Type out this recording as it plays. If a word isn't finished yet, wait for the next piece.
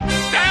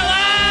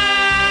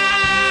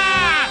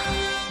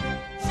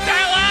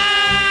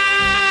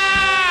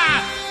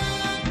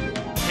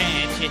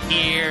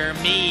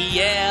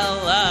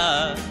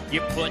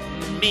You're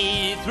putting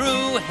me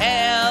through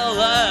hell,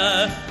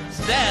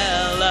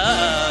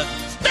 Stella.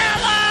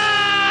 Stella!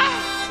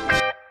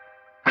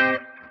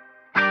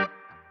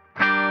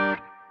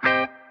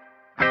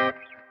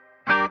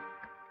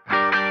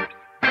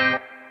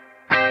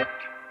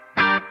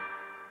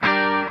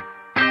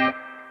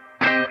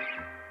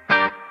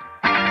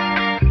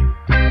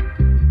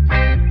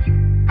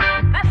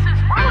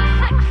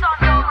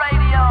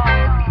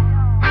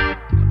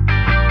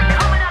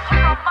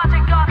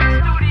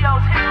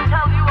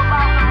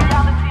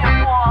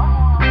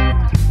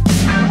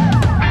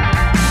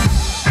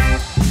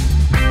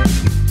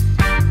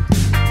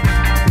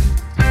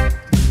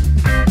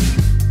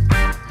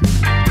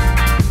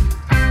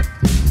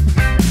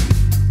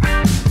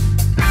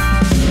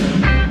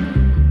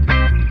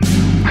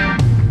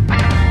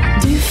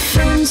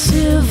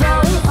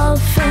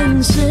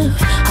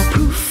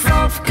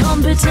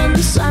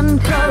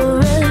 And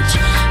courage,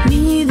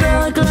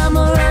 neither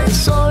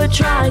glamorous or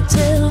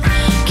attractive.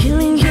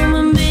 Killing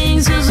human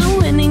beings is a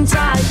winning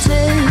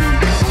tactic.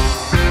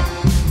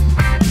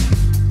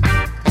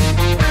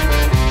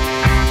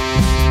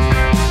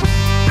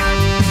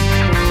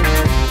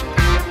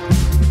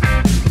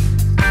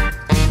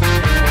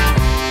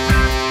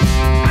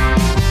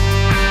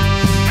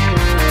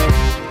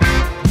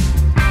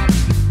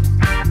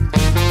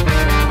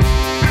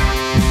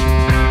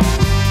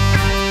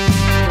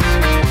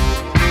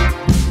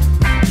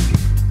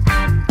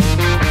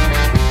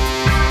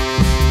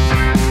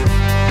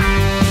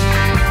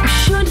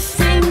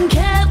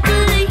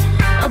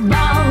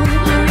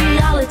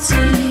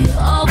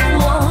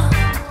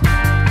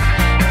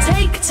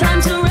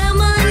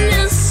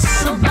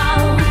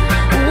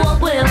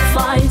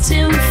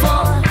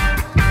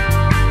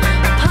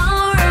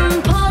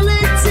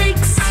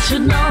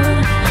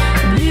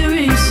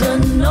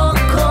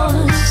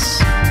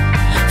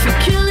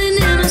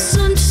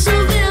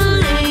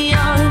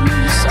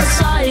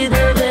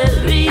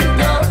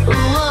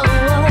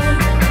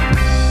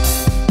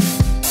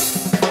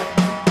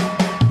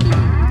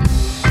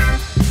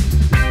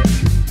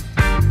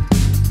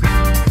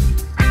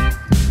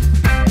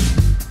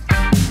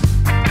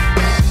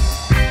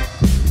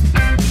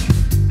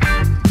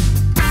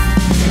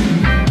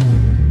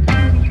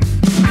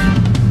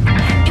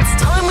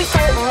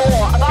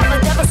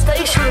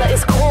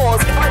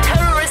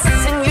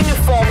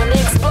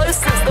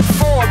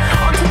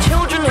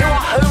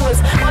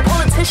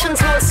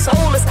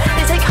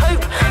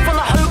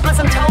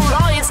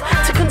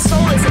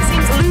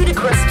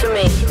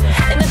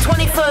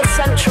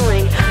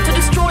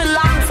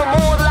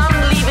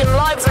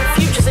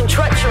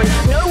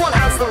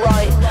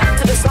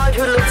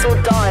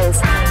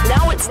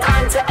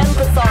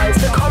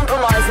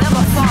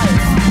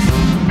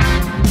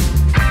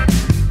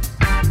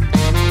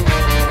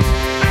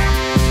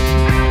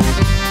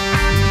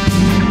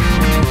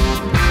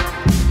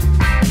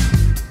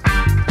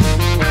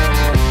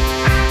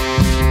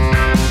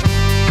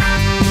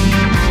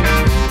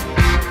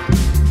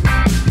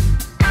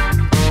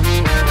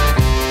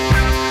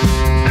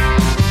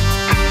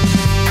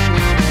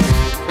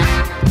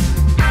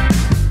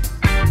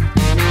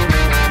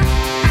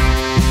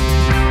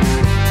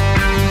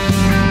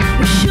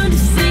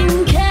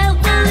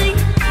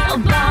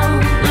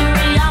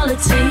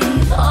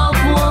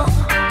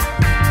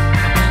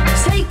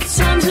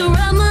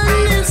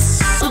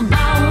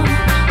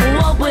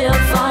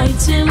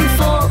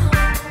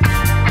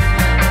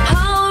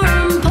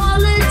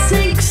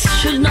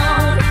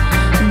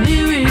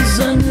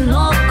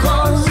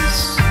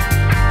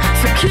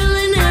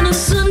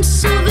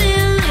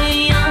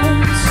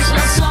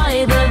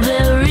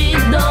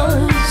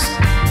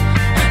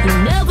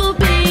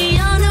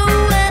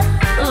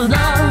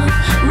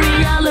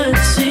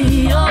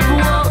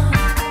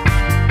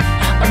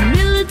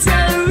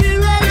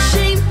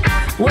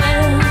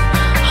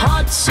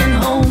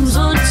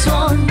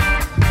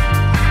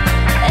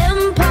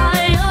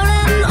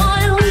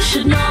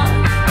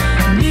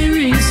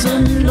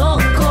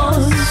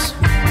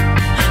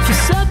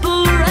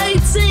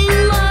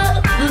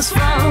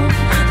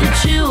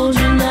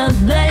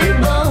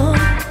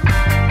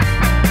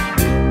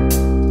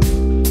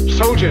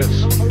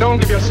 Don't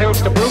give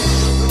yourselves to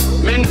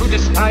brutes, men who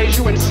despise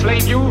you,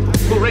 enslave you,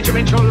 who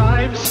regiment your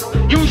lives,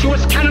 use you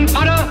as cannon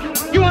fodder.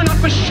 You are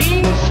not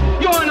machines,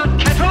 you are not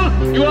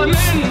cattle, you are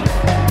men.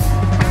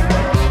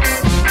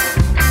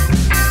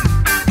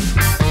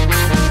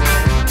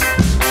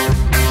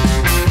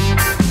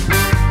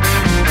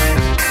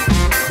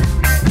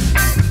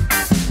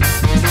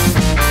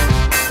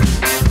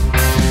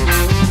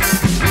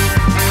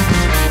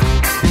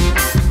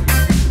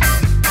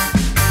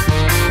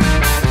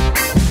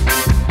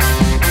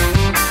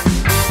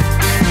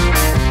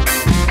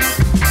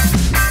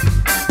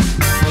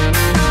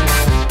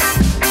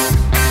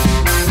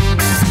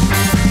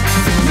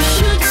 We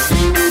should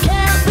think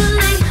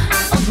carefully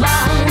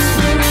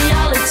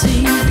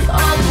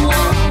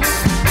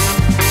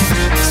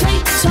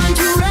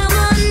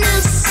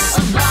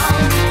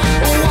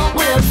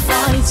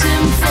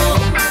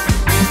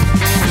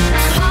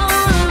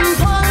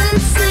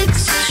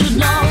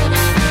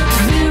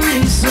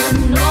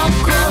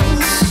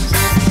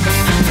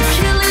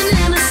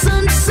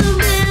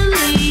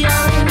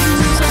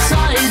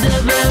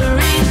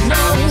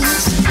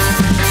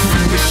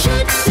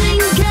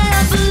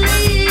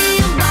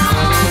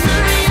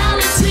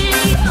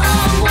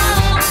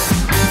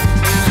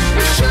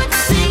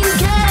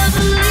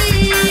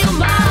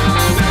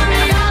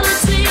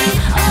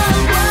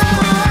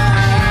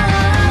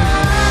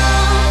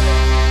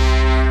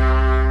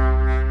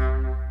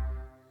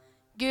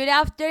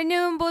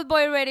afternoon, Boot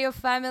Boy Radio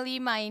family.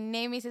 My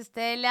name is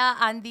Estela,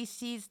 and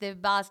this is the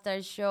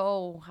Bastard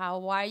Show.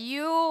 How are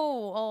you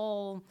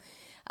all?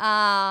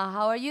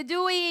 How are you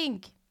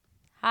doing?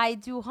 Hi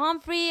to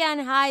Humphrey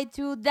and hi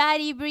to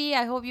Daddy Bree.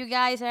 I hope you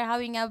guys are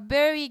having a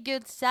very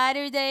good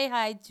Saturday.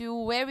 Hi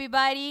to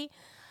everybody.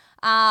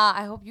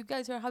 I hope you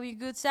guys are having a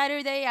good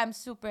Saturday. I'm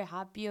super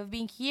happy of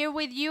being here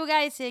with you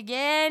guys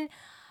again.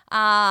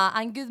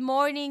 And good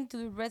morning to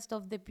the rest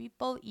of the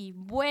people y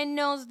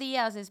buenos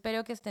días.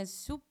 Espero que estén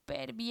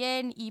súper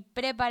bien y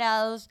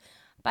preparados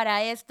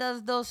para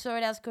estas 2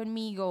 horas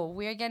conmigo.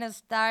 We're gonna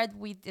start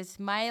with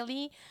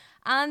Smiley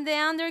and the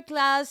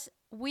Underclass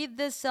with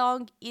the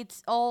song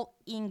It's All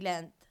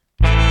England.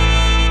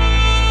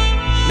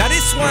 Now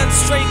this one's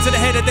straight to the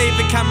head of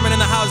David Cameron in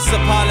the House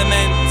of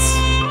Parliament.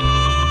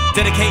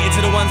 Dedicated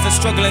to the ones that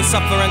struggle and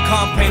suffer and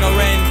can't pay no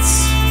rent.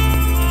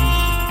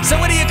 So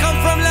whether you come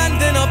from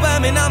London or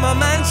Birmingham or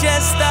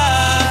Manchester,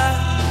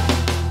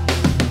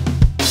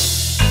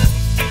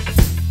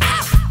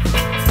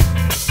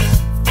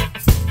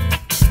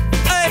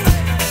 hey.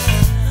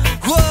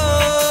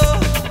 Whoa.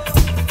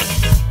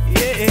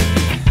 Yeah.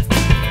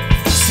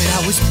 Said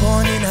I was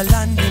born in a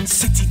London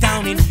city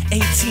down in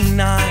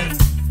 89.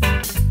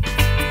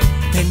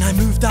 Then I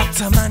moved up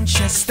to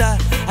Manchester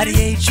at the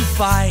age of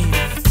 5.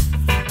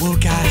 Well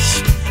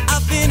gosh,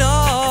 I've been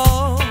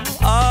all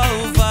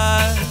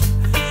over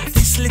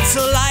this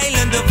little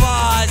island of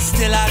ours.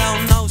 Still I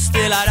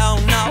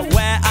don't know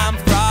where I'm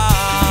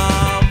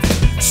from.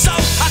 So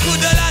I could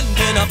have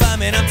London or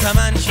Birmingham to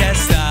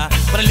Manchester,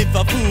 but I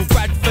Liverpool,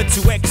 Bradford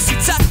to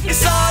Exeter.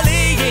 It's all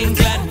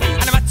England,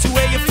 and no matter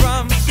where you're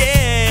from,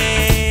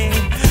 yeah.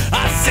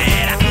 I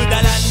said I could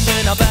have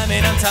London or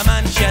Birmingham to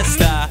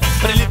Manchester,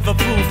 but I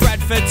Liverpool,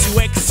 Bradford to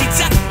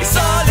Exeter. It's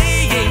all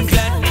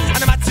England, and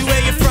no matter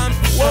where you're from,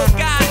 oh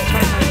God.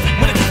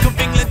 When I think of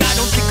England, I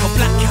don't think of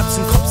black cabs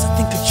and cops. I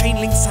think of chain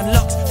links and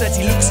locks,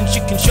 dirty looks and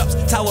chicken shops,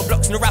 tower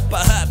blocks and the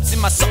rapper herbs. In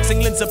my socks,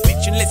 England's a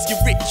bitch unless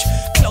you're rich.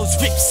 Clothes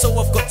ripped, so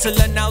I've got to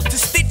learn how to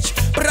stitch.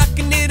 But I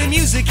can hear the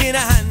music in a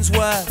hand's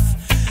worth.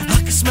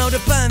 I can smell the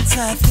burnt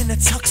earth in a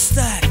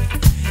tuxted.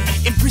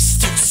 In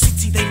Bristol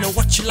City, they know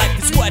what you like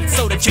is worth,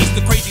 so they chase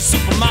the crazy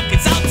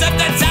supermarkets out of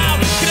the town.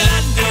 Could have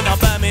London or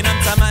Birmingham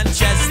to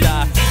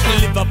Manchester,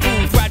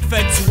 Liverpool,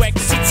 Bradford to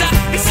Exeter.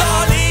 It's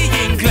all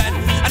England,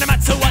 and no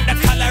matter what the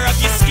colour of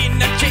your skin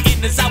that you're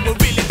in is how we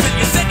really tell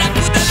you. Said I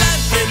could have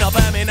London or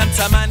Birmingham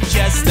to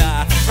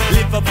Manchester,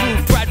 Liverpool,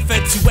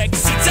 Bradford to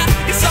Exeter.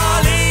 It's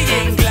all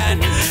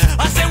England.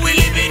 I said we're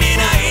living in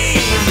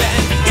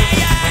England. Yeah,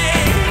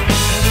 yeah.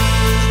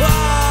 Oh.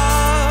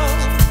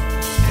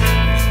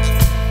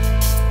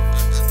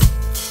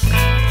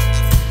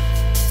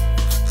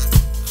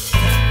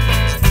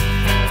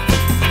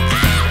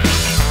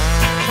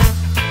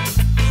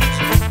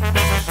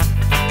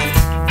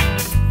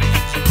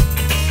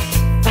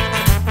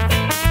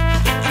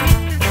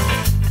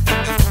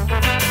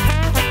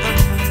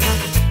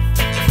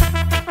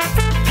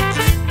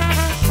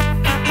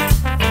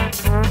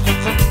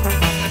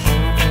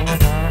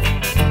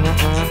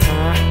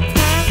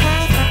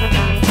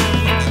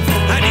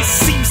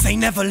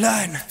 Never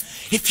learn.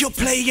 If you're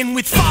playing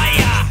with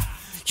fire,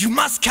 you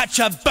must catch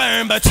a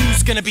burn. But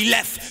who's gonna be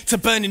left to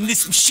burn in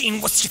this machine?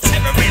 What's your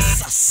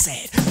terrorist? I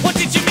said, what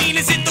did you mean?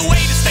 Is it the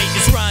way the state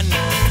is run?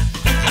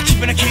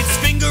 Keeping a kid's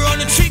finger on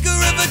the trigger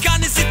of a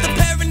gun? Is it the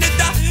parent that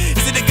die?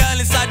 Is it the girl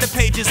inside the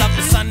pages of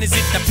the sun? Is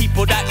it the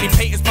people that we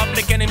hate as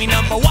public enemy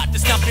number one?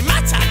 Does nothing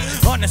matter?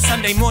 On a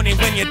Sunday morning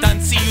when you're done,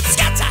 see you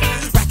scatter.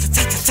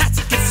 Rat-a-tat-a-tat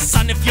against the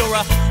sun. If you're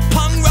a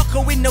punk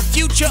rocker with no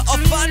future or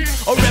fun,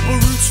 or rebel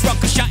roots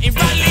rocker shouting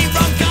rally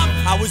run come.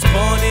 I was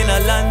born in a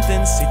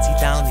London city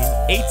down in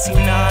 89.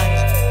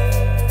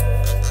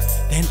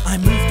 Then I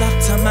moved up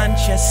to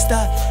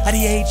Manchester at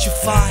the age of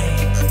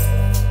 5.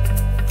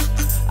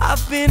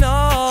 I've been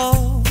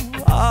all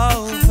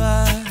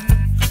over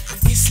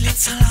this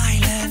little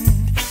island.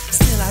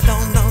 Still I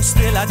don't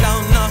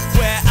know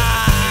where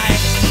I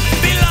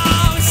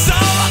belong. So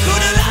I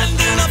could have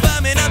London or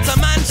Birmingham to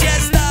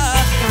Manchester,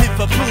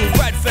 Liverpool,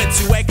 Bradford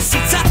to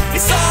Exeter.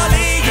 It's all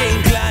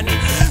England.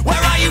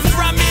 Where are you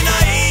from in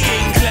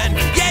England?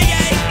 Yeah,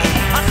 yeah.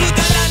 I could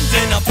have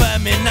London or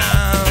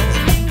Birmingham.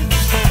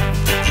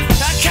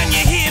 Can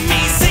you hear me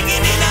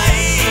singing in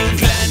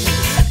England?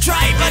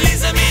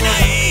 Tribalism in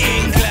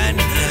England.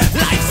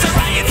 Life's a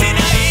riot in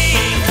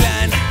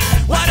England.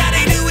 What are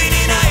they doing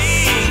in England?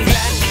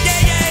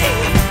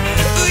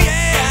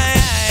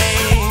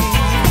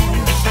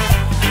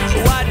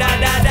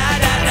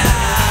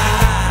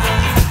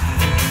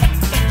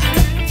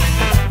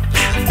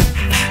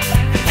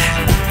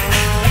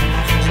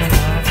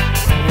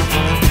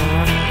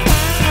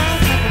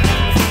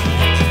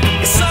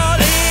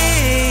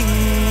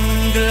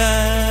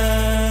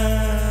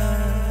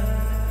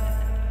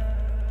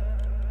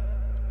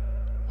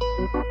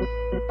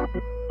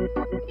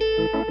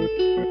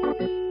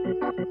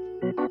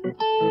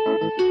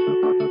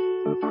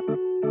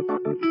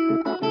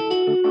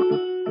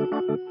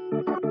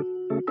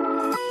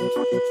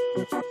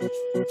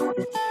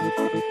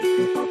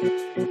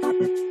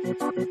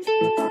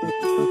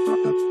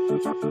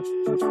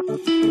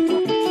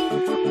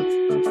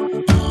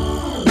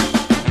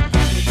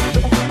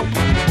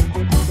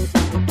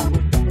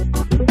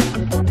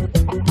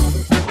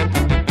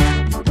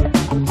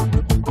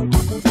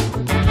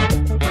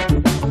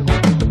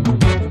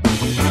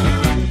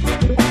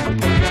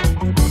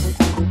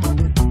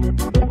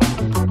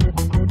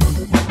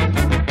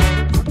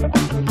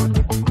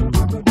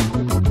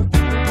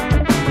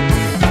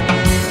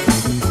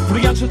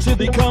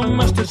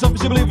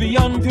 false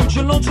oblivion.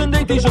 Future lords and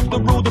deities of the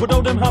rule that would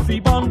hold them happy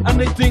bun. And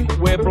they think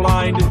we're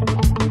blind,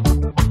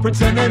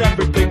 pretend that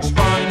everything's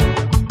fine.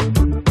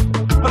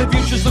 But the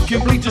future's looking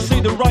bleak to see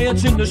the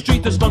riots in the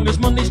street. As long as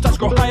money stats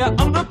grow higher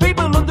and the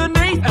people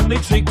underneath, and they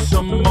take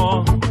some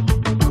more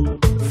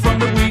from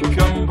the weak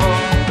and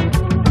poor.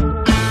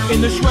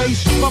 In this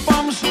race for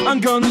bombs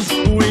and guns,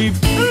 we've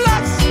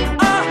lost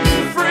our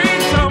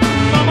freedom.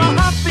 I'm a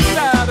happy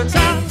out of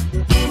town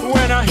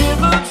when I hear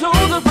the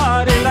toll the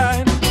party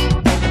line.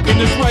 In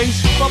this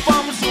race for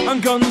bombs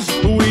and guns,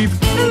 we've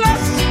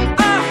lost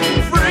our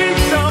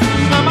freedom.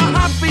 I'm a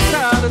happy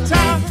out of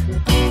town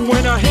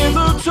when I hear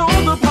the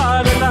toll the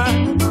party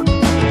line.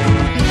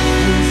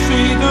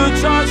 See the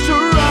torch to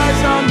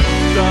rise on,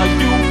 the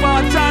youth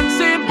are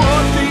dancing,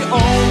 but the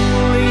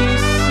only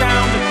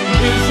sound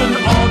is an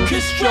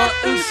orchestra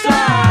and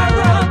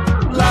siren.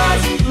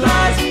 Lies,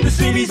 lies, the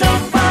city's on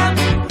fire.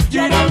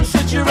 You don't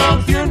set your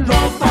own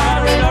funeral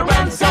fire in a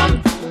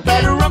ransom.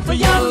 Better run for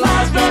your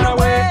lives, run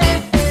away.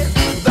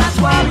 That's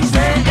why we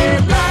say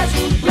it.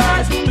 Lies,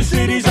 lies, the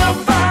city's on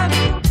fire.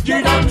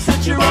 You don't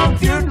set your own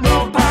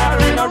funeral fire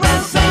in a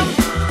ransom.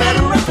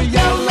 Better run for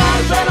your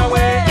lives, run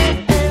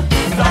away.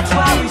 That's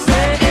why we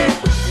say it.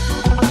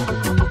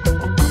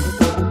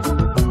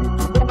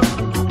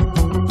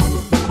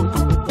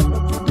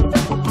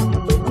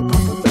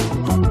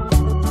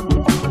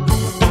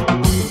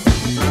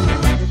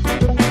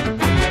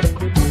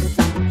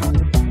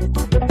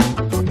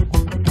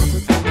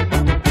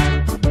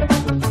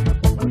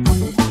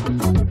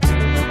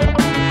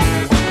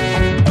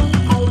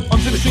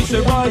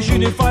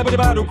 Unified by the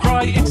battle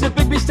cry. It's a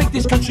big mistake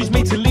this country's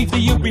made to leave the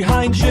youth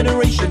behind.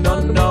 Generation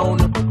unknown,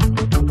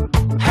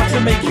 had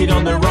to make it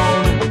on their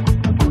own.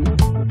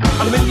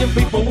 And a million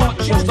people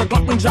watch as the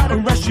clock rings out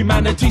and rest.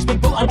 Humanity's been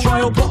put on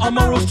trial, put our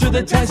morals to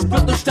the test,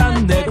 but they'll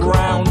stand their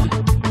ground,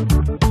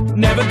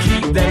 never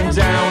keep them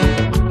down.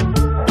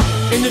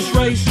 In this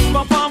race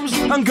for bombs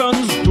and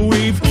guns,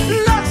 we've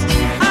lost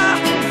our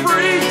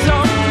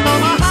freedom.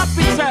 I'm a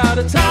happy out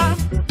of time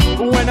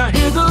when I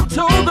hear the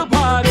toll the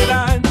party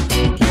line.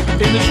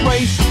 In this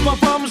race for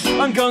bombs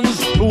and guns,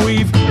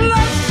 we've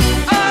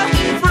lost our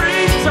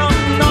freedom.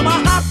 I'm a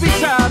happy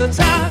out of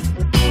time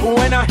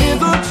when I hear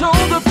the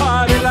toll the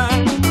party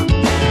line.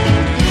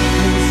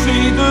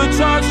 See the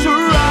torch to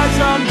rise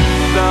on,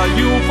 the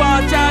youth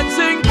are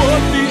dancing,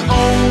 but the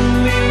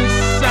only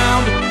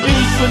sound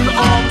is an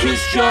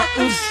orchestra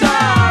of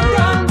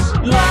sirens.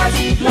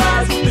 Lies,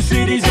 lies, the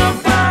city's on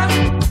fire.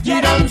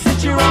 You don't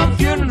set your own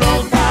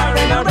funeral fire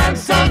in a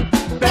ransom.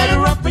 Better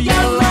run for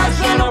your lives,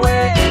 run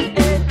away.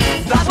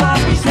 That's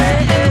why we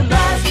say it.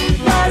 Lies,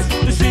 lies,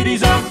 the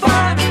city's on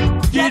fire.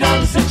 You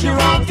don't set your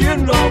own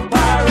funeral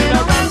fire in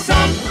a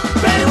ransom.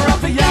 Better run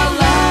for your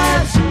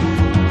lives.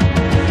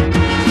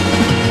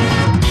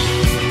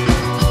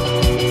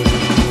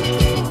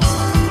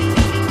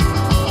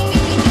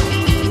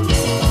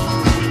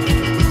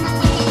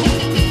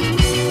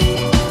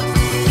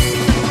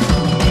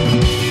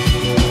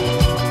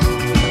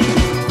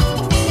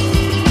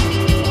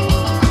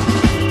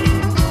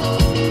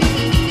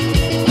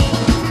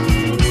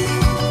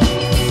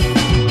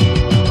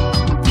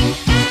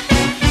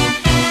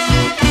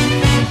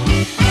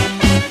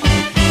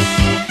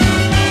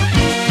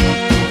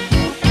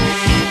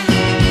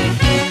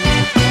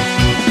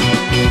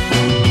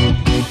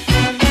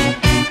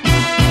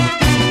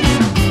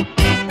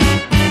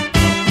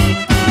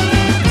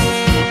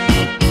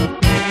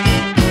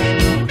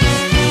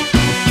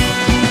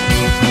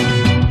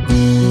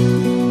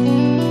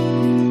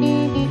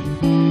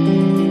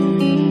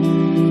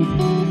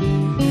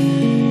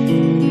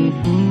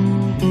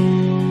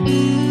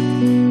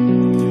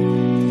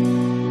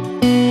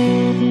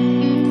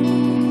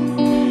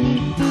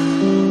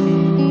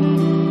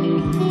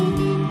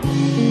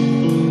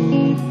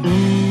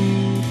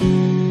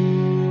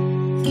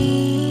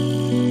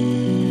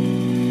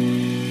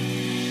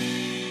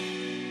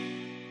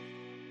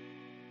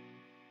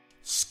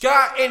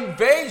 Ska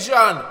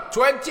Invasion,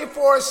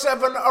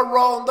 24/7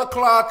 around the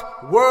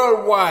clock,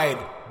 worldwide.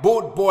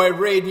 Boot Boy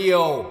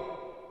Radio.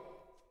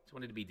 Just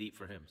wanted to be deep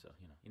for him, so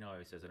you know, he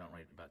always says I don't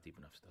write about deep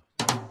enough stuff.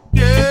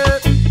 Yeah,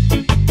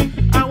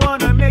 I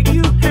wanna make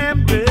you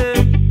hungry.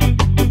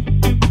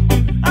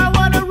 I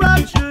wanna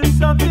rupture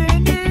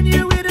something in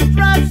you with a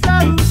thrust so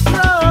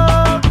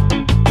strong.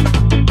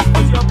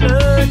 'Cause your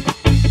blood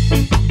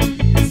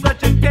is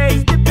such a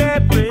tasty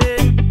beverage.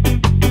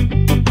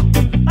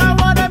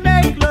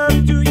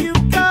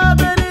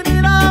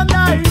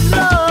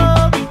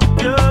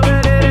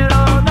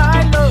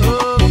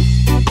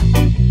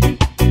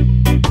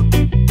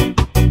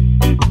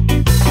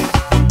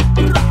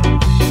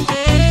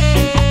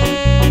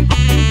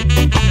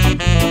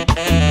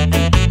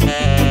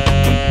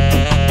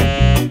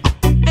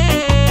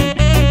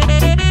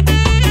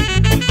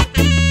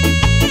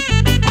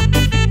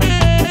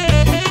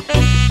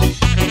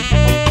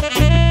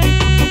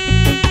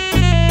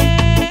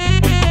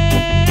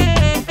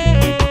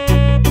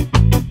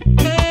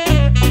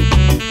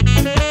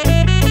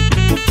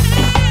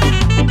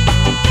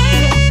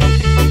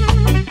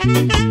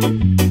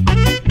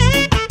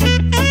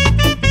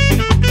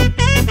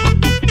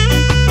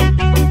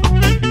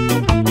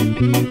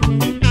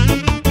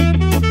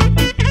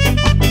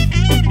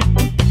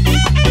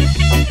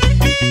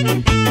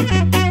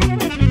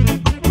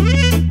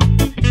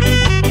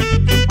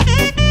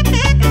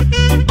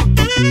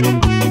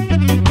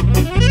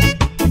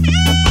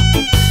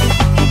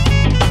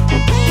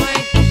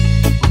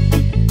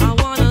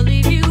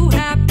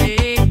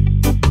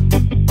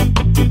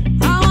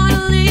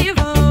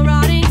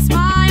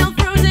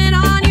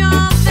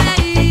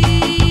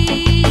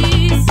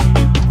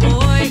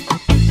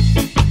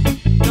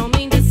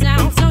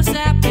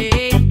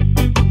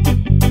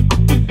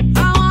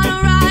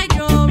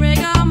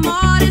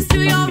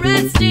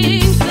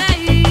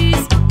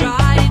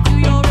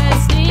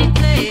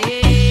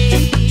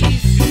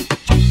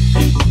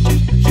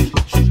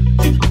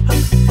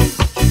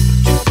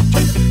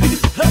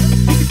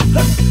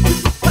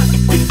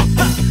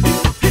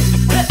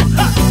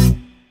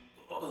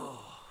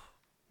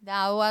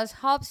 was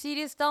Hop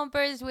City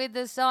Stompers with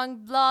the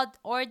song Blood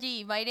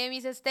Orgy. My name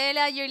is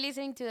Estela. You're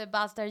listening to the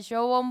Bastard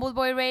Show on Boot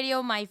Boy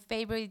Radio, my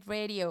favorite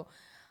radio.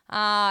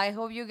 I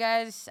hope you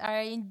guys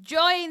are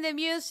enjoying the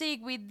music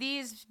with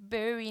this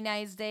very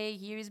nice day.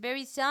 Here is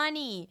very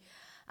sunny.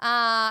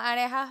 And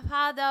I have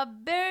had a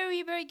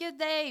very, very good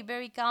day,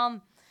 very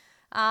calm.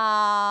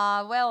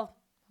 Well,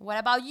 what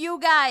about you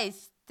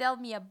guys? Tell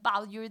me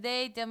about your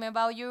day. Tell me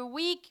about your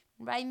week.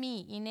 Write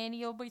me in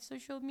any of my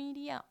social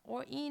media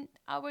or in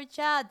our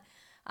chat.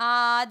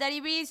 That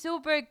is really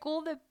super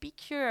cool, the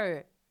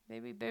picture.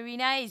 Very, very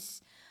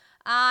nice.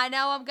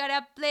 Now I'm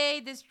gonna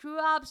play the Screw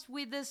Ups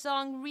with the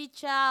song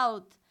Reach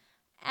Out.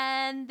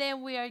 And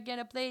then we are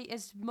gonna play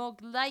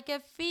Smoke Like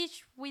a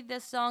Fish with the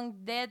song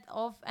Death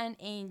of an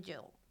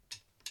Angel.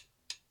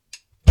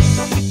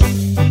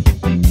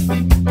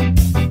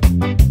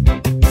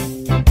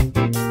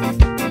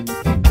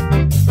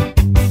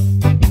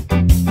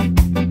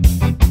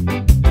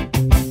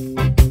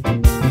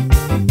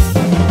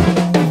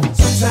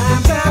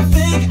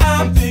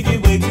 I'm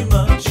thinking way too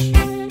much.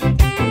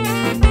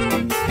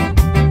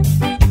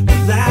 The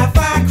life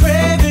I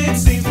crave, it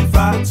seems to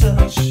find a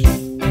touch.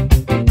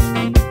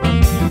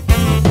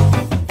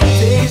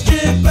 Days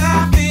drift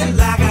by, feel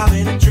like I'm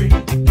in a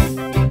dream.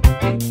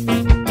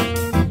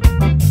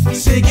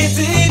 Sinking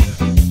deep,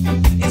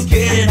 it's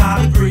getting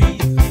hard to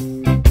breathe.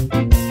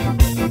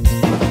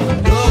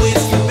 You know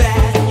it's too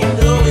bad, you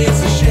know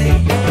it's a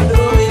shame, you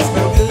know it's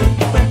no good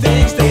when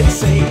things stay the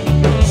same.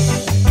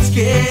 It's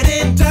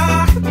getting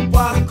dark.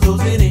 Water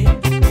closing in.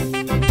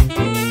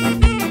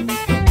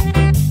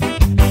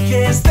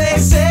 Guess they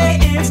say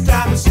it's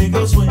time to sink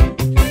or swim.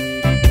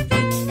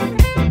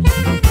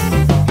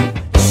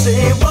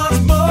 Say once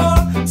more,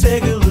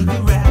 take a look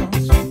around.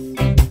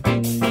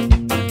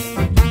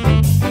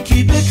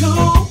 Keep it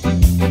cool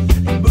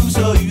and move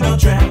so you don't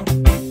drown.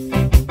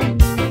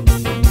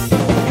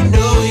 You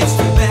know it's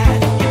too bad,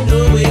 you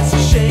know it's a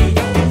shame,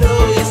 you know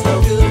it's no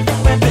good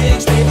when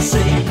things stay the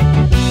same.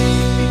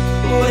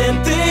 When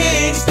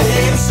things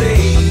stay the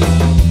same,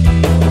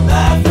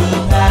 life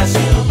will pass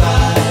you by.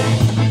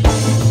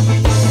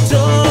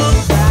 Don't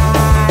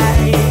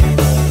cry.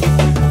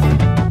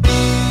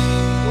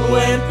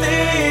 When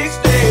things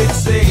stay the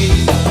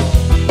same,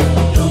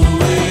 know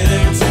it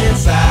hurts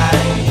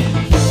inside.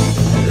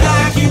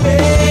 Like you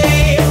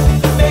may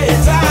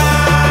die.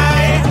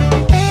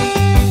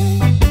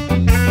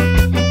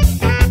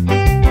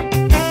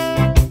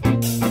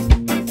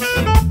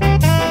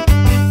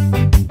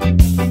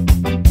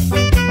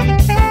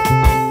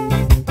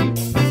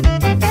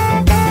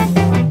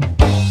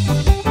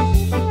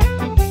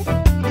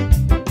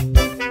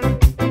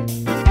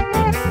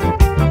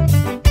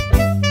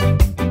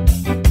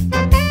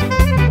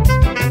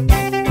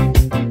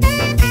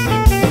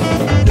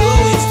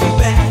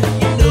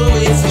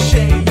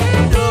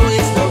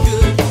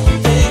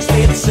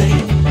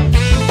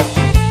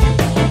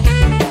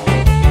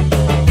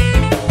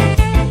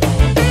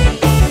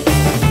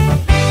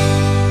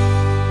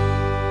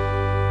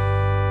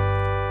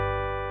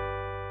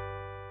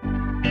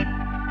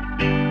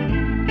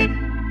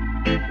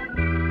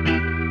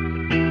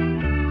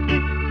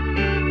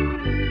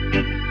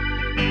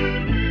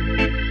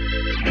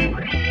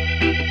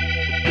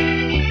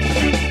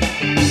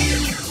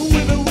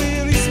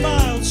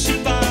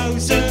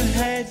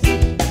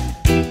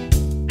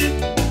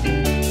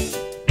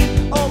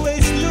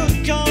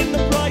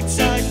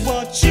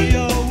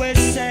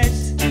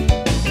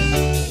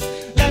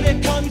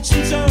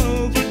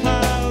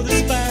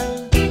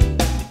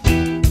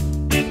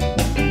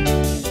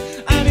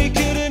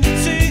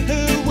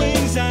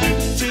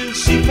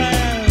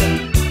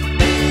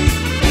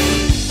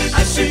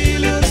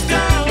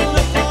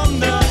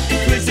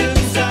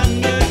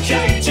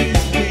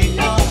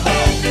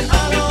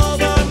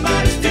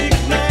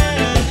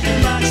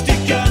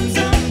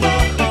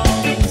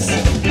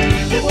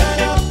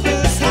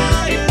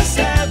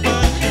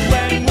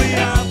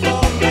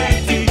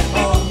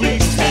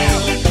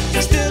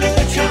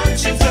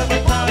 Conscience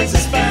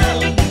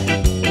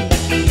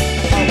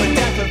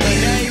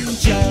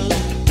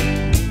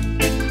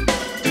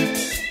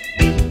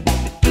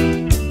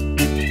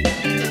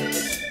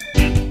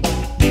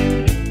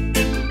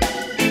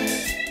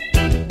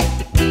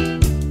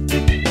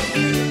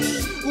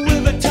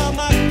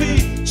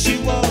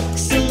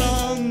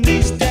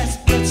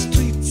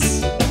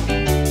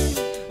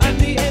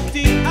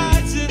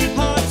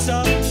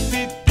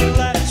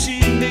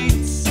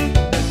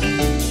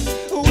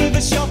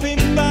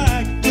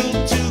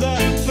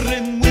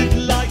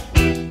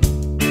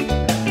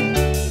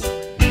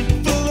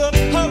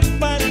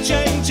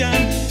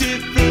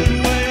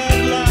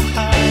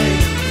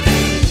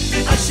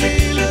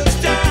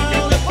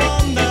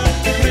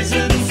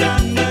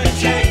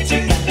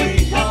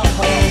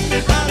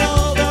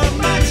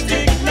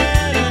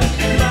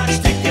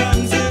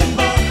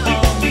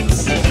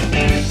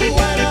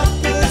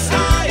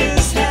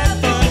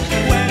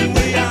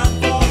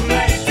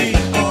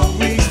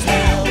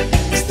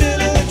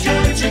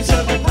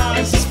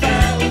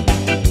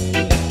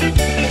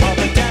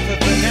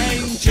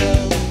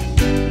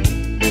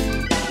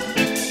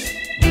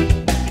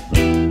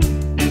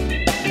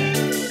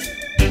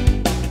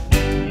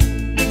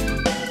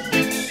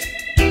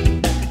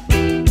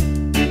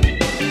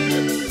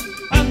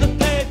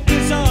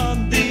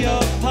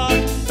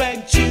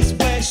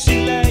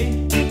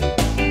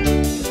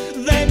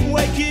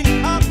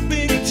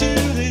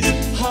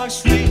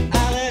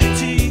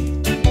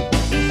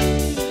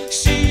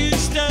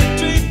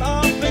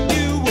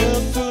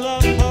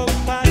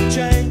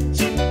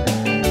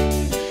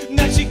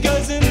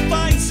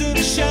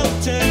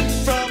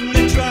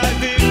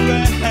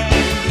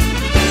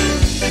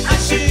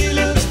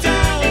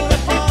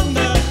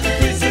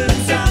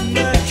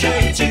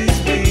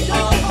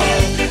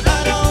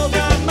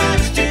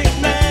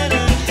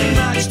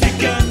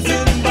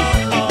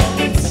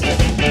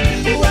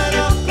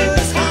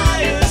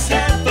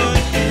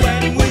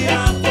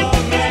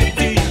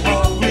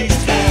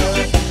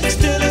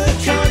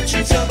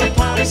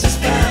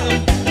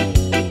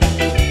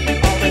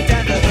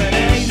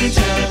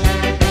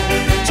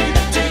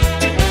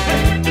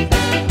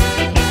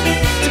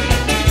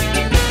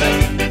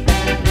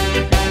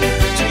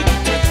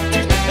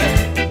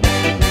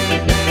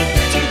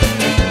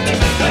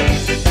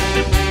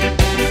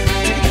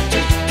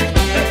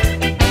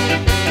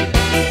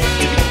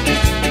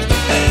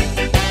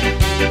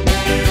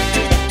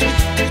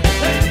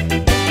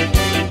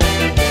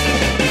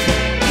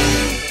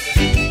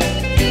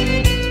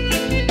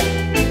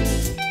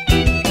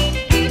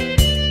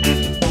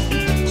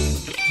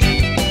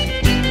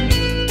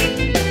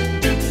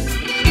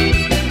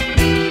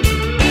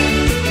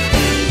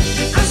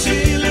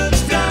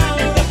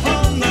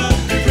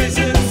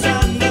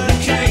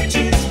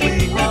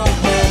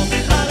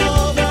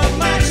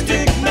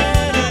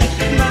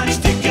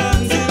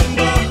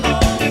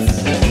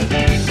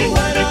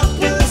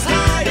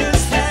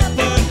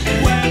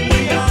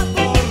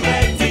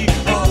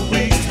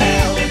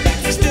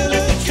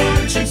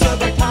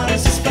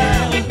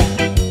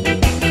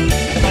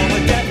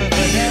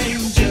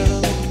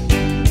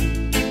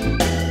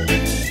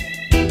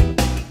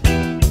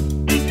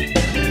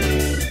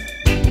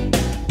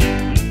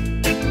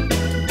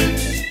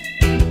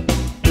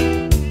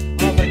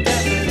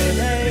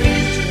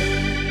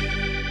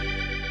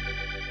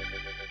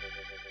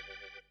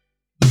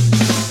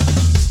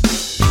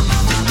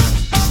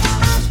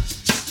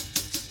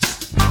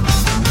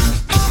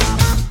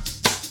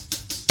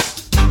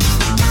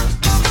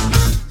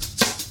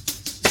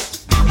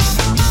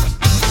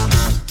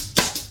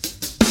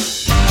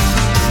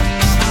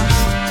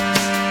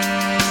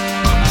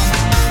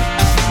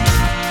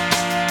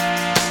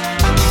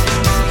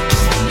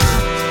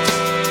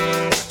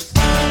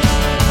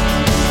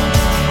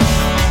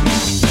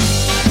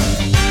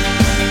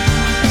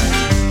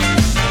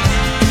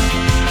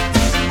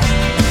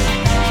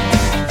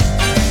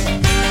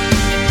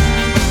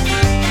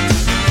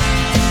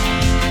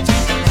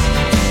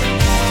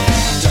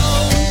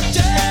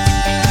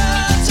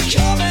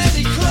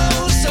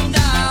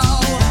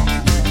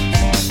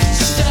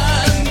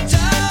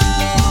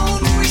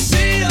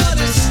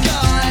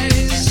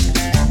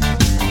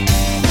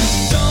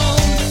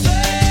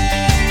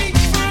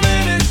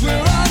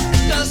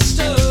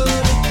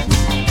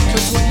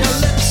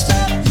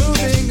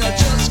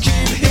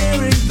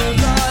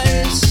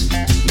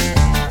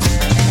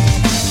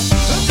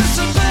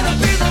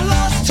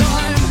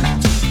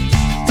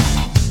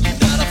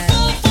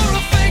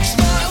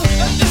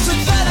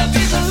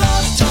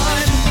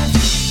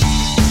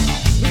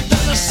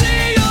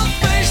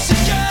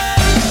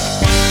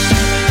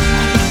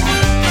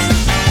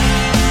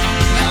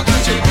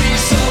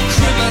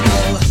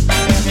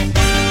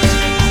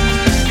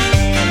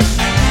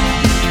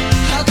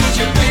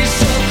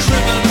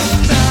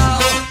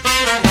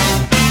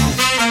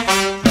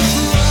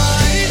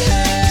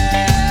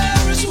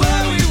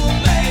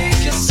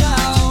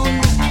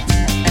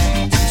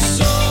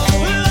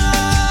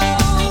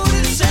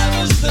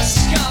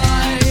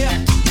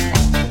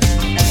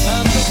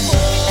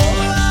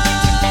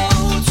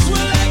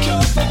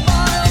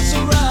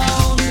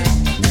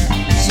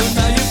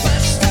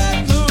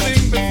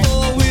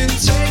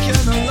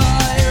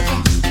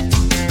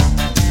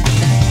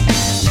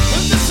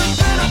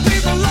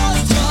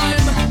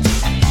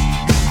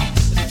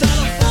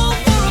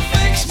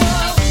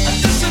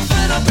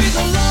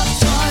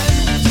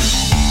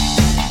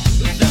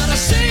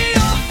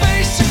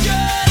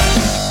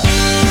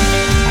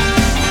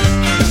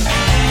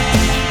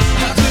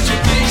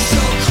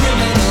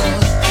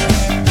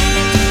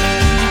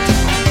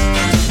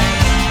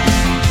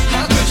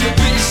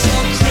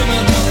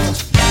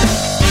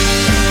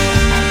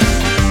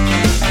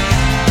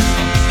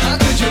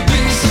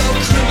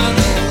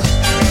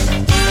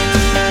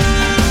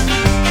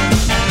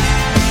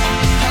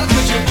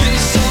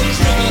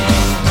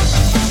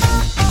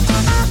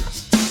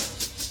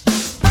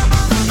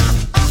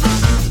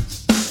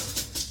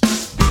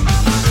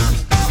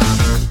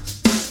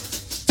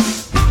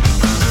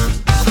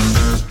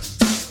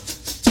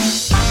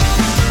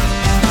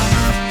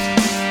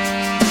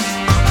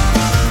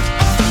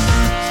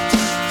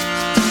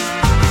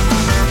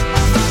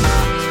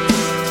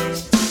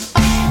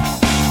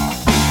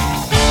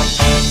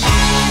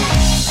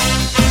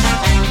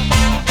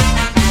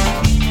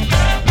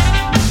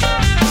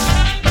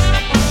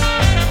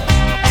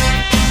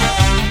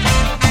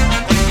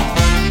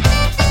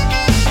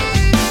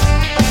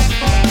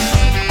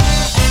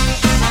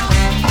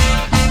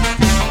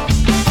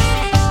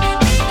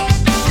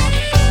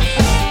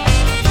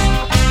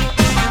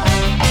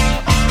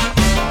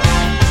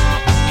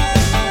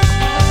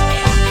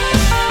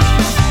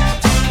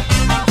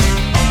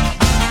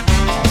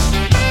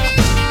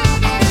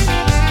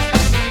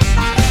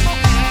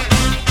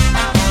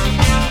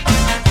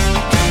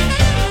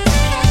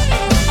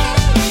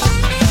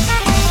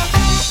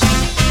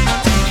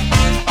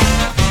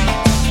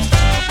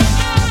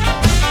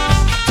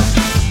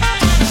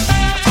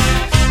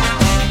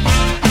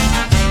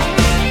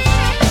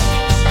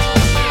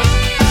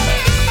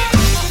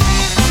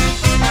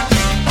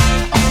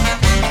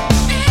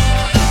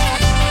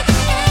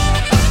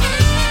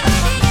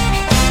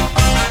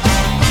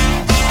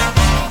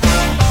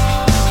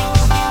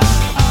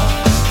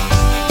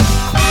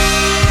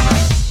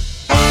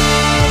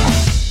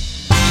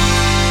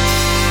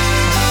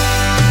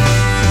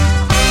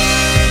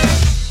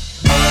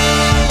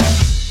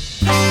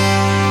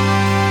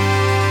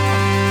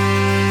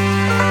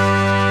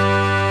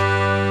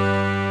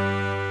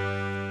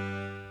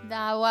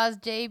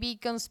JB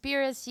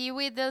Conspiracy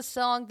with the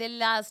song The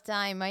Last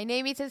Time. My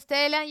name is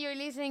Estela and you're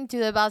listening to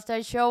The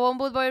Bastard Show on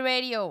Boot Boy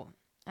Radio.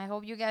 I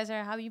hope you guys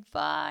are having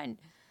fun.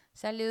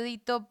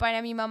 Saludito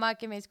para mi mamá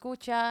que me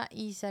escucha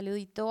y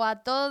saludito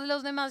a todos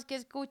los demás que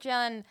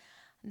escuchan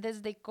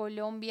desde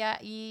Colombia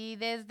y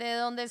desde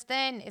donde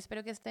estén.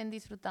 Espero que estén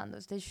disfrutando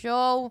este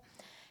show,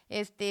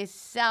 este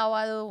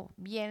sábado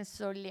bien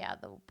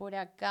soleado por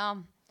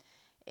acá.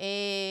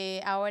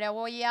 Ahora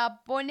voy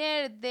a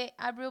poner The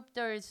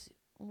Abrupters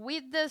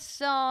with the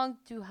song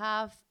To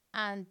Have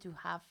and To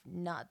Have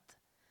Not.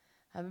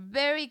 A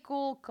very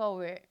cool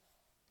cover.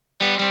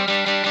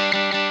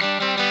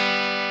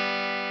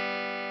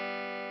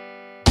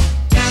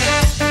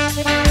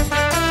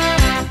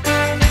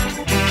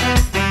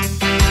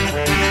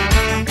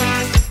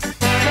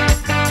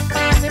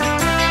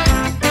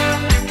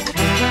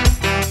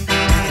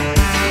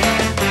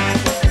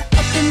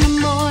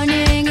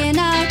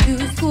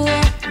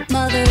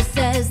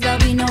 There'll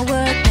be no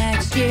work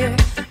next year.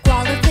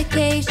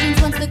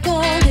 Qualifications, once the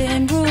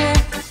golden rule,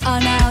 are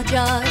now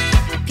just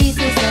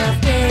pieces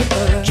of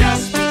paper.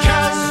 Just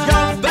because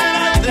you're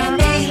better than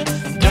me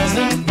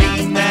doesn't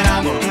mean that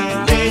I'm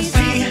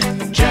lazy.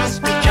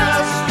 Just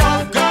because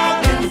you're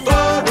going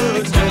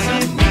forwards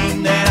doesn't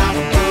mean that I'm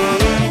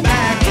going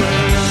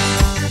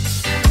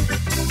backwards.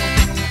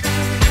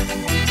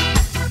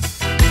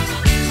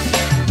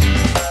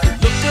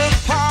 Look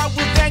the part,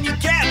 well then you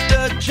get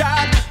the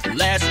job.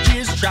 Last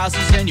year's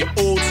trousers and your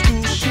old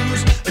school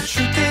shoes. The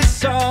truth is,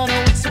 son,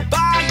 oh, it's a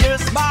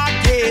buyer's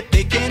market.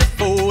 They can't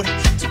afford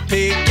to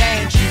pick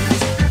and choose.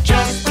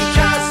 Just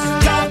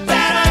because you're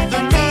better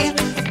than me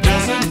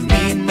doesn't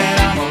mean that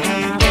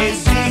I'm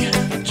lazy.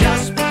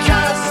 Just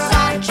because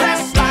I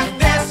dress like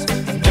this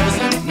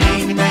doesn't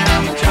mean that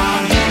I'm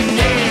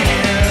communist.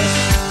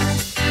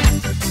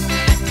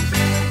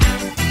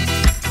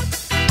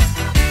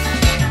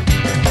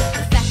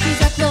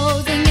 Factories are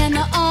closing and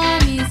the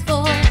army's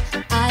full.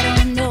 I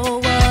don't know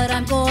what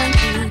I'm going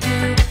to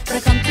do, but I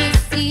come to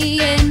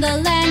see in the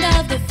land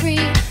of the free,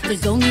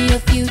 there's only a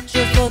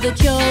future for the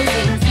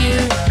chosen few.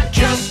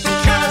 Just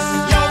because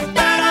you're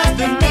better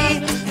than me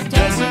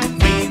doesn't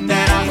mean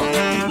that I'm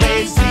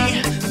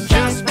lazy.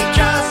 Just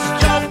because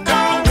you're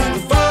going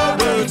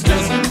forwards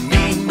doesn't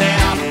mean that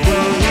I'm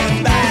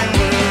going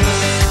backwards.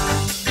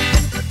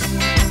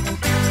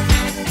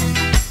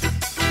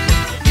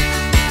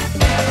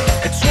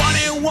 At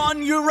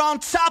 21, you're on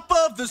top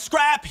of the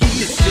scrap heap.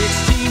 At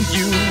 16,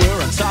 you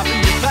were on top of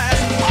your class.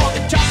 All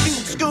they taught you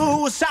in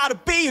school was how to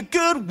be a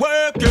good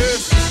worker.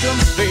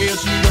 Systems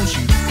fails, you don't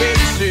shoot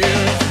faces.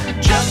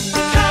 Just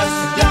because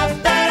you're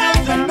better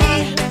than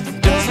me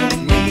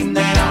doesn't mean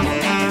that I'm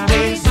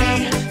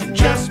lazy.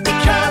 Just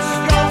because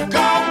you're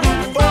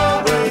going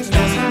forwards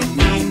doesn't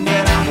mean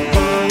that I'm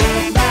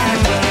going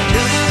backwards.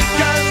 Just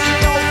because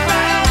you're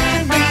better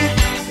than me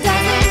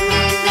Doesn't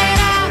mean that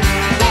I'm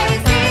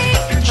lazy.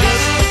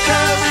 just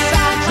because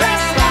I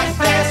dress like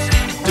this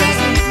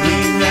doesn't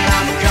mean that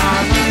I'm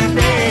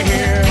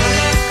communist.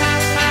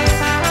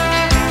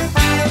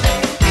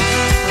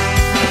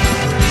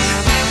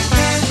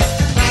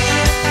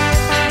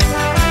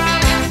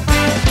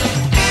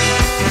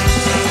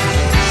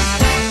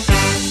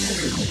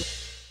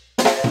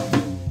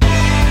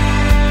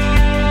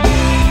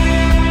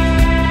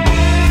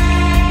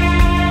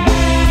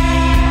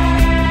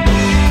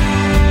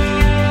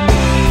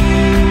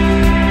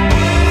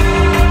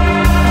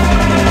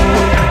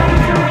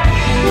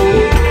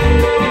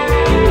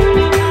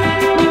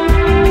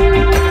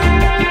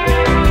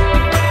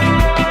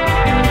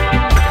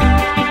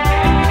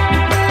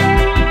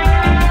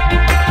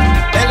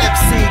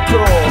 LFC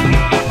crew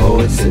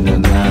Poets in the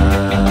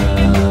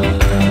night,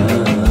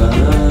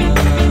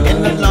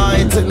 in the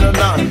night, in the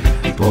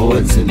night,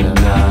 poets in the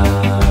night,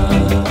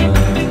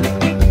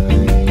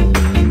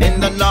 in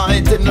the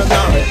night, in the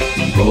night.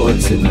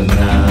 poets in the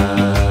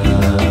night,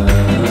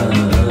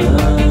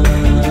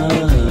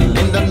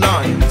 In the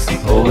night,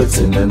 poets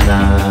in the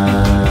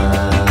night,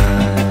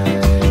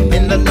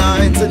 in the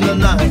night, in the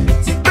night.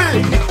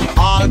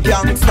 All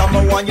gangsta,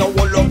 me want you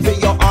all up in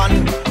your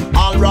hand.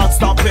 All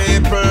rasta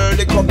people,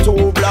 they come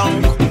too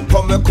blank.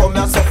 Come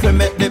here, so fi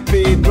make the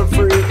people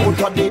free.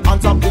 Out of the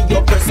hands of the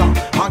oppressor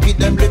and give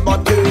them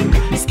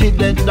liberty. Skid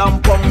them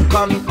down, punk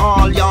and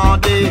all your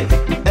day.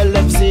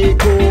 LFC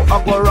crew,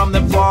 I go around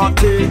the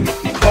party.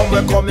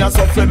 Come here,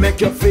 so fi make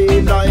you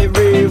feel like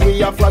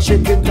we are flash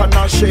it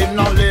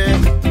internationally.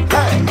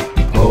 Hey,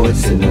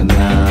 poets in the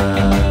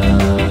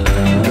night,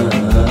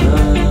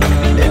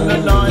 in the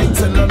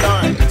night, in the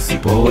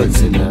night.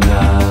 poets in the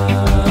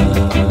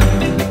night,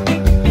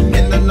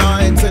 In the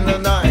night, in the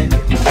night,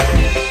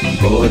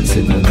 poets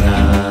in the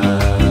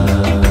night,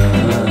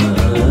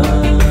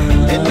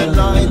 in the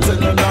night, in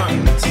the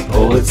night,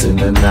 poets in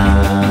the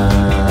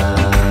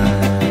night,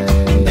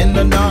 in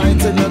the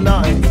night, in the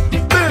night.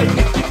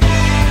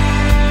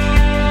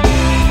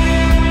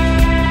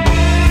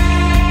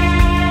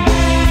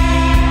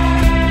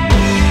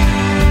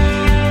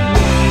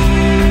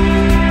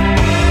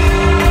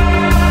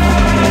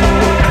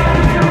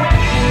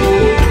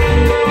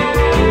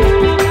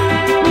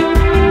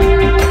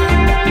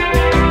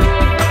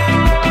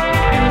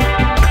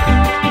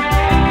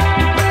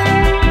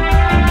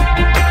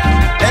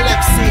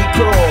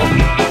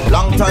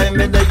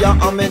 ya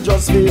and me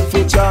just feel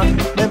feature.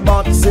 Me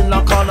box in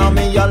the corner,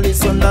 me a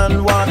listen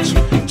and watch.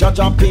 Judge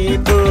of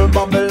people,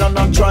 Babylon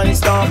and try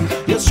stop.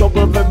 You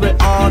struggle very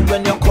hard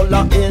when your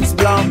color is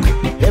black.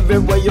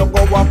 Everywhere you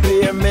go up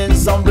here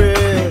means some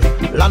real.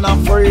 Land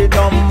of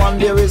freedom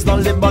and there is no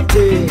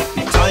liberty.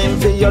 Time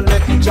for you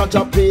let judge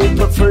of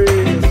people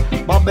free.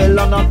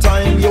 Babylon a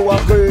time you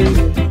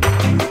agree.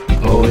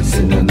 Poets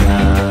in the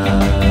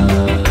night.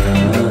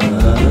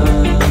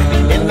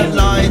 In the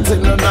night,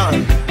 in the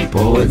night.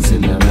 Poets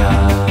in the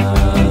night.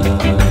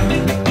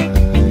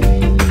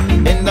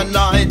 In the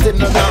night, in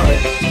the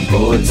night.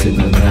 Poets in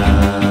the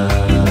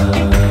night.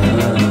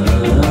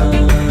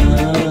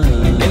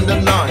 In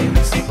the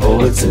night.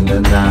 Poets in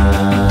the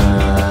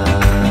night.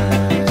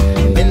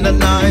 In the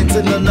night,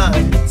 in the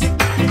night.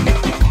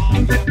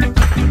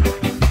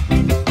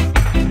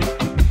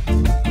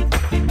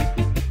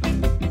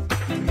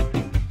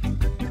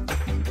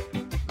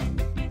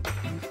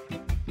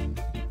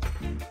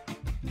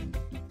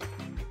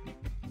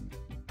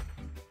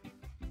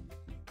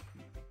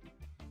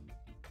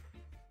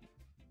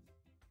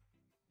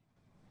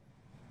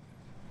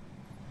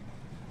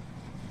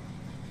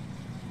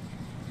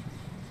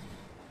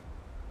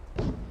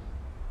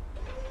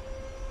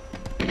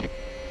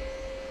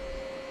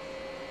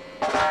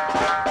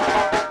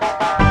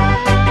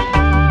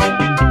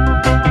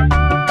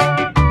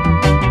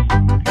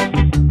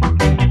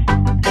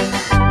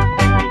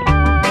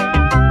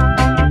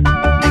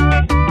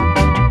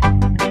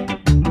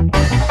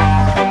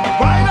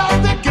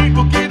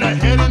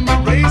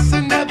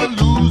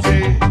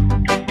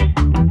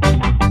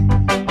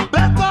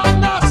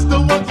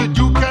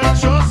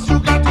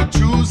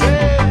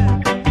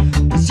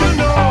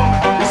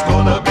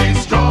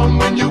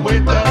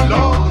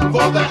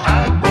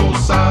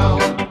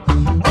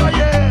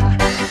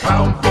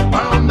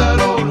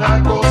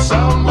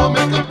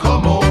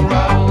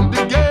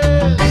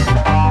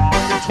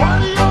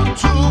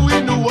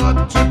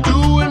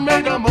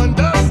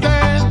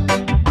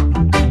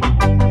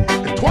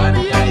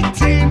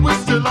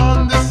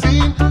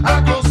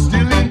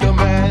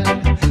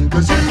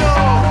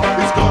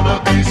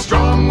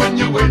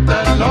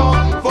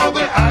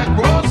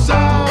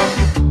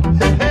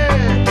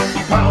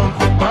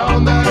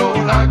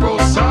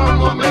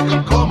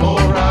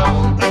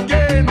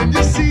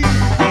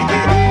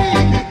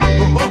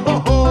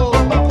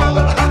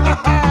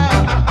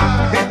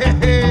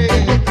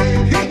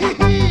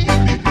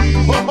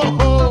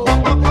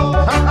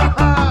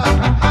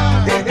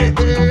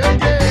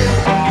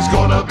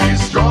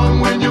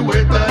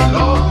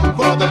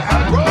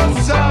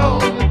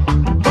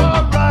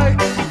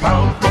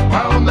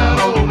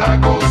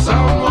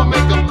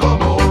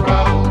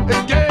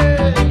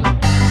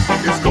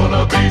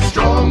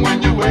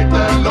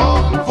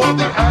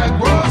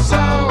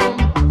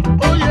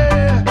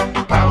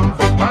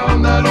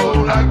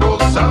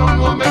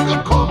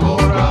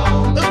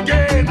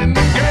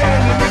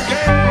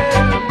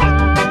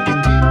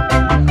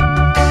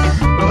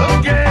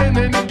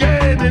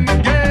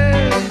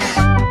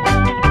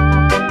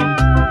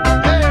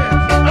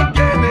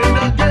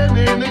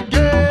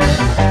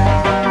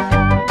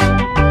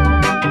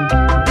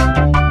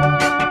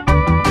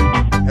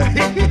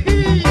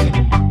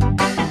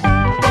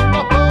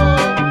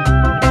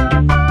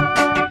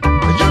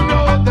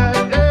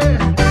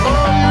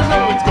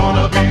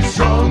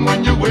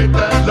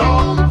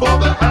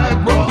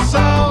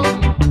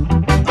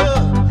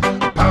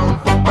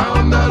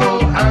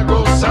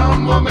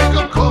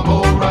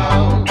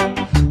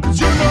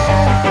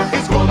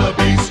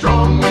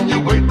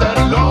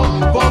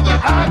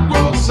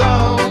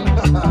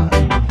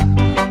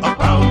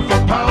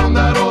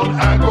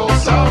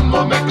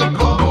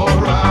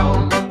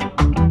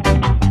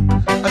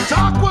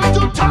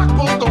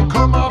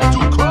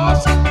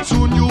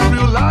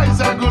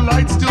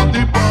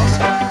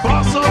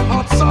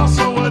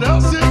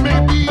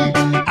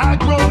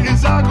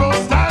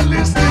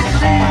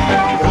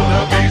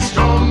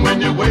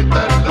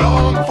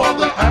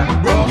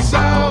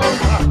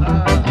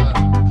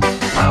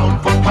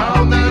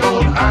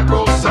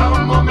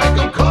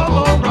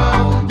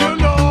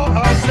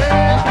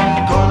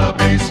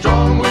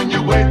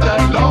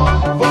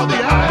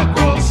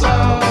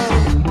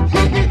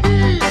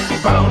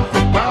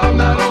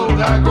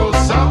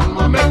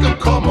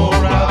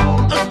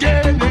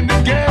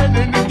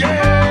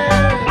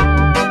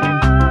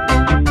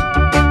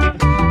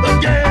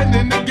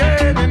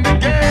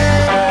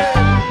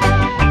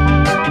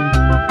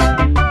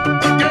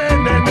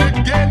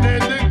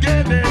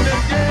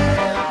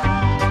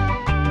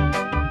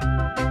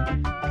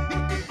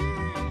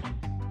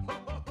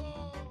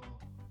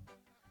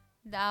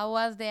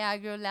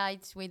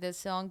 Agrolites with the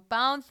song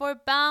Pound for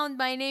Pound.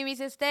 My name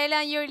is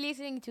Estela and you're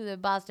listening to The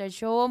Bastard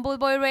Show on Boot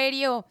Boy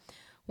Radio.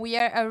 We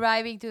are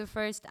arriving to the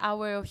first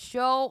hour of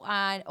show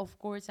and of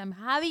course I'm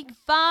having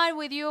fun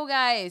with you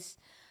guys.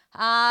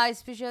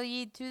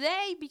 Especially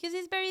today because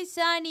it's very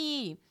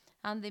sunny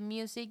and the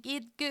music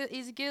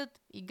is good.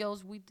 It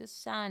goes with the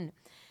sun.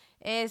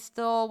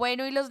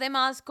 Bueno, ¿y los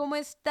demás cómo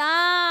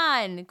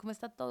están? ¿Cómo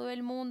está todo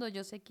el mundo?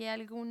 Yo sé que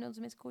algunos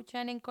me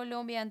escuchan en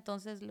Colombia,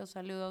 entonces los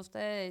saludo a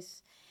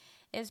ustedes.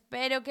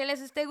 Espero que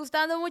les esté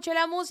gustando mucho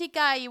la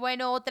música y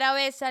bueno, otra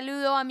vez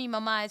saludo a mi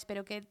mamá.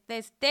 Espero que te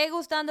esté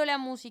gustando la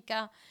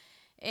música.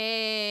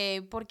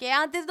 Porque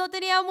antes no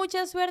tenía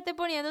mucha suerte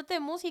poniéndote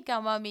música,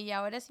 mami, y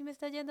ahora sí me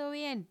está yendo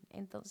bien.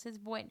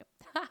 Entonces, bueno,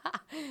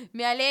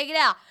 me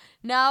alegra.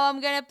 Now I'm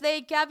gonna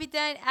play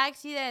Captain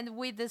Accident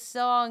with the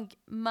song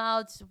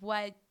Mouths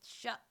Wide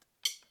Shut.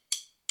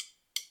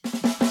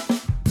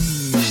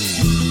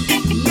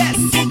 Yes,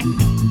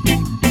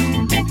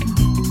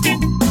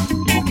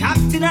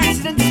 Captain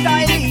Accident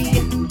style,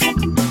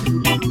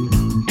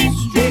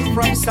 straight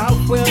from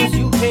South Wales,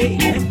 UK.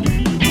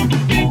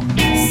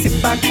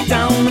 Sit back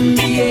down and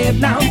behave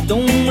now.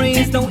 Don't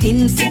raise no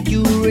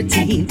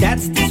insecurity.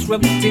 That's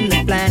disrupting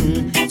the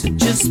plan. So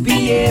just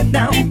behave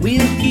now.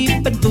 We'll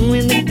keep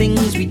doing the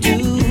things we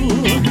do.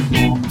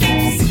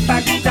 Sit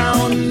back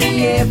down and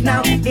behave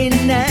now.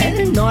 In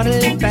an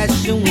orderly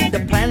fashion with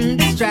the planned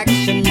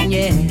distraction,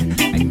 yeah.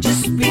 And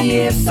just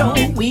behave so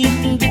we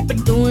can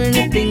keep doing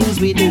the things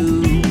we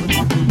do.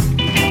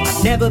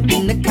 Never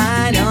been the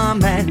kind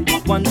of man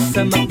want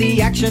some of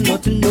the action or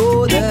to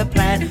know the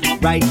plan.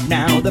 Right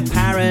now the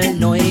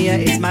paranoia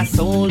is my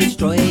soul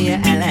destroyer,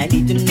 and I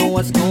need to know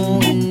what's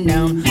going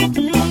down.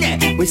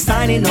 We're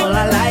signing all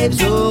our lives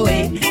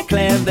away,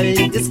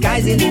 cleverly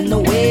disguising in the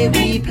way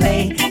we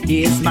play.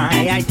 Here's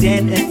my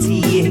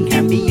identity, it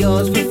can be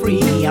yours for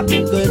free. I've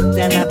been good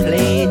and I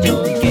played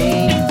your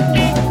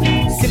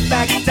game. Sit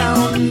back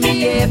down and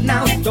behave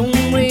now.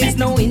 Don't raise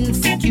no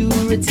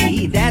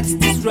insecurity. That's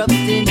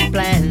disrupting the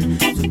plan.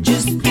 So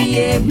just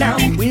behave now.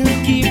 We'll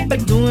keep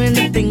doing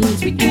the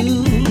things we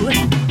do.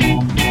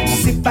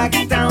 Sit back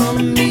down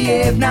and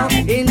behave now.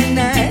 In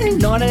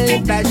an orderly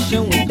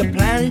fashion with the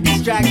planned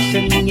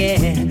distraction, yeah.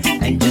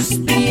 And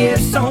just behave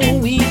so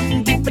we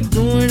can keep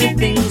doing the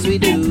things we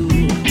do.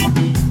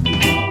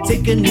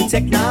 Take a new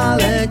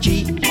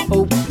technology,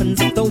 opens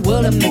up the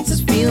world and makes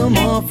us feel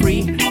more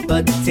free.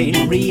 But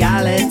in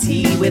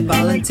reality, we're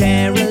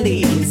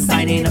voluntarily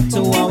signing up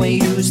to what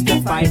we used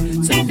to fight.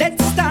 So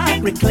let's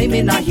start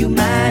reclaiming our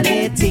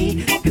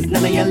humanity, cause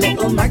none of your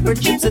little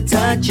microchips are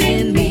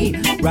touching me.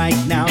 Right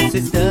now,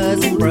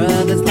 sisters and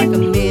brothers, like a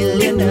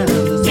million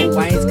others, so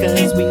wise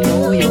cause we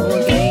know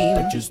your game.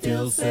 But you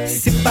still say,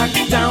 sit back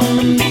down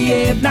and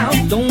behave now.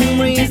 Don't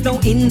raise no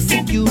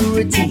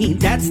insecurity.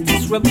 That's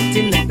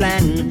disrupting the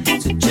plan.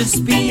 So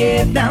just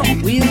behave now.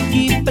 We'll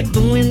keep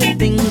doing the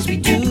things we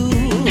do.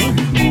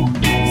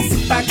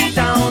 Sit back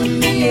down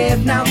and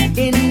behave now.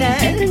 In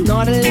an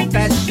orderly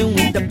fashion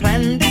with the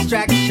planned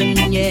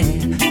distraction, yeah.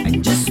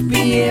 And just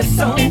behave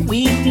so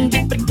we can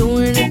keep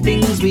doing the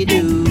things we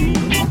do.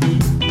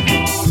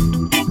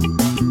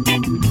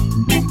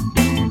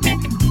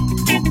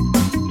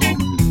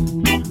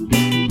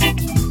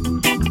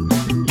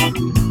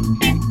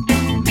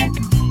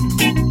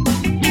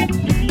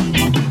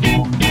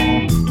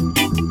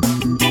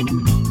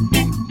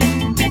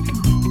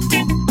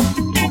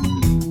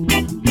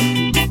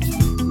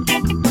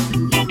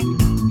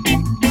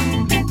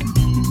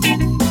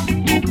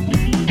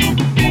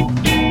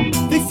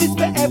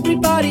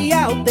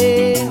 Out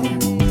there,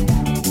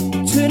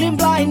 turning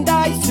blind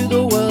eyes to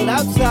the world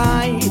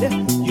outside.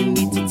 You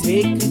need to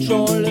take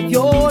control of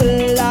your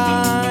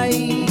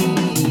lives.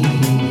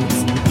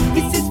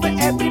 This is for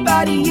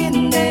everybody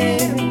in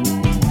there,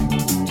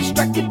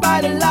 distracted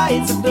by the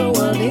lights of the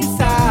world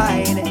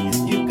inside.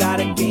 You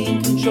gotta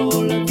gain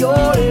control of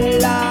your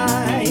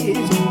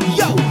lives.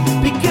 Yo,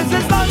 because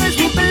as long as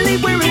we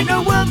believe we're in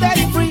a world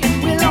that's free,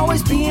 we'll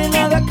always be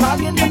another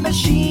cog in the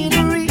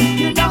machinery.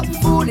 You're not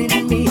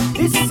fooling me.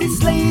 This is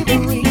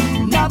slavery,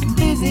 not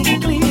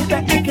physically,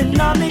 but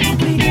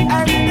economically.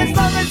 And as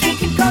long as we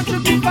can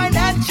contribute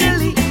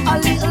financially, our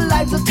little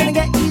lives are gonna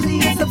get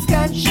easier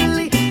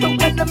substantially. But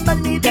when the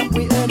money that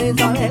we earn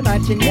is all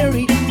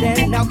imaginary,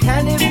 then how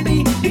can it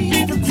be?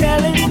 You're still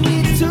telling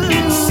me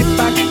to sit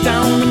back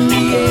down and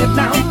behave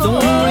now.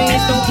 Don't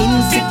raise no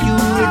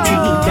insecurity.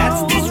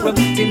 That's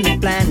disrupting the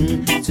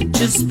plan. So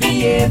just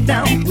behave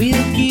now.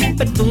 We'll keep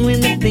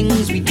doing the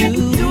things we do.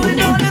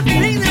 Doing all the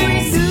things that we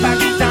do. Sit back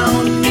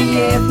down and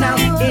behave now.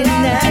 In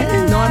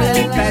an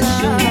orderly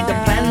fashion with the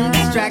planned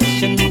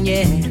distraction,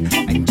 yeah.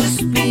 And just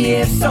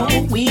behave so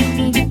we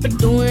can keep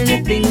doing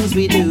the things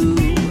we do.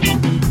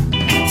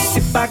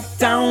 Sit back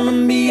down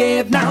and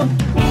behave now.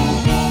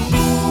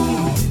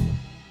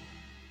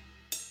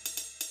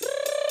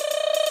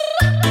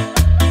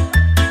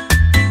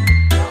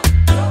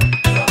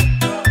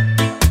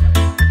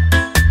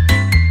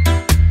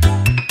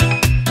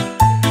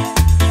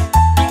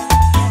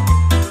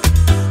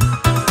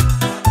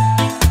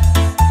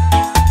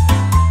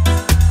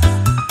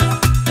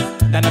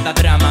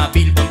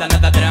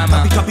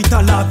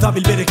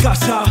 Bilbere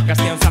casa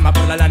Gaztean zama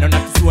por la lana,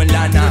 onartu zuen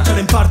lana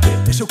Dirotxaren parte,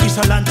 eso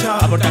kisa lantxa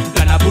Abortatu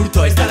plan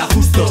aburto, ez dala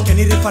justo Ezken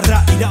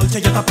irrifarra, iraultza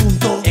jata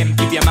punto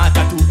Empipia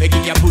matatu,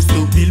 egitea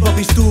puztu Bilbo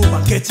biztu,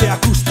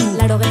 banketxeak ustu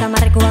 80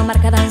 marrekoa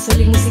markadan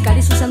soilik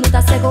musikari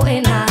zuzenduta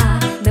zegoena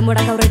Denbora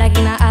denborak aurrera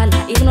gina ala,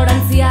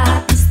 ignorantzia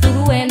piztu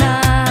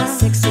duena.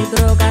 Sexu,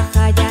 droga,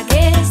 jaiak,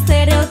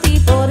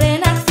 estereotipo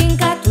denak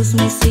finkatuz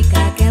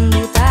musika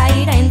kenduta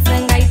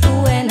iraintzen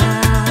gaituena.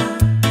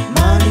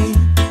 Money,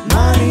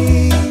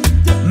 money,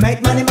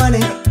 make money,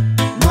 money,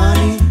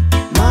 money,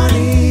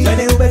 money.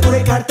 BNV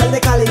gure kartel de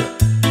Cali.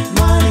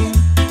 Money,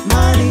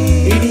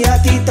 money, iria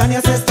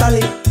titaniaz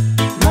estali.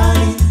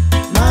 Money,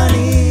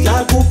 money,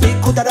 jalgu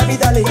pikutara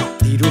bidali.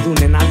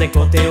 Dirudunen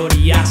aldeko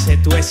teoria,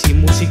 zetu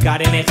ezin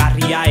musikaren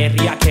egarria.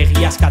 Herriak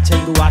egiazkatzen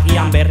du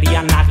agian,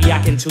 berrian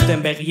nagiak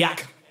entzuten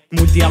begiak.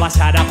 Multia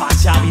basara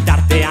pasa,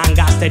 bitartean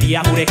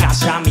gazteria gure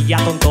kasa. Mila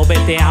tonto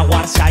betea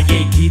guarzaile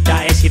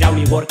ikita, ez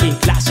irauli working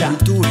classa.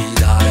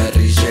 Kulturida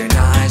herri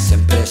zena, ez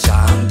enpresa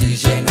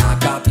handizena.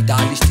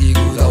 Kapitalisti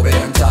guda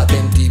oberantzat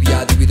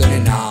entibia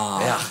dibidonena.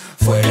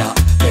 Fuera,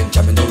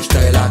 pentsamendu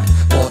ustelak,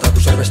 botak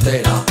user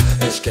bestera.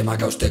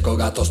 Eskemak hausteko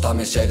gatozta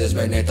mesedez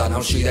benetan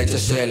hausi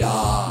daitzezela.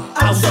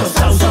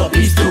 Auzo,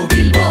 piztu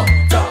Bilbo.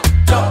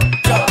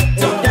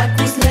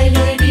 Erakusle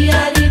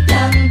joeriari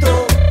planto,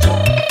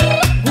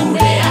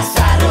 gure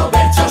azarro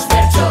bertsoz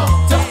bertso.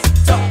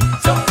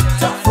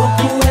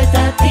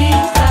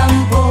 Fokuetatik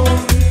kanpo.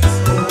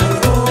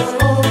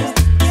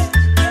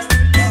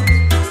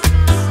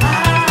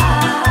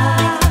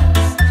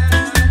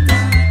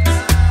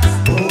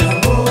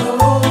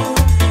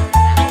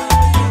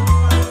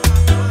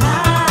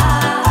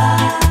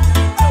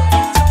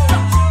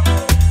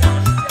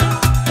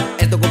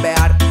 Ez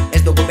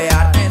dugu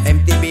behar,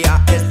 MTV-a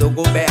ez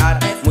dugu behar.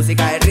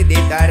 Musika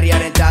herritik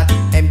herriaren txat,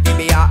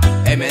 MTV-a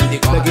hemen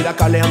diko. Begira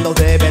kalean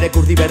daude bere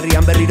kurdi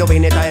berrian, berriro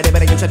behin eta ere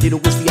bere jontzatiru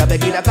guztia.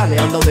 Begira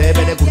kalean daude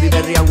bere kurdi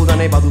berrian, guda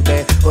nahi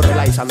badute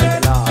horrela izan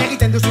daitela.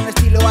 Egiten duzun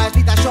estiloa ez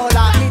dita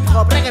sola, hip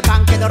hop, reggae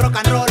punk edo rock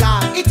and rolla.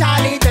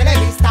 Itzali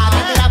telebista,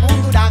 gatera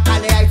mundura,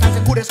 kalea izan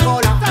zen gure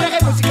eskola.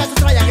 Reggae musika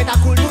sustraiak eta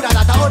kultura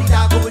da, ta hori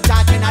da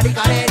gubultzatzen ari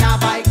garena.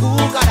 Bai gu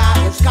gara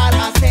euskal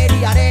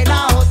gazteriaren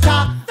ahotsa.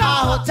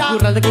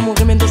 Lurraldeko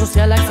mugimendu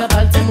sozialak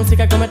zabaltzen,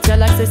 musika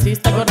komertzialak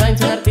sexistak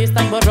ordaintzen,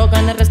 artistak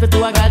borrokan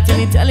errespetua galtzen,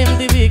 itzali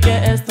MTV-k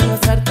ez du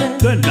nazartzen.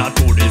 Dena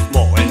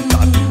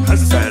turismoentzat,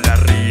 ez zer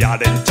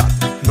herriaren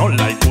txat,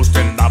 nola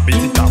ikusten da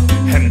bizita,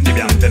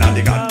 MTV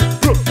antenadigan.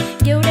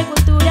 Geure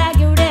kultura,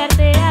 geure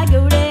artea,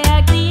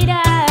 geureak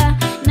dira,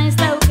 naiz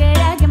da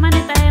aukerak eman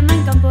eta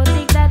eman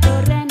kanpotik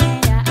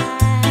datorrenera.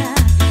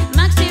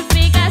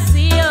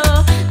 Maxifikazio,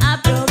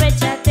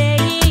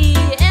 aprobetxategi,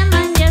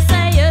 eman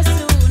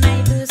jazaiozu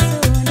nahi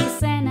duzun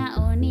izena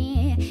honi.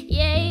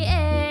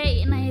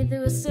 Nahi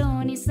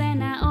duzun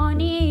izena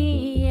honi.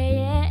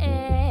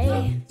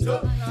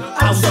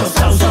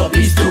 Auzo,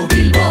 piztu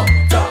Bilbo.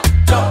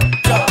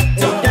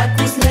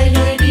 Erakusle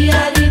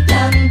joeriari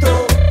planto,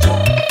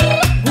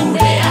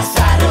 gure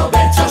azarro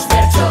bertsoz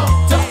bertso.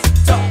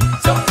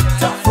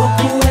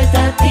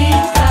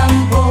 Fokuetatik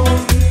kanpo.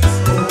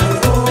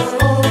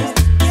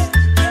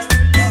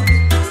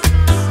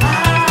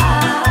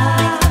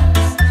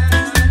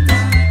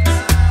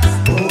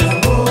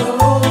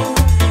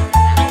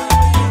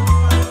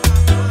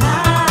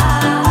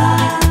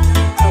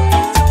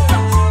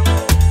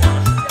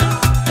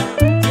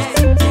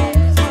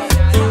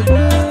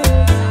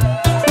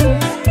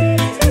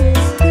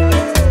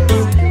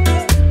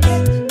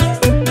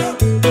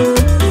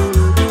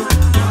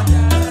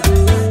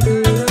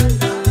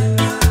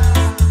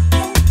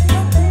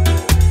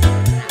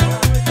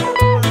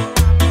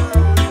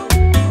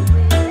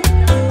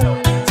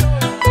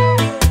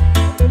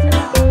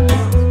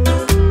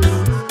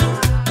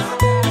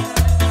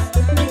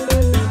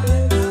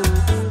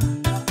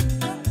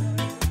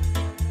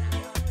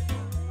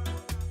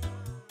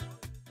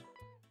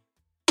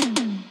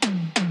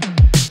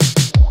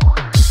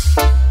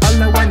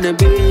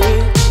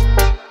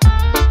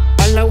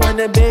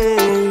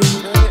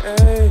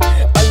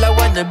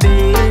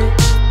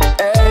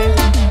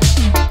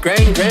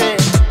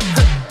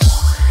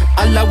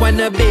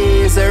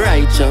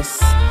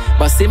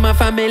 But see my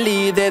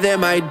family, they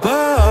might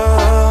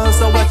boast.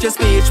 So watch your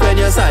speech when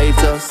you cite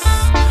us.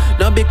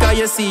 Not because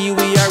you see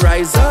we are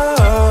rise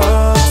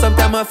up.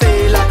 Sometimes I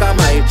feel like I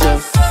might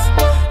just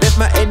left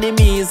my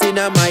enemies in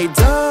my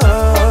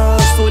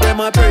dust. So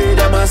them I pray,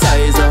 them I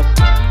size up.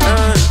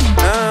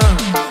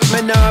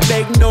 Me nah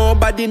beg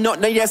nobody,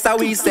 nothing, yes how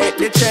we set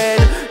the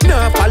trend.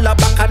 Nah follow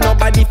back and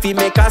nobody fi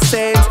make a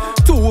sense.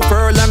 2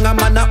 furlong a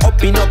man a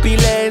up in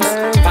lens.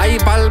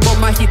 5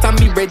 album a hit and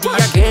me ready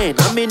again.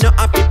 And me not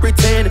happy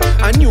pretend.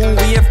 A new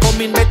wave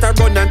coming, better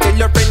run and tell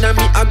your friend and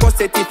me I go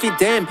set it for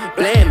them.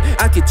 Blame,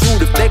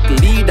 attitude reflect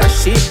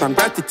leadership, and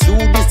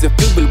gratitude is the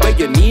fuel where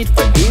you need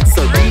for it.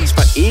 So reach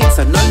for it,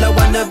 and all I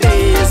wanna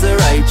be is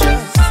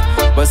righteous.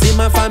 But see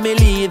my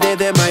family,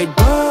 they might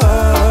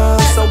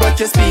boast. So watch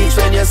your speech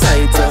when you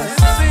cite us.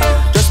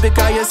 Just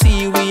because you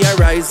see we are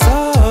rise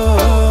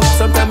up.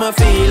 Sometimes I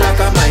feel like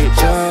I might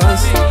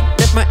just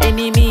left my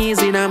enemies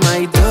in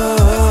my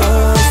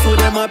dust. To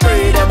them I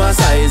pray, them I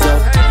size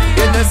up.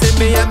 You know see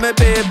me and my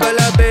people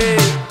a big.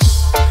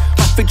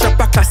 Have to drop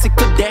a classic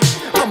today.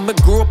 I'm a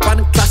grow up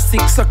on classic.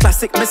 classic, so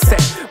classic, me say.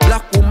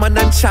 Black woman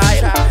and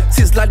child.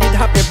 Sizzla did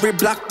have every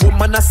black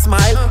woman a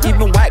smile.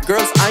 Even white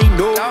girls I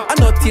know, I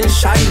not till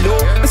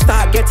Shiloh. Me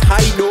start get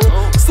high low.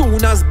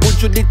 Soon as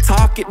Buju did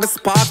talk it, me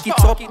spark it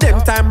up.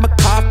 Them time me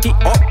cock it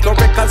up. Go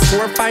record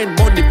store, find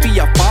money for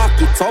your park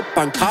it up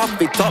and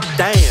cough it up.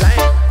 Damn.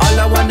 All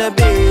I wanna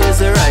be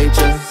is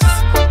righteous,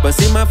 but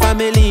see my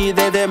family,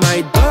 they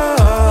might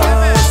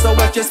bust. So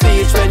watch your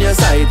speech when you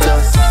cite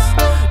us.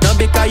 Not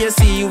because you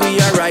see we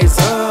are rise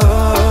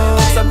up.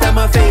 Sometimes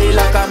I feel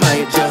like I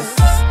might just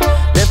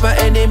left my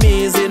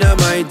enemies in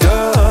my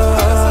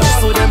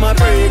dust. So them I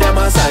pray, them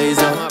I size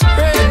up.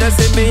 You know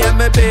see me and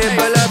my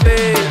people a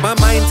pay. My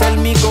mind tell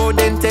me go,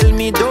 then tell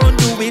me don't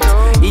do it.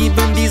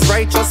 Even these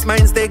righteous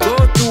minds, they go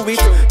through it.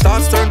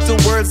 Thoughts turn to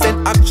words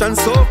and action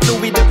so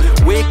fluid.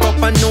 Wake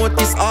up and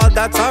notice all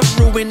that I've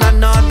ruined,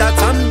 and all that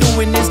I'm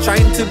doing is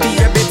trying to be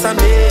a better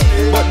me.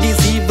 But these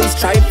evils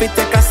try to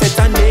take a set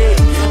on me,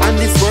 and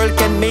this world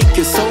can make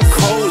you so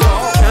cold.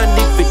 Can't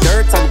dig for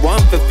dirt and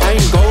want to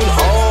find gold.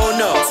 Oh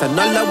no, so all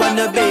I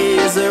wanna be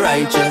is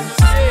righteous,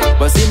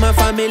 but see my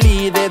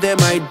family, they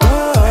might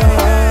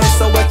bust.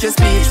 So watch your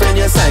speech when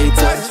you cite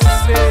us.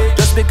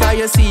 Just because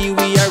you see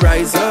we are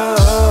rise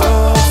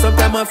up.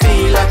 Sometimes I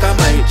feel like I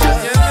might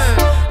just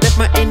left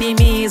my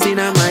enemies in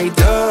my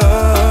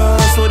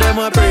dust. So them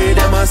I pray,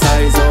 them I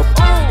size up.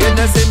 You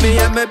know see me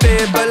and my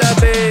people a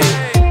be.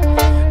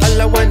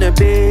 All I wanna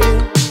be,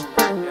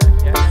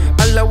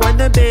 all I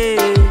wanna be.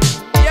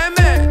 Yeah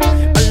man,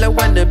 all I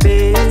wanna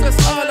be.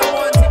 That's all I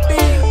want to be.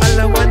 All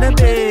I wanna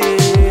be.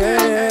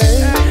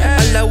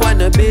 All I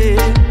wanna be.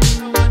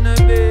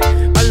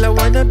 All I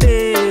wanna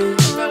be.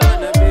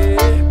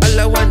 All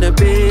I wanna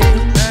be.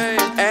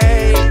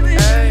 Hey,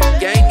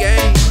 gang,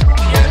 gang.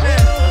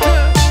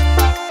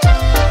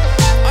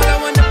 All I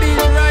wanna be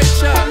is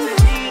righteous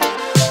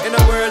in a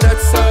world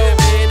that's so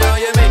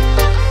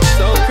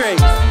so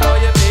crazy.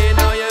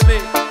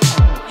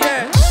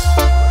 Yeah.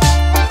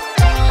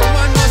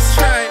 One must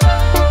try.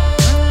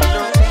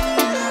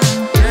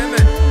 Yeah,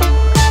 man.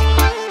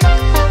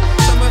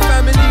 So my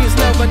family is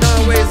love and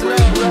always love.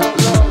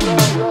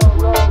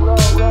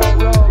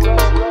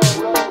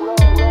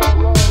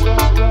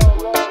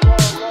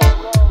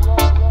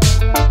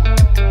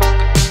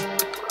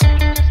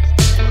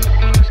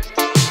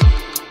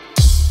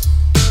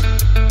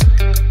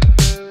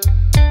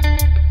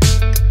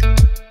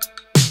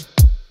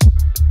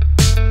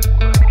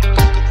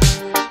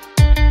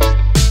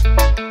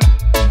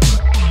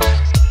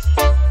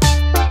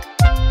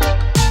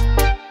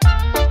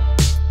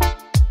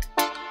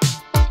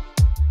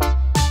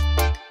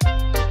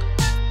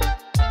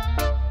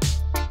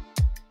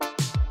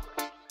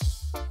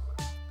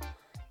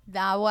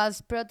 That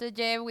was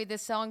Protege with the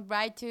song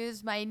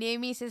Righteous. My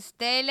name is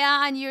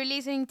Estela and you're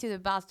listening to The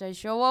Bastard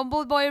Show on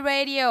Boot Boy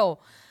Radio.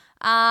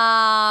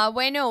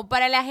 Bueno,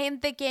 para la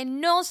gente que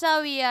no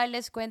sabía,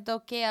 les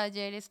cuento que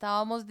ayer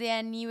estábamos de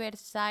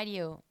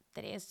aniversario.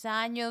 3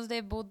 años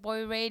de Boot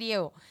Boy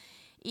Radio.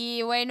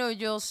 Y bueno,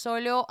 yo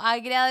solo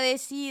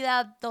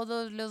agradecida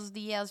todos los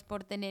días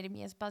por tener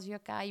mi espacio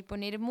acá y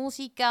poner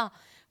música,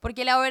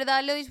 porque la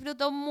verdad lo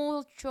disfruto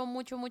mucho,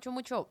 mucho, mucho,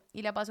 mucho.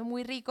 Y la paso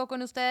muy rico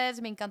con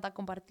ustedes, me encanta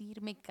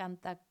compartir, me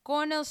encanta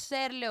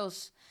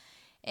conocerlos.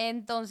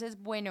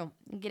 Entonces, bueno,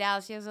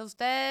 gracias a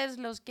ustedes,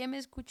 los que me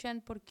escuchan,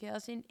 porque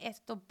hacen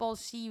esto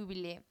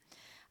posible.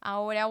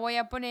 Ahora voy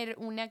a poner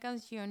una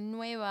canción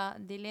nueva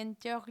de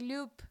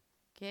L'Entourloupe,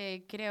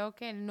 que creo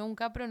que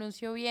nunca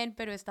pronuncio bien,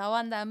 pero esta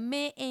banda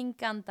me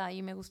encanta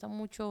y me gusta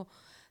mucho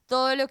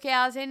todo lo que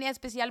hacen,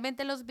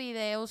 especialmente los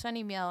videos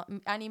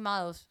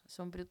animados,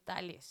 son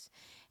brutales.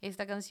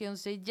 Esta canción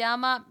se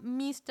llama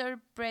Mr.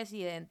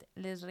 President,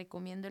 les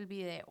recomiendo el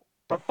video.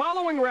 The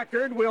following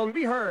record will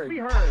be heard.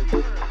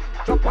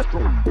 So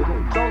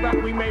that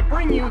we may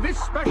bring you this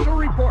special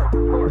report.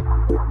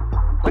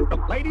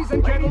 Ladies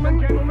and gentlemen,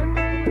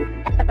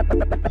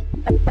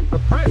 the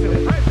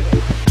president.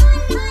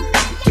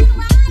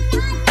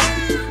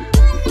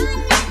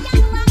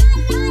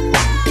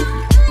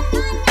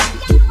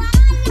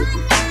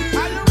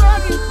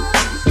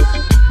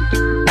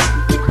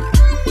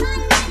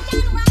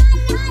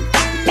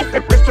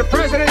 Mr.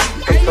 President,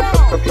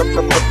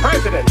 the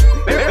president.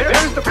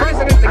 There's the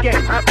president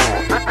again.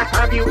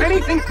 Have you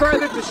anything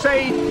further to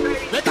say?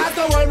 Because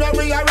the world where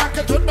we are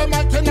rocket with my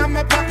mic in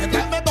my pocket,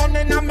 let me bun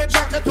in my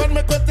jacket when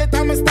me quit it,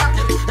 I'm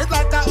stocking. It's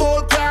like an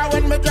old car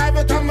when me drive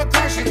it, I'm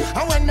crashing.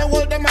 And when me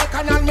hold the mic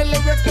and all my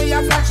lyrics, me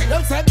a flashing.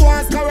 Them say go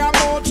and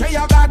Scaramucci,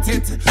 you got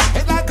it.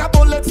 It's like a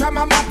bullet from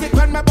a matic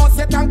when me bust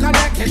it and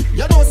connect it.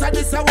 You know say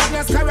this a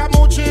one,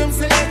 Scaramucci, him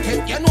select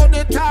it. You know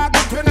the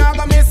target, we not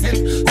gonna miss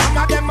it. Some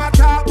of them a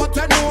talk, but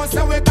you know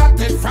so we got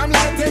it. From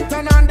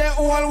Lightington and the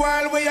whole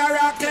world, we are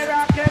rocket.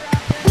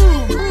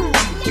 Boom.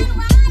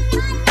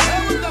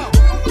 There we go.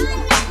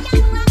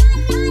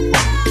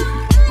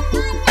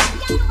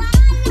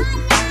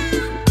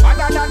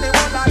 Other than the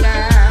whole of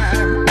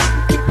them.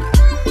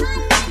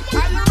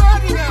 Are you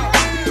ready now?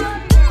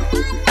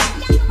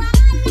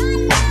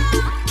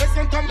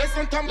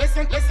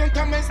 Listen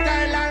to me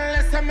style and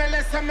listen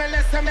listen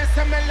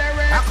me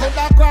lyrics. I could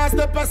have crossed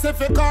the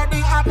Pacific or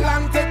the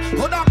Atlantic.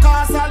 Could have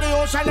crossed all the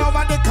ocean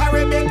over the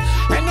Caribbean.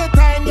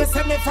 Anytime you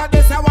see me for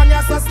this, I want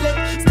you so slick.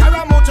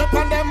 Scaramucci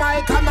on the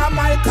mic, I'm a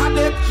mic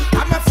addict.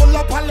 I'm a full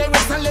up of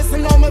lyrics and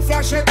listen how me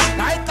flash it.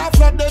 Like a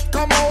flood it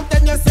come out,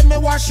 then you see me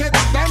wash it.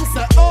 Them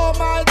say, oh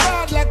my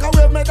God, like a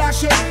way me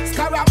dash it.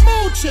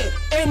 Scaramucci,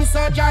 him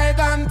so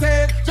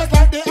gigantic. Just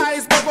like the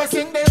iceberg will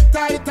sink the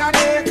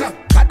Titanic.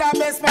 Got the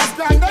best man's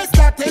grand, they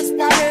static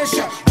Spanish.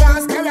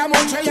 Once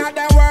Scaramucci, you're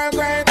the world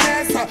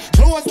greatest.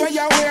 Clothes where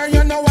you wear,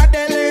 you know what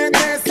the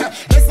latest.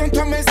 Listen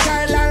to me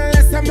style and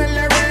listen me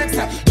lyrics.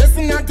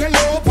 Listen until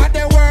you open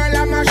the world,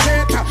 I'm a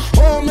shit.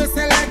 Oh, me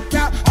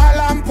selector, all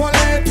I'm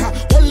polite.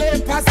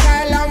 Only for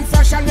style and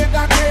fashion with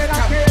a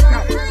cater.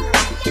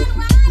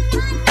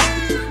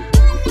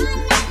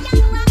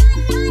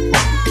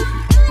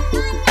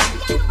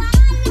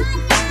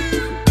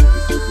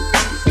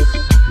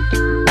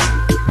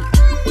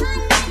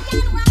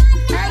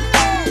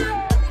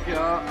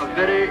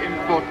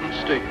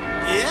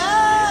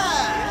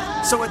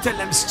 Yeah! So I tell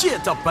them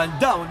straight up and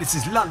down, this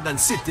is London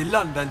City,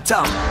 London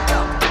town.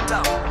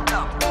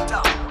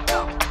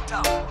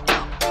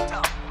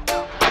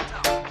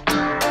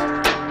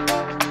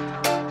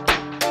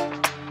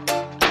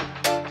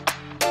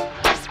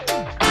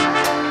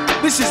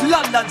 This is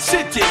London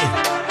City,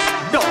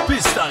 no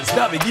Pistons,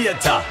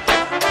 Navigator.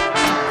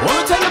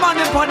 Wanna tell them on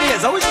them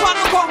pioneers, which man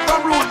will come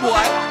from Rude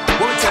Boy?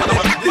 Wanna tell them,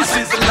 this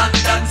is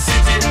London City.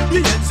 The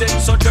ends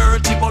ain't so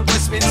dirty, but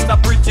Westminster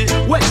pretty.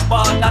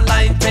 Westbound and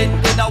Line 10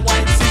 in a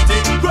wine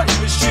city.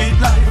 Grimy street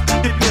life,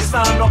 the place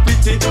not no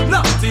pity.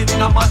 Locked in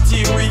a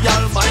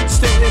material mind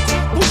state.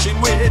 Pushing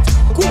weight,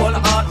 cool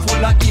heart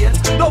full of hate.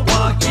 No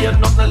one here,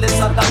 nothing less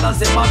than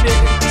dollars in my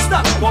make.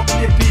 Stack up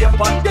the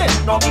paper,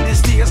 then up the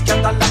stairs.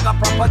 Catalog a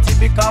property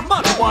because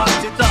man want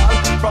it all.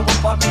 From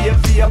up a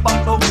Mayfair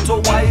back down to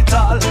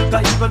Whitehall.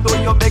 Cause even though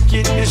you make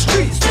it, the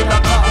streets still a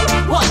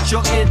call. Watch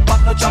your head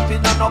back, no jumping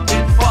and up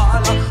in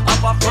fall.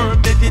 Have a firm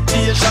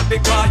meditation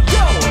because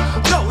yo,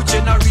 no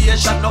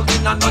generation, no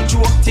in and no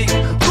joke thing.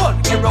 Gun,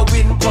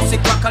 heroin, pussy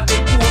crack and the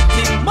coke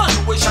thing. Man,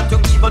 we shot you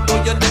even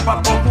though you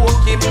never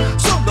provoke him.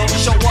 So don't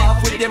show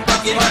off with them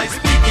bragging. I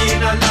speak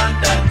in a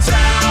London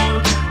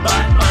town.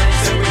 Bad minds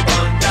say we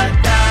burn that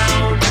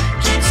down.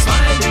 Keep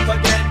smiling,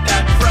 forget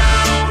that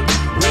frown.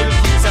 Real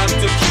kids have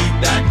to keep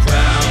that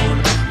crown.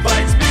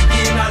 By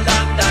speaking a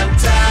London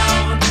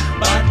town.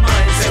 Bad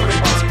minds say we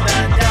burn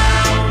that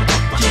down.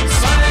 Keep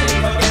smiling,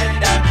 forget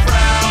that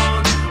frown.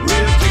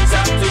 Real kids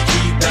have to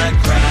keep that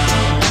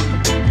crown.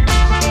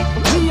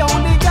 We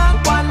only got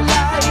one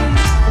life,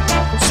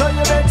 so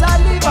you better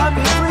live and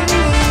be free.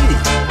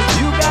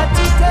 You got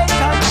to take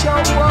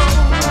control.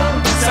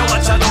 So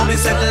much I know they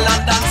said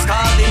London's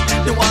calling.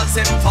 The walls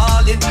them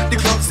falling, the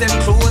clubs them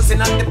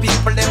closing, and the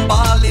people them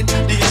balling.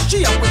 The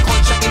history of we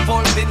culture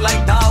evolving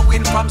like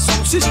Darwin. From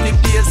some system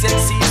days and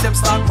seas them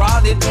start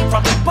crawling.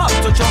 From the pop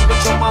to jungle,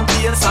 drum and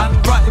bass and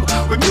rhyme.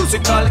 With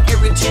musical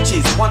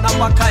heritages, one of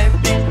a kind.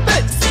 Big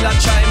Ben still a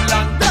chime,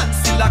 London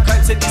still a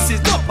crime. Say this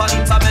is no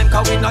pantomime,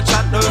 cause we not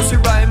chat nursery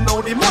rhyme.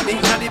 Now the money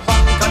in the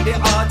bank and the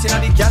art in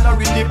the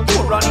gallery. The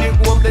poor and the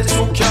homeless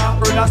who can't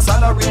earn a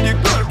salary. The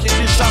girl in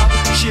the shop,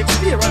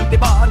 Shakespeare and the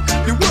bar.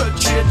 The world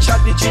trade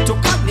strategy to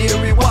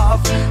Canary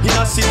Wharf. In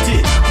a city,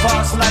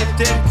 fast life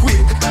then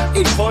quick.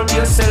 Involve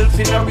yourself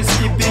in a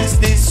risky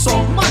business.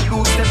 Some man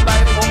lose their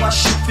life over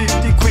shit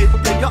 50 quid.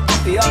 Then you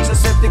have to ask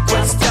yourself the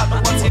question,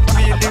 what's it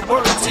really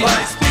worth it?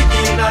 By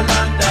speaking a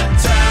London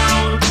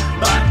town,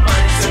 bad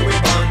minds say we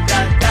burn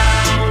that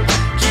down.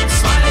 Keep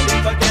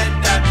smiling, forget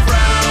that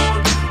frown.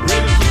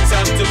 Real kids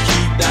have to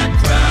keep that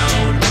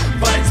crown.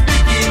 By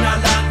speaking a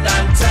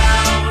London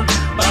town,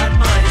 bad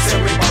minds say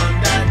we burn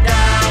that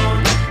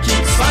down.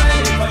 Keep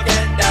smiling,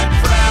 forget that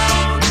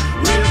frown.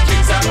 Real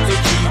kids have to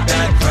keep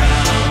that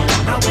crown.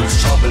 Now it's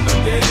trouble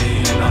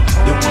again.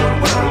 The whole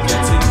world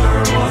getting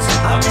nervous,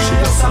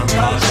 anxious and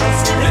cautious.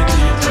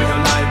 Ready for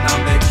your life, now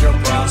make your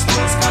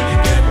prosperous. Can you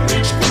get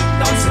rich quick,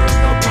 now serve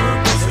no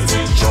purpose. This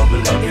is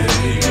trouble again.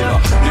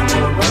 The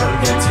whole world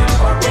getting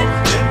borrow.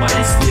 They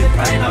might stay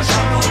kind of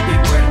shut up the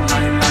bread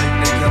line.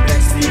 Make your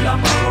best steal and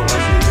borrow.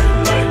 As you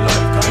live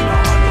life kind of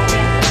hollow.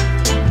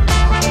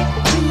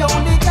 We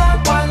only got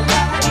one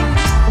life,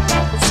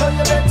 so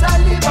you better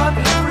live and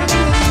be free.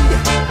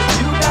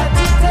 You got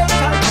to take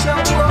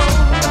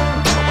control.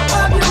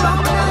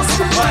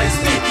 By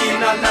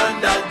speaking a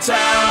London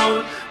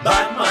town,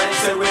 bad minds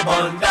say we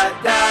burn that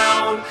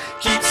down.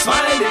 Keep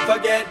smiling,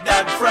 forget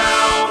that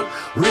frown.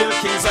 Real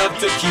kings have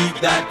to keep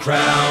that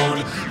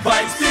crown.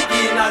 By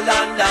speaking a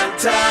London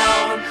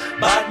town,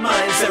 bad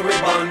minds say we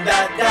burn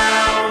that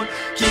down.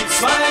 Keep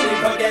smiling,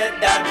 forget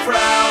that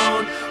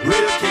frown.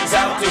 Real kings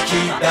have to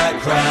keep that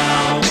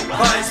crown.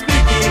 By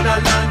speaking a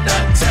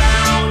London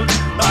town,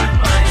 bad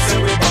minds say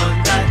we burn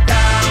that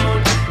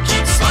down.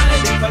 Keep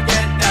smiling,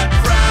 forget that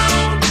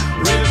frown.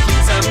 Real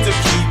kings have to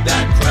keep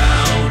that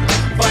crown.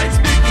 By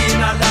speaking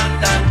a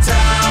London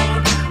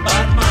town,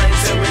 bad minds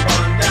say we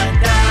burn that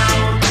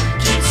down.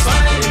 Keep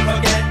smiling,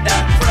 forget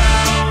that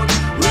frown.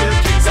 Real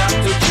kings have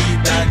to keep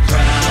that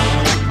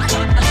crown.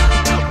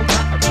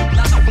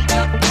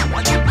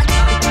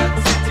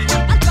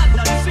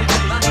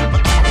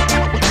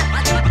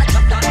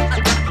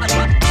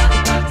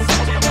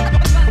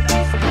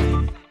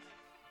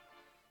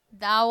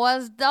 That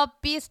was the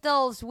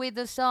Pistols with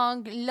the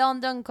song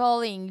London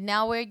Calling.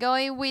 Now we're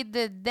going with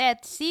the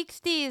Dead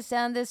 60s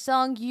and the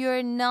song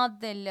You're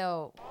Not the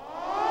Law.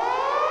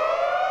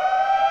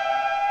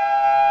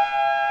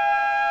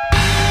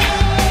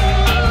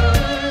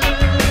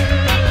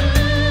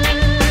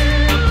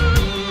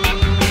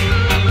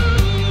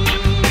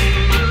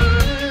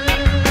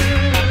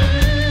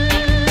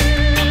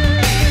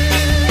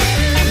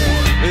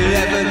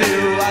 Never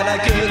knew what a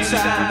good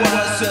time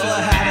was till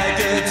I had a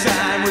good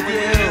time with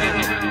you.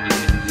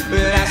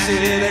 When I see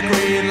the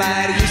green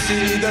light, you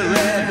see the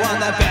red one.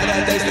 The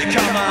better days they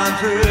come on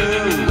through.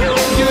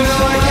 You know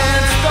I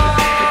can't stop.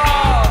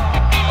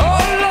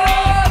 Oh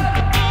Lord,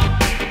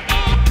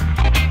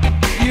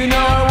 you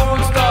know I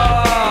won't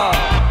stop.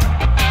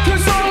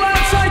 'Cause all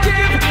that I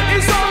give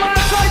is all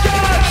that I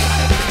got.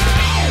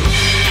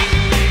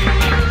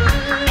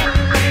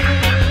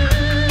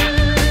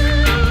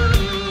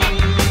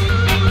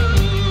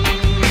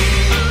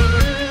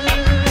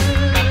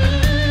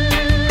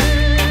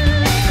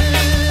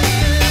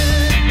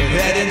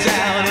 Heading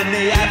down in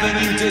the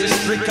Avenue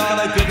District on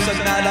a glimpse of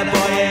another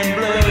boy in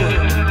blue.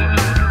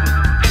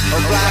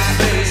 Oh, black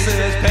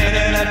faces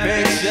painting a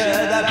picture.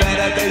 The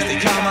better days to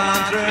come on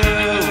through.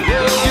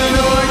 You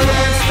know I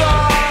can't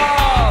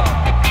stop.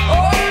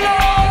 Oh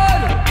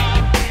Lord,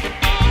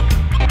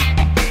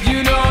 you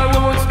know I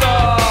won't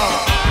stop.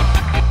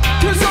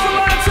 'Cause all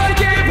that I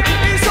give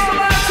is all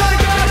that I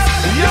got.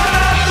 You're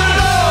not the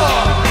law,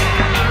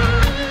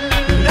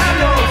 and I'm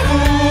no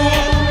fool.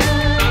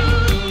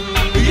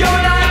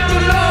 You're not the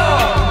law,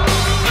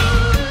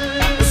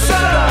 so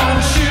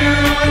don't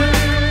shoot.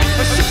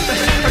 Shoot me,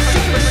 shoot me,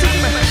 shoot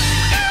me.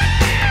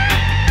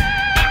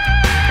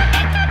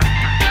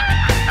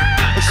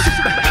 Shoot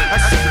me,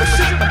 shoot me,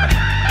 shoot me.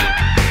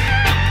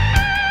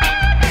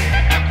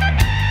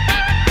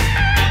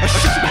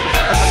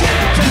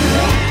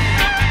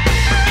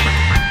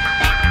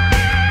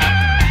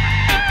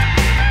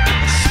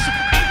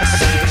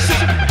 Shoot me,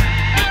 shoot me.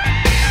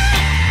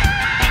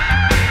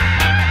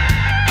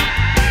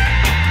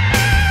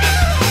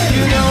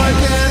 You know I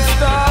can't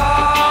stop.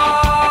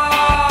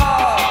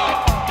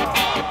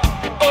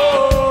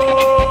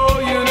 Oh,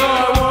 you know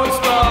I won't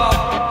stop.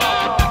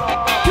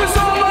 'Cause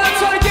all that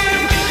I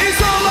give is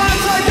all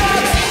that I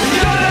got.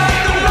 You're not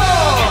the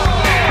law,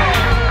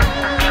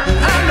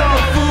 I'm no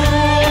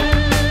fool.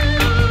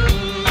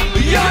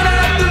 You're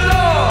not the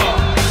law,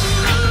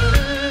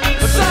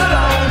 so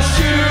don't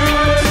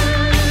shoot.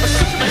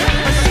 Shoot me,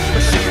 shoot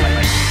me, shoot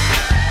me.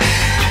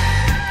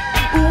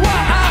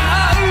 Wow.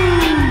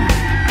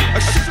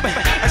 Shoot me,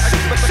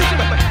 shoot me, shoot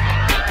me.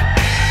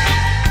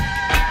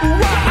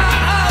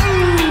 Wow.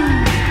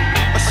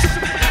 Shoot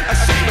me,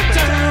 shoot me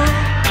down.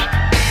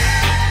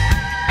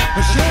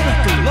 You're not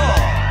the law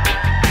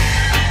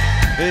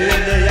in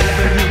the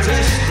Avenue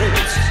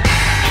District.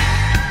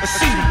 I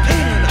see you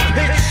painting a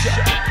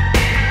picture.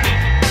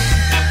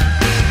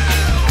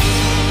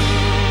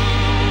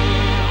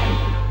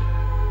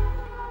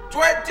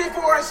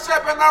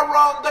 "24/7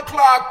 around the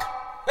clock.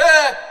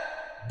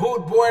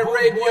 Boot Boy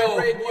Radio,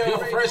 you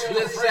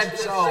freshly said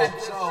so.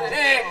 It's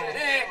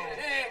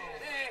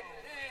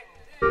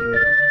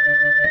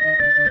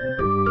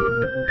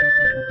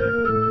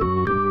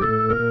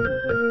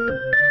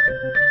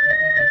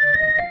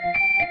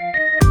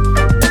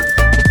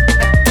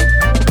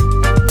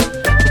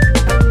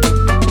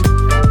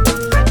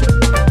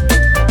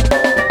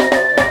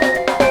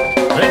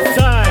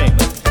time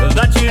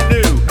that you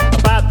knew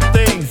about the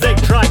things they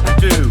tried to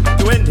do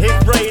to end his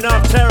reign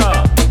of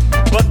terror,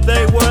 but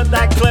they weren't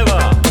that clever.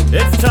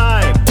 It's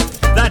time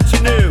that you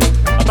knew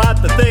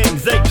about the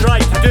things they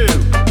tried to do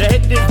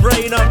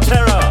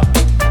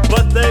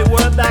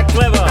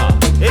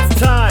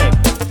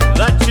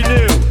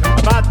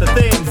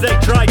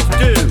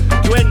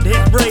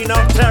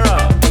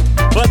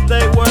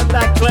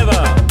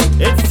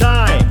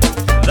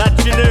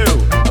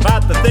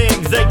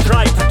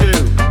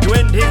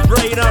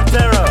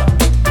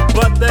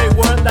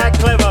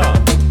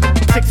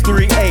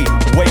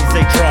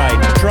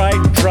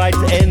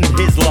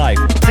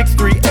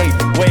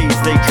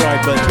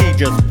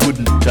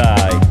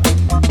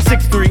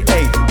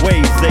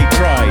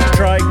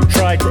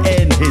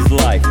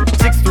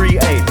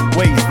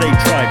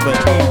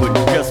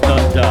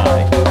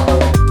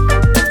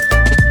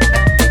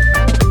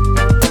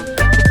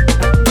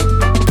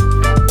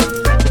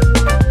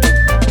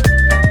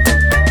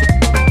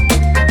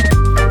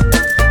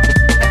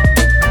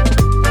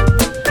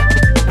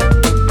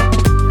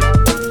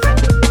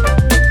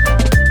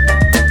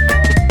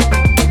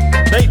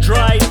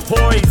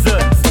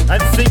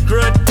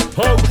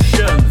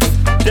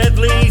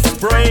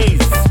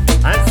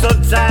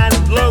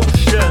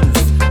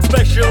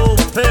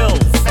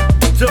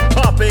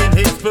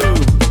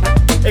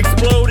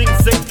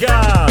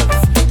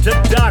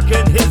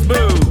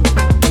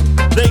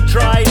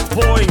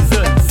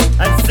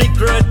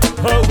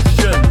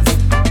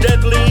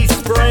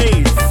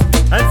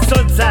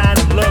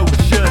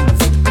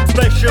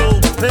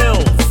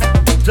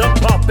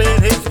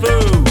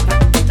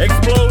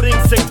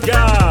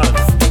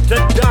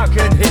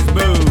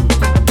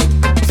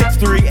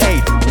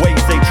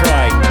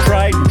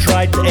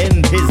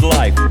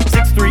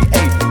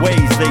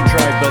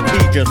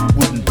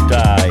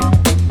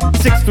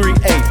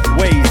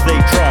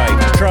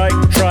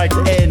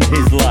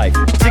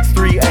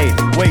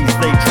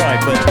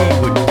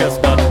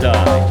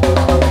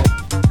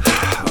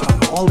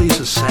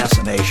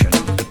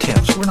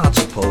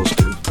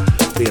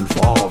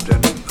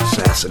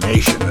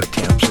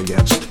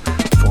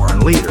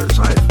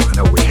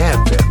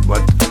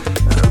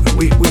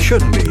We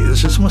shouldn't be.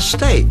 This is a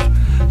mistake.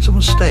 It's a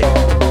mistake.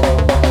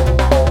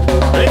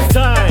 It's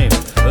time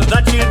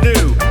that you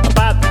knew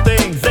about the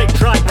things they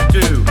tried to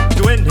do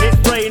to end his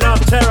reign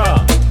of terror,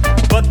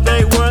 but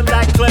they weren't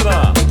that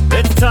clever.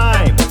 It's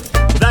time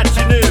that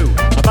you knew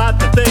about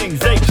the things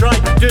they tried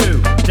to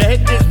do to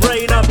end his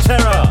reign of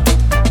terror,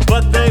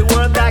 but they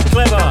weren't that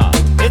clever.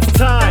 It's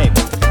time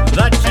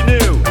that you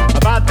knew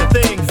about the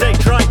things they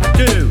tried to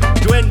do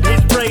to end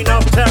his reign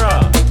of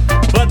terror,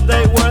 but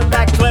they weren't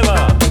that clever.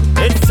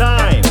 It's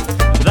time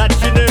that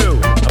you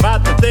knew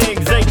about the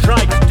things they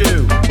tried to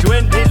do to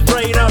end his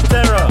reign of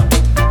terror,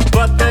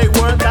 but they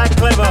weren't that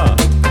clever.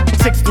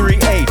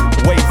 638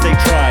 ways they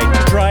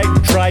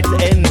tried to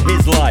end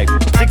his life.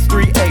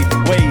 638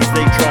 ways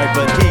they tried,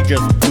 but he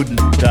just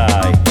wouldn't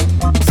die.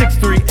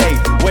 638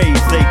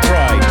 ways they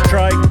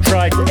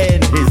tried to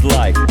end his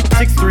life.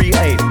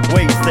 638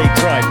 ways they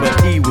tried, but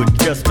he would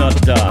just not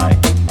die.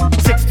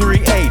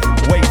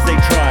 638 ways they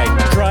tried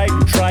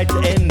to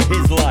end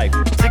his life.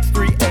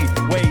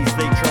 638 ways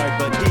they tried,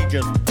 but he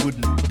just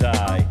wouldn't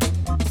die.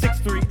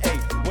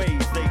 638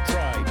 ways they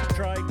tried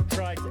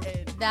to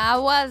end.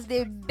 That was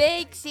the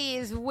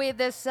Baxies with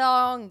the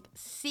song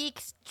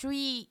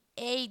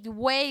 638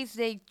 Ways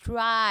They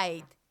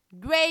Tried.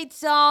 Great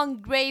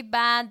song, great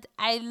band.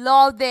 I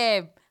love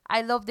them.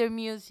 I love their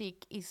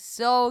music. It's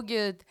so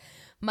good.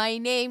 My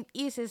name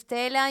is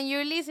Estela and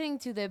you're listening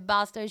to the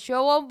Bastard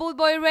Show on Boot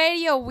Boy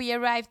Radio. We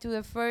arrived to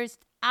the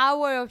first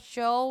hour of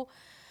show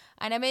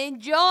and I'm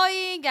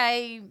enjoying.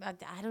 I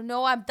don't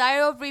know. I'm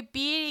tired of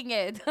repeating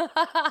it.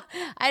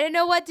 I don't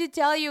know what to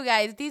tell you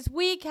guys. This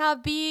week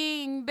have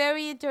been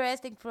very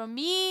interesting for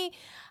me.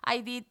 I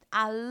did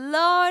a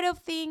lot of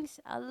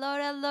things. A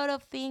lot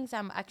of things.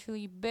 I'm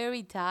actually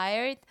very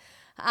tired.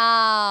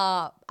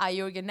 I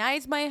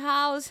organized my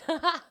house.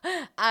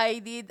 I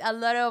did a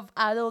lot of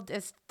adult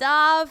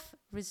stuff,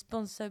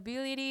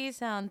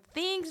 responsibilities and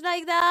things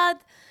like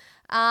that.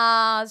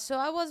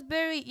 So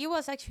it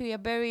was actually a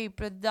very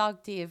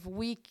productive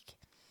week.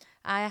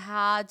 I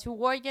had to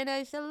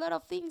organize a lot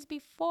of things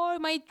before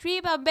my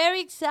trip. I'm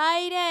very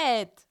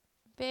excited.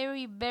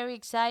 Very, very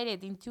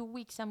excited. In 2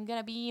 weeks, I'm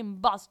gonna be in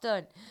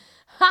Boston.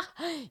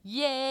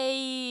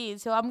 Yay!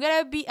 So I'm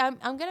gonna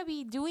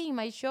be doing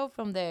my show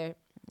from there.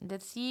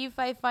 Let's see if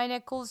I find a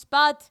cool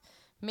spot.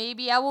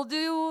 Maybe I will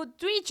do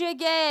Twitch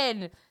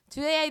again.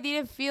 Today I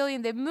didn't feel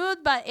in the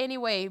mood, but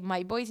anyway,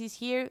 my voice is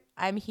here.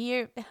 I'm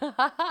here.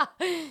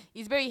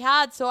 It's very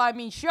hot, so I'm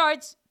in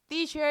shorts,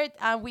 t-shirt,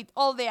 and with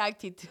all the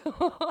attitude.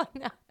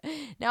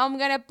 Now I'm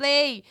gonna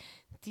play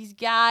this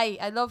guy.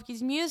 I love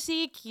his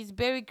music. He's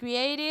very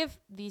creative.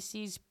 This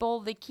is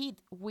Paul the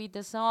Kid with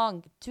the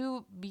song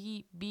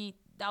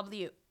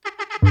 2BBW.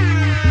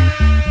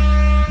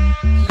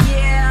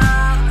 Yeah.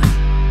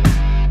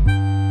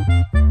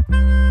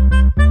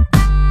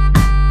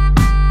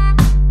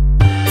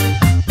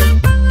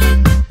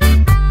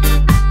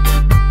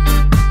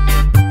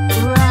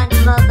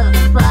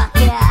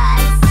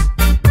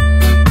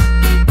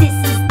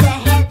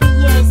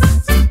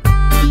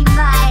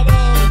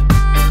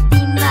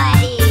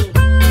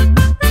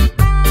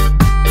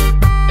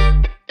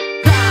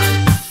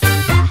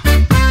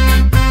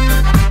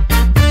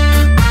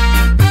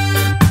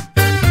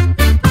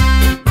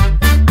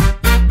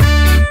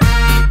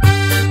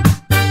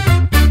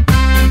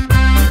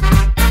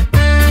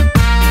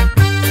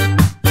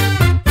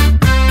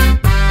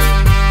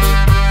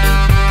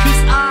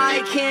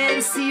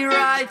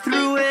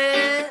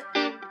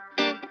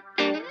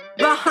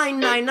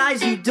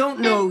 Eyes, you don't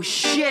know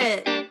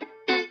shit.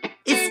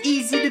 It's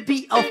easy to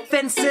be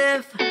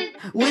offensive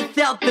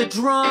without the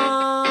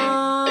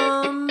drums.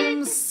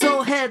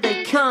 So here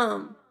they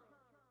come.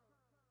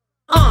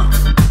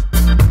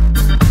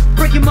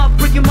 Break him up,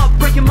 break him up,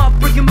 break him up,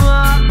 break him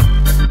up.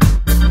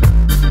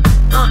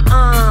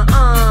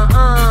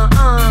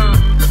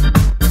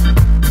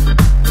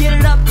 Get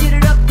it up, get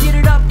it up, get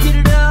it up, get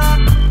it up.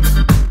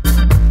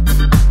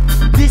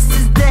 This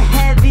is the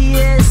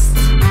heaviest.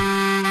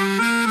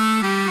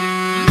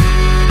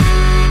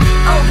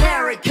 Oh,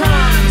 here it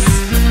comes.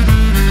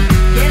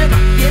 Get him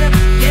up, get him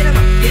up, get him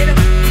up, get him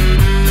up.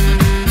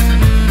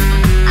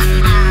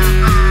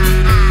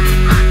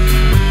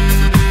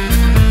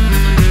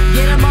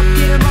 Get him up,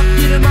 get him up,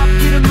 get him up,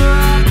 get him up.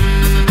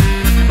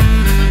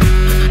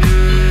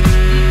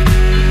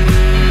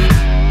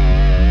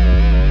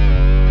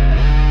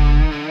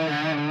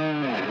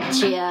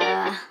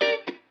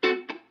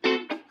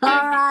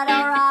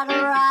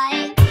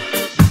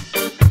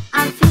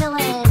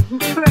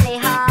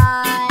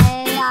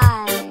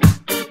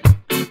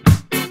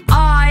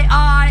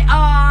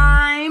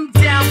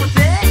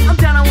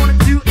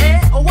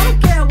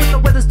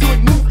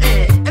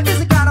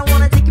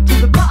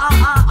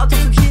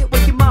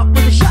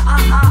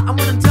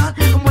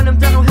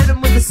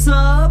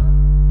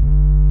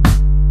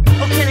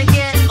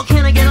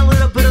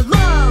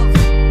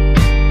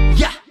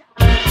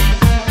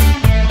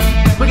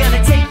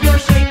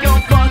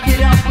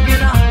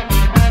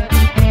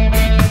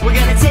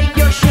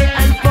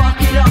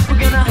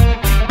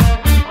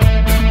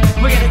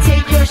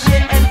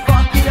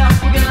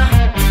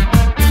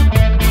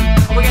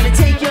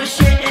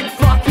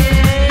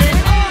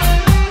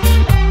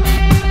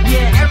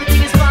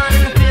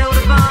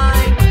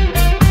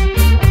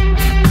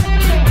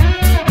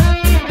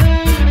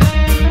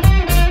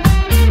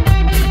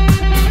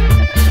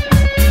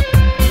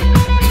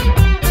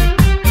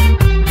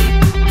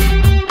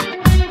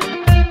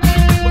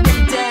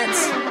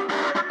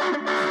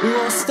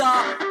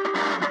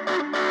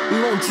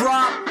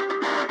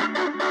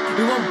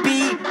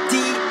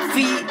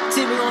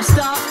 won't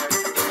stop.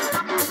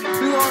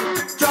 We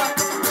won't drop.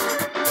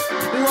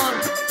 We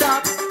won't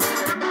stop.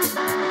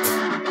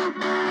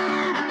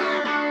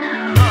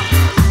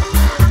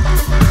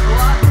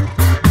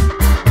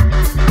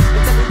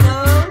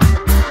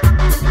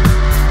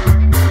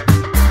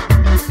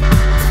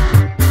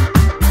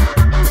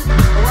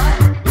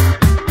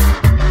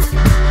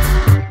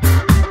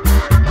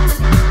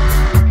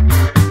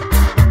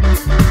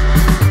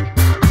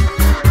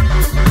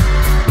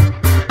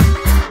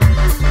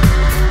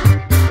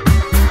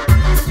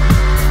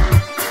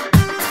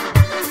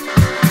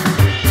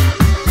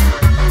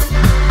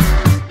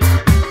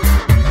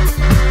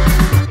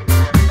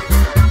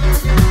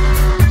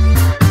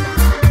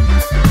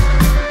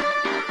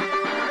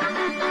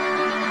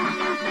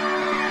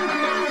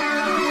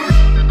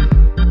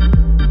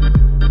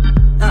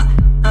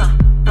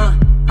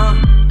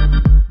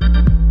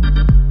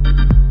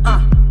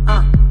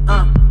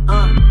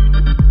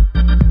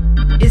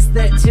 It's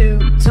that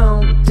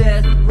two-tone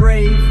death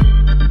rave.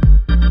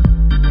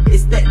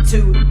 It's that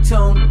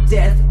two-tone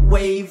death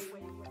wave.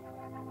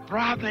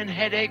 Throbbing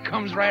headache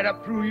comes right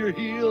up through your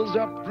heels,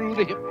 up through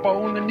the hip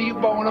bone, the knee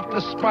bone, up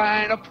the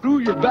spine, up through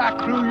your back,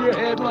 through your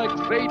head, like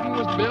Satan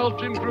was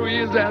belching through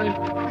his alley.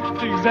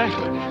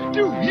 Exactly.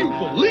 Do you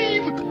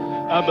believe?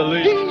 I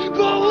believe. He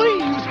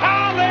believes.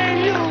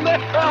 Hallelujah.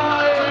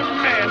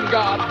 Amen.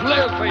 God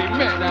bless.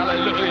 Amen.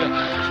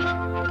 Hallelujah.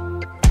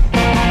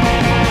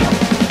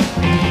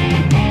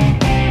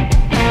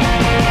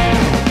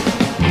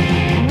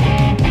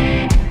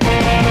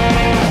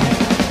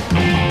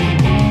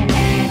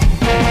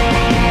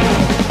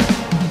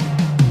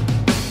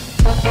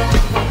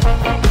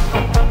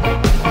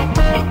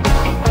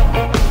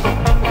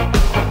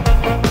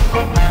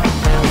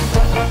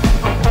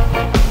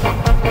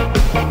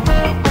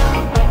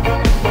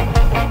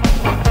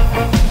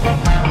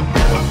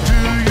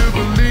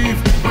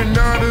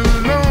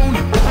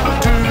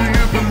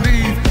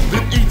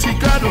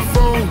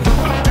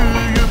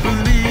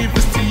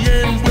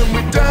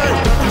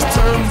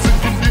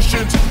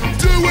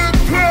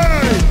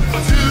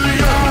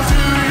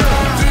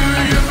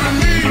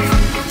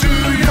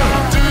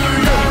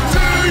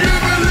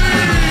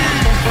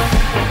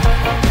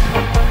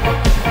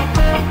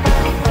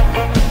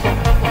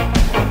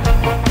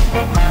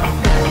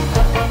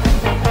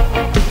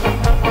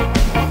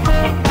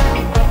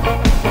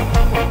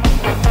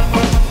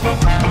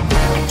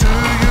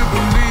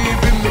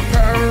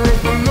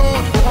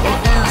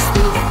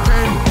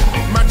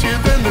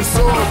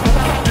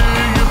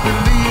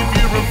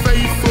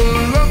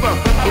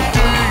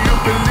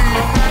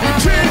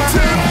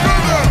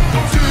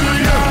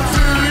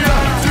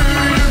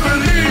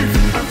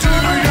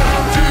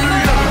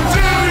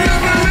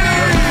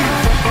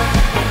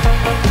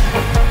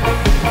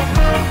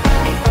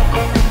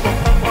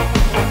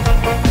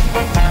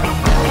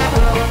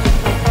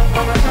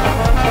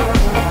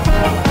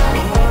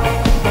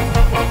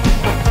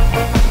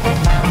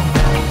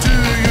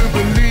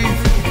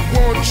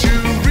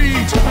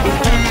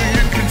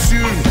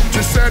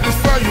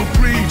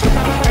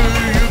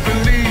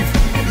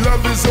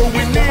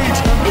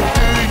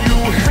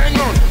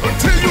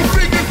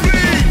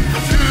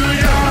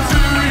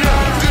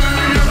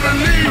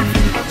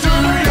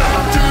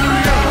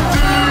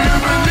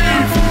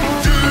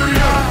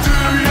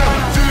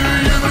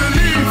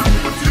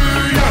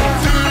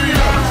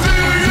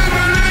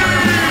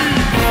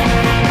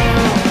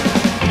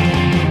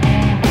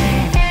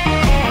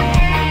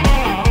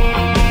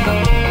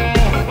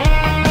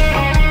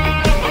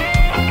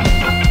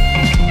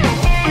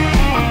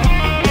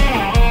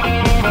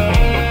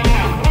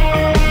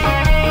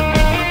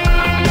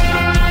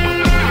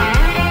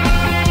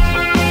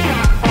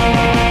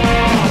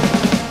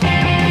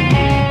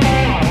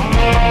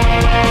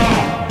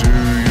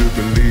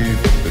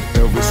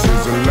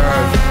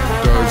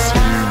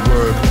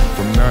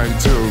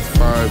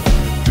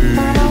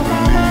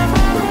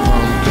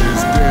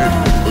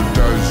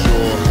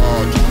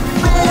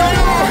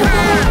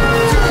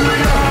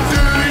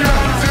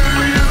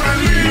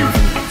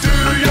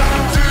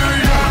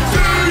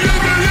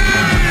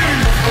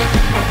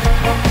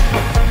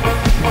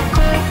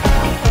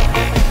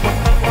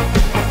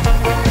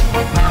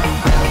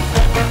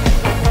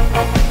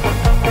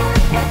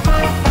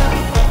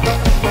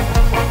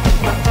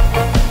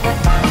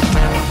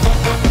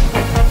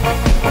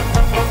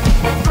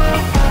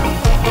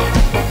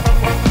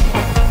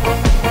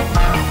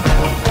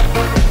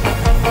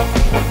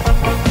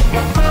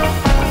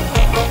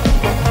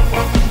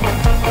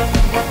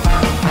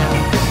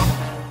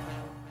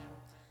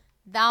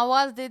 That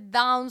was the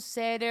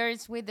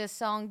Downsetters with the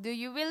song Do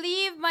You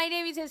Believe? My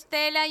name is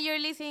Estela. You're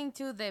listening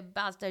to the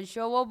Bastard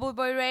Show on Boot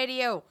Boy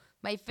Radio,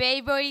 my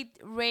favorite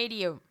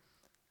radio.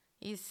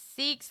 It's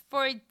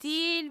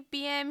 6:14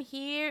 p.m.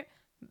 here.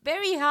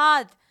 Very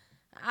hot.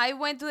 I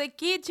went to the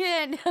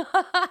kitchen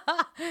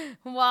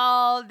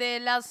while the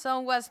last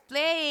song was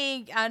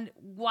playing, and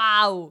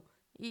wow,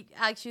 it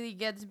actually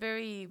gets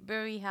very,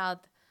 very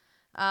hot.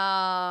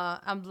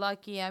 I'm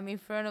lucky I'm in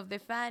front of the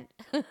fan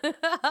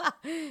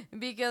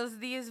because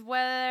this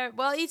weather,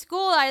 well, it's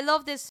cool. I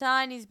love the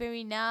sun. It's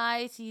very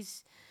nice.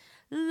 It's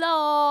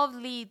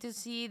lovely to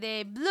see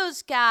the blue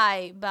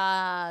sky,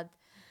 but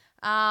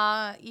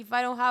if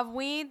I don't have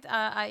wind,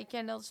 I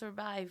cannot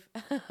survive.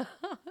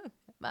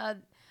 But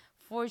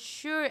for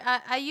sure,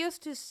 I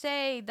used to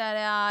say that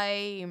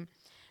I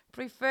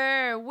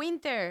prefer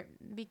winter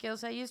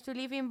because I used to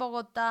live in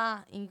Bogota,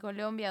 in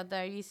Colombia,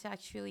 that is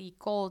actually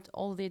cold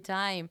all the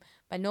time,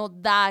 but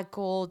not that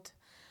cold.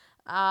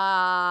 But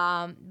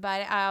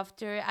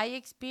after I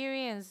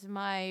experienced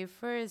my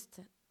first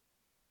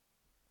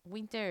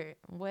winter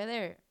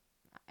weather,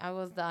 I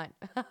was done.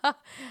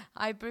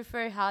 I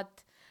prefer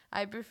hot.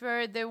 I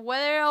prefer the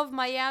weather of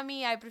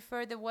Miami. I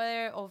prefer the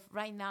weather of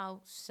right now,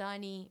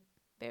 sunny,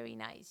 very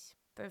nice,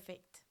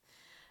 perfect.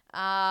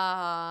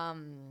 I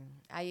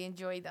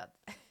enjoy that.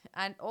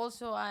 And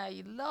also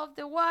I love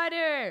the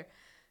water.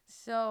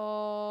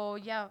 So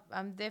yeah,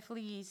 I'm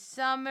definitely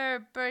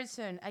summer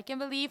person. I can't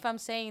believe I'm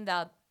saying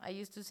that. I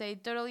used to say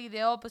totally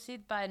the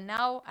opposite, but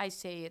now I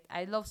say it.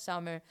 I love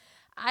summer.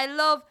 I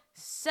love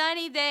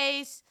sunny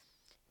days,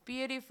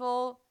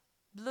 beautiful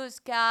blue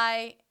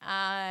sky,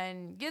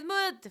 and good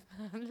mood.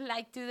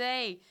 Like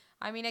today,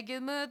 I'm in a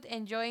good mood,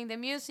 enjoying the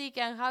music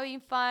and having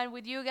fun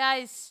with you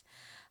guys.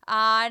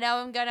 Now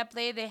I'm gonna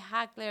play the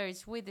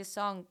Hacklers with the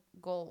song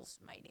Goals.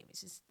 My name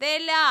is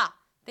Stella.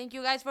 Thank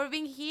you guys for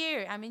being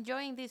here. I'm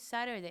enjoying this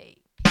Saturday.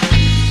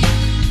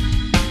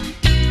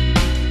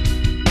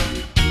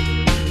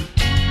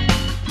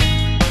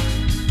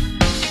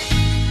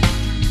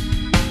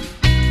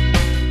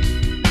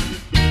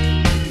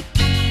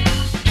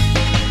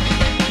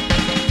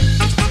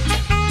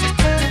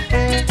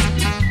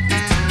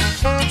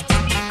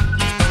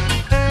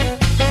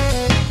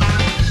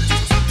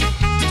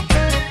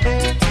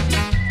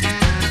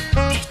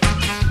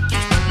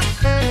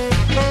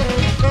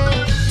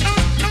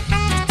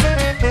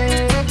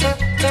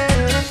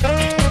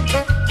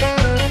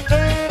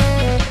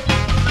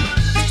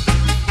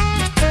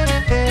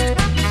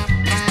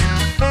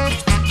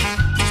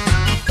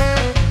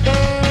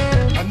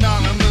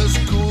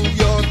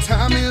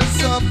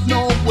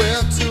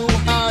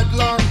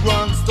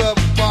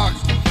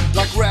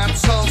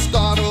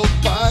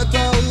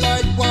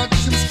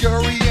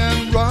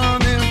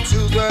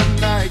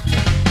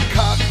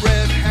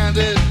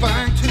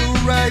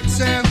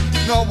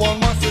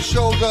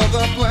 Shoulder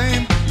the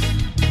blame.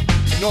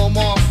 No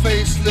more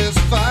faceless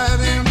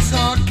fighting,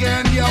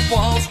 talking. Your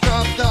balls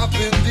dropped up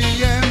in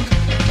the end.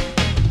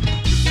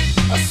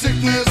 A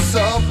sickness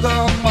of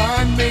the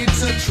mind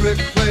meets a trick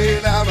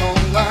played out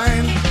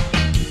online.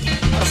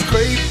 A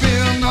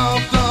scraping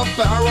of the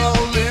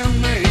barrel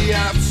in the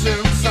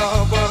absence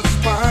of a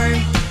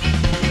spine.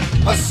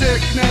 A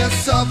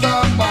sickness of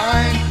the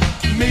mind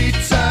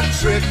meets a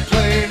trick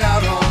played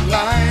out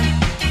online.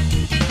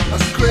 A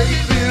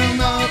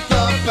scraping of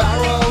the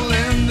barrel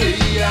in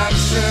the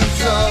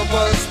absence of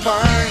a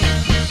spine.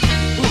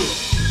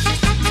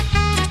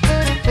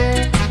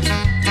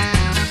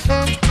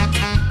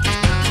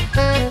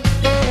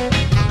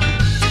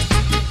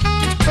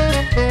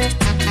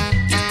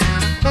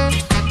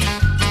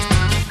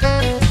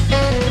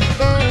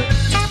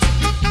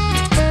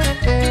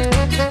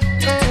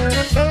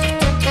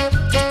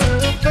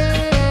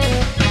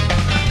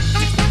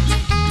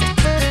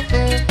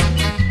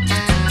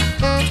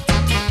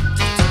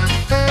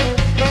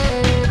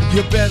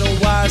 You better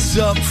wise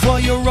up for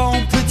your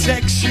own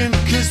protection,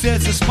 cause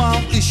there's a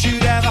small issue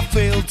that I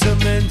failed to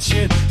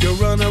mention. You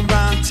run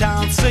around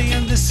town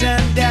saying this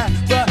and that,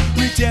 but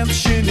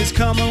redemption is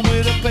coming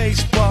with a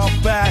baseball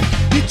bat.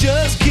 You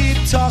just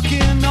keep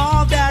talking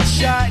all that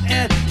shit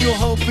and you're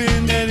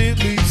hoping that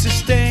it leaves a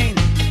stain.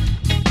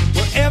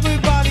 Well,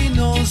 everybody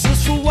knows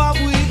us for what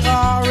we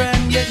are,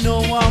 and yet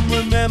no one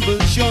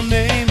remembers your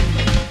name.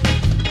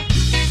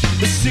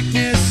 The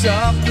sickness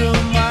of the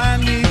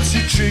mind needs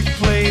a trick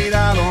played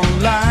out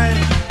online.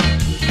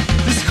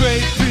 The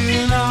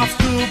scraping off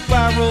the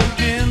barrel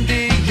in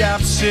the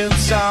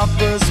absence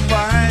of a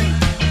spine.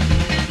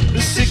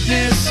 The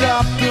sickness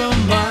of the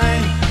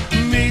mind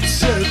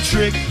meets a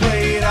trick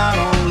played out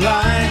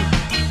online.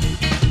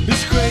 The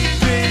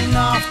scraping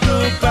off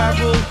the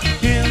barrel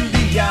in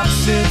the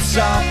absence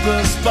of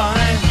a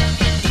spine.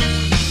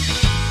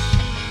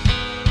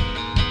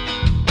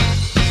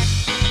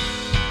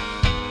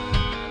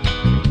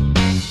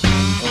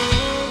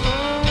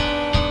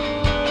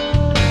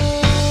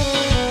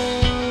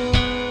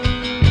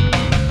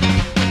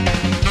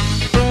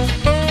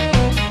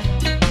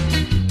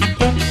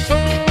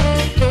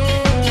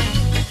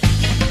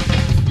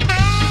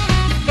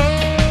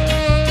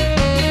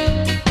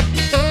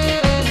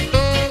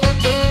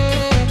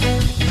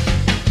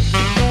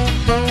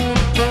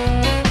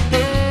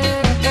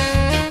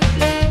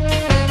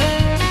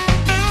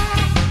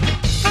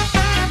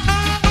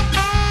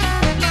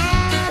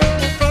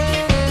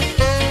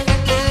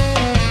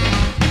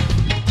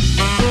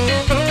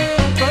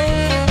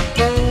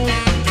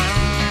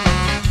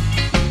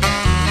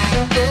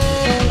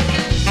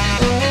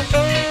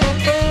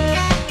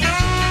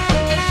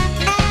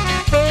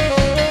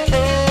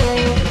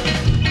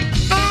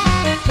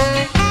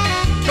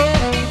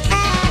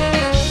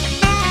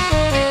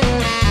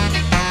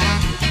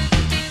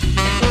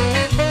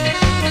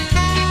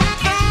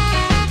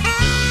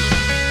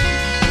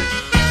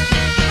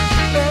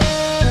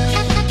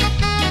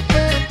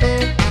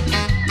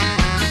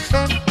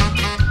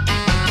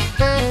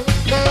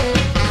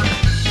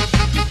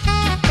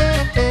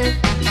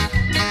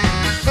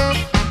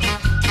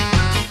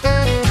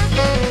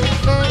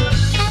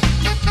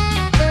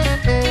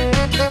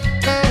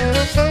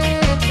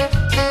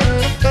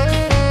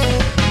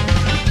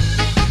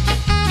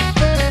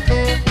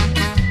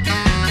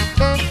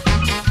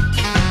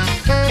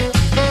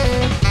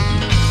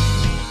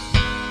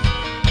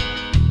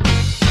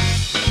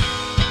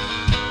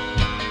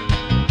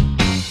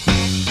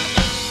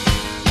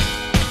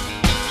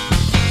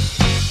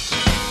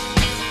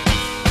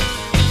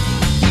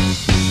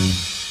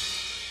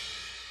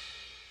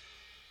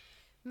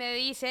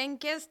 dicen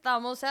que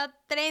estamos at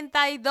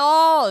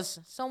 32.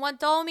 Someone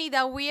told me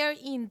that we are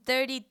in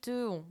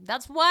 32.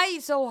 That's why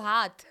it's so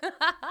hot.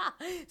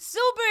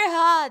 Super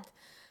hot.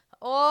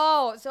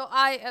 Oh, so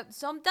I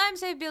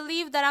sometimes I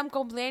believe that I'm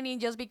complaining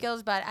just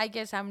because, but I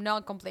guess I'm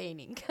not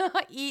complaining.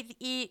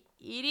 It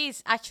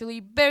is actually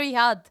very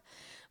hot.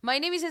 My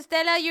name is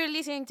Estela. You're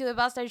listening to the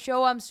Bastard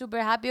Show. I'm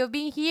super happy of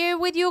being here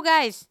with you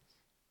guys.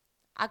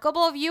 A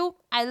couple of you,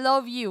 I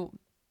love you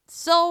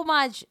so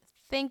much.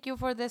 Thank you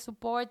for the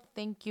support.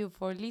 Thank you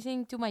for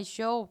listening to my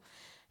show.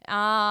 Y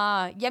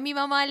a mi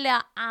mamá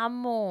la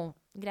amo.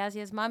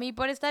 Gracias, mami,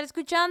 por estar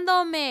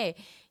escuchándome.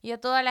 Y a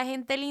toda la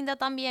gente linda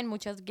también.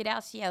 Muchas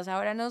gracias.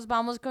 Ahora nos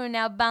vamos con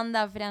una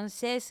banda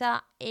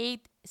francesa,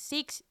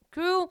 86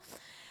 Crew,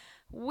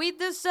 with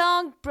the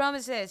song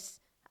Promises.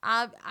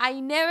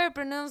 I never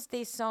pronounce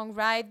this song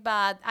right,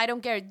 but I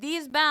don't care.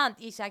 This band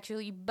is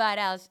actually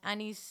badass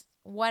and is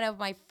one of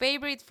my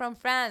favorites from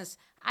France.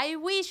 I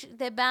wish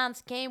the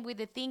bands came with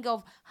the thing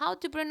of how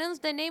to pronounce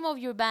the name of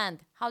your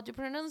band, how to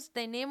pronounce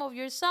the name of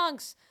your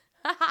songs.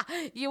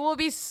 It will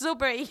be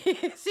super easy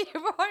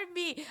for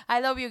me.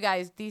 I love you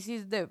guys. This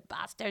is the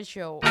Bastard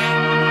Show.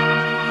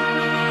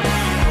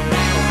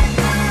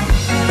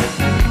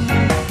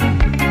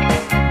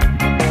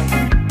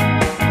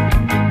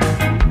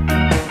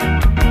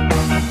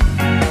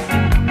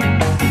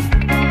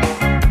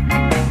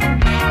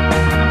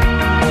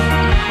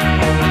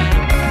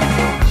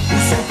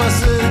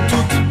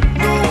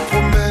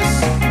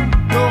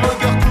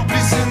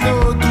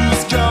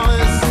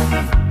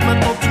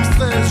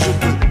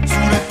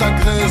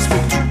 Faut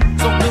que tu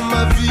sortes de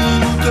ma vie,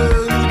 nous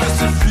deux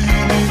c'est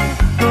fini.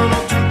 Non,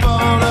 non, tu me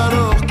parles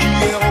alors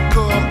qu'hier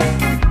encore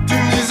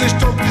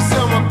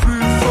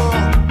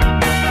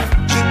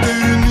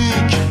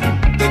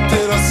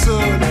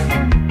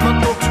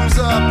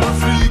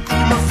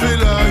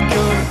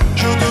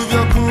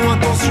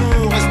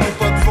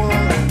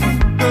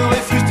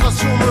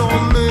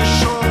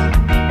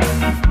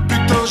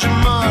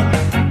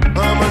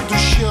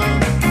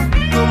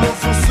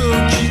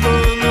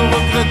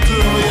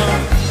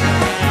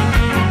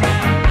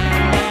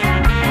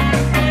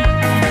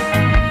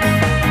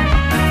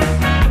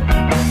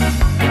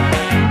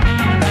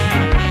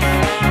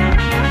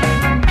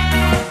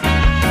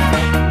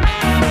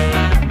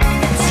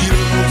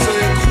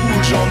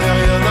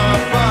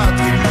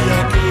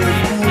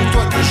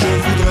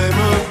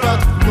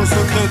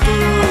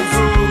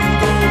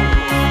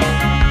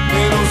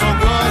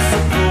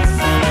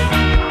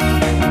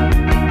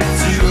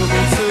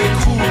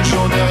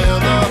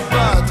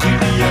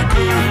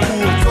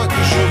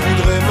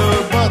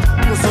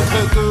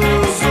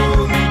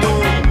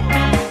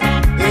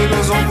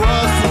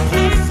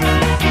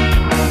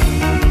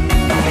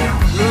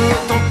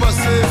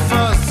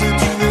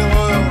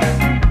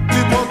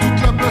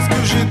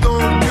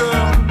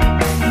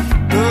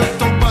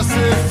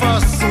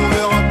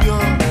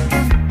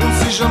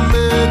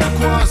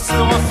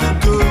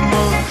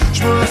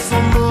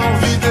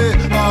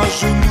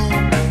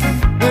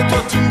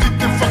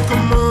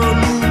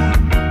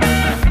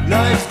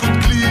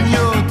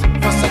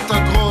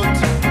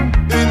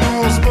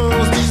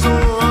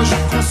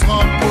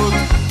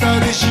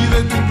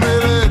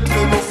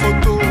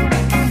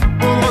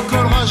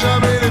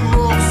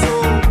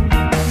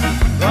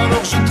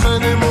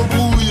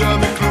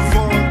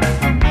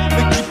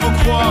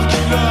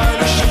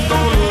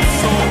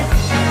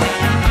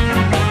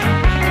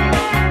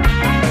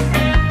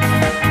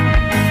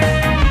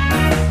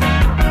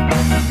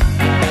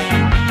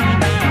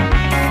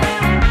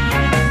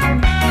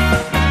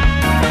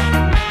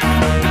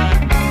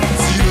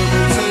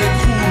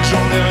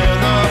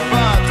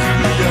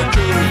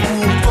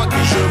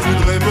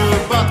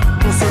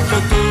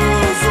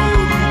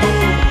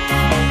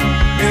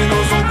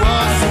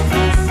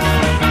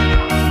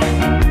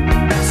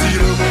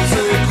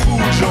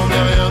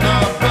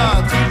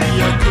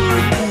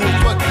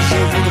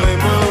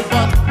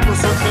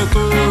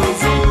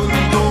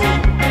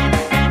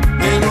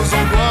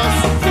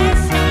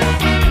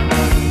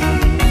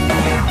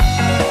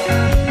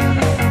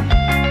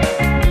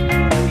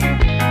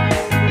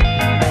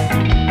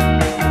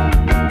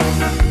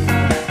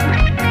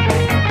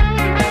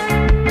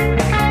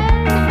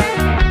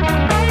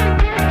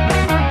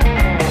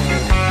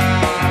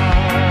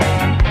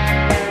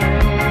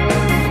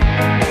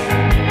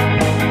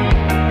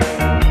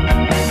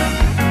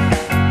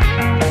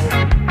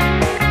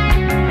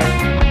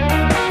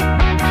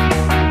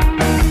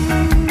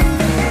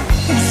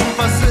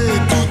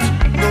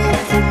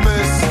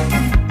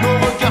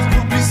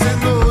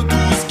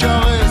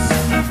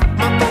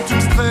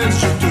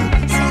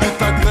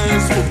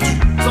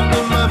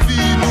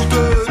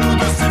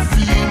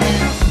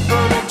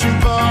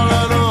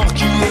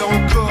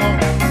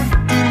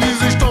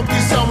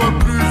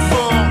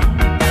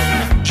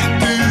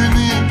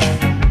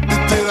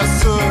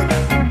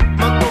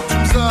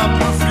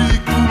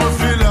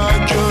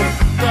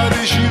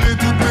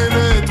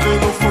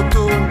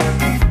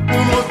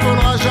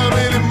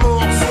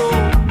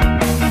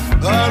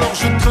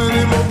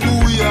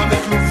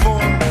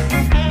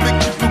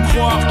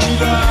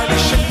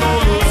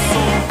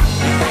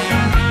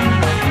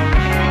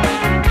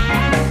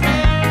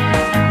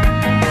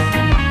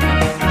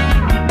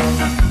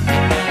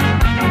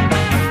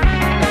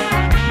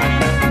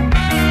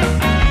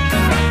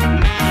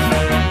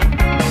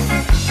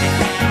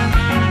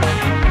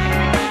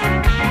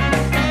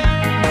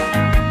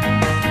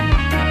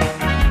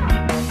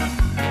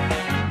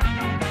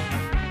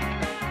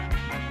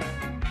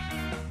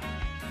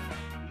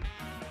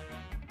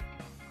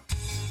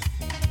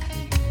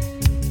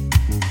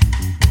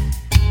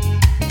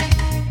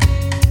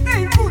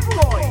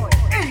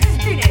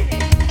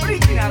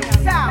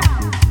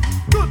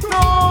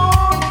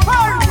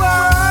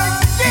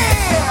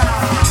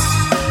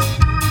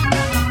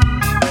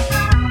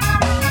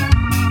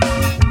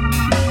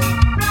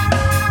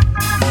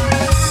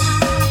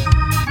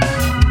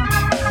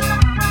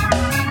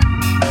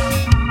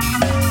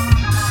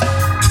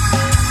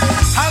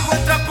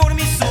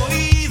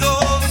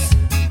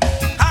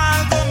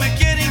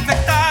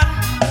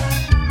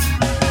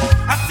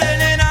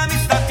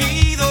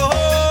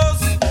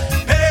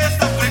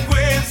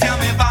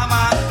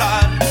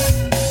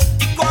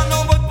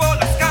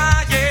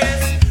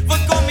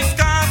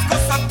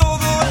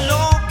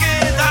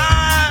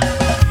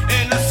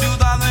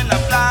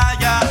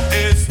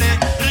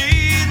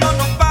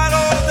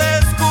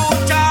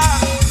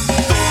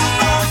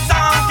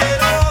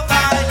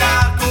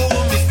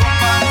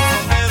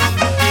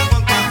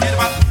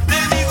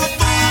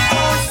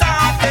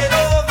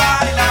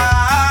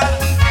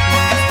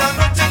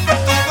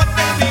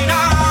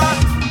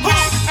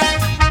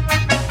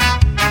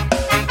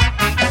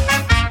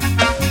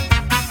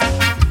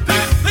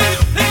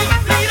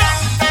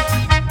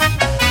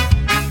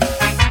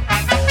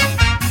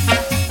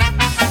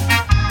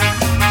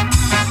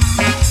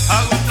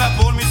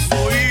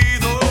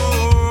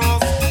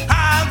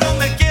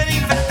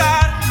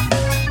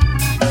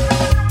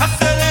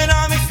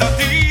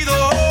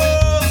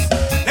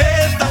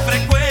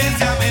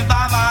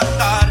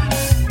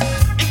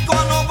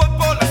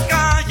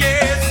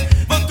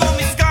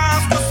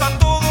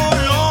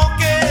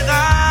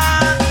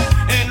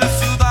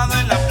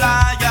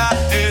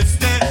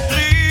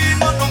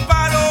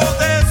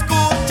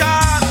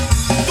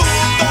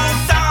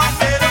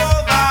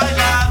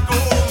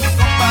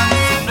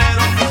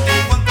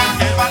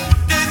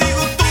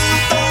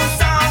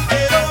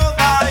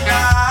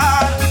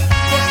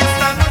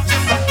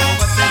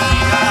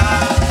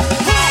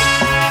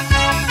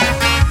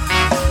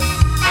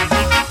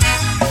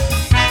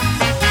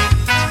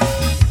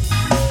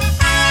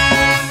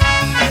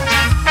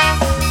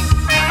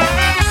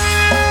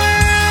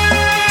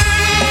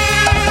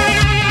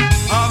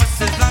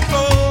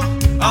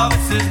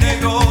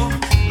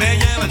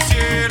al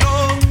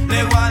cielo,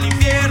 luego al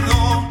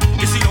infierno.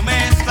 Y si lo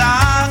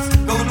mezclas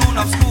con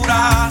una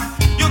oscura,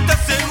 yo te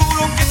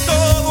aseguro que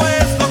todo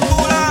es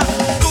locura.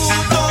 Tú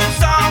no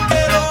sabes,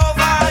 quiero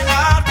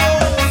bailar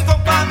con mis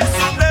compas, mi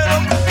sombrero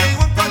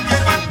contigo en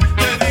cualquier bar.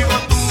 Te digo,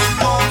 tú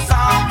no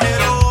sabes,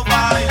 quiero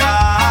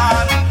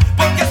bailar,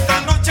 porque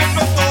esta noche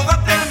pronto va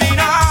a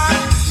terminar.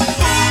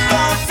 Tú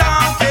no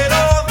sabes,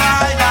 quiero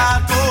bailar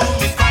con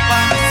mis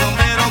compas, mi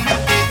sombrero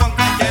contigo en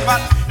cualquier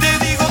bar. Te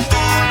digo,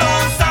 tú no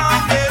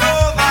sabes, quiero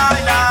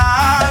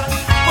bailar,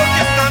 porque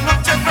esta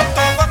noche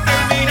pronto va a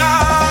terminar.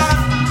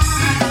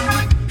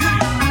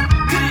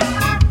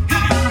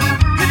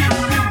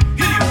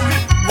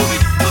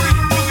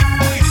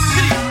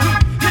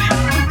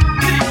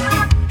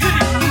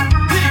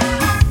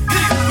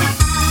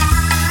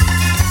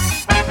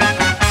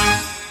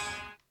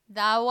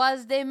 That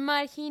was the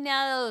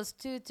Marginados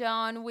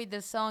two-tone with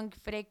the song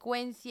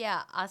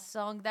Frecuencia, a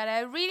song that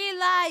I really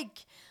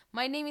like.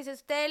 My name is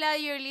Estela,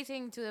 you're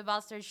listening to The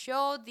Bastard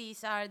Show.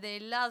 These are the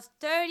last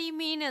 30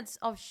 minutes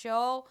of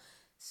show,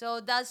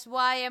 so that's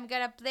why I'm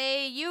gonna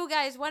play you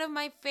guys one of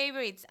my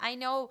favorites. I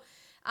know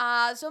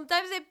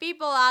sometimes the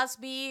people ask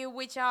me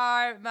which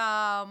are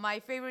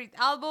my favorite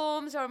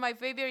albums or my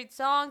favorite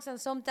songs, and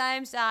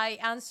sometimes I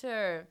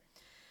answer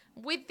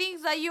with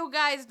things that you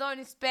guys don't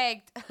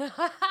expect.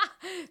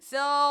 So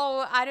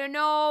I don't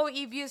know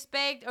if you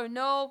expect or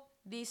know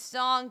this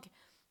song,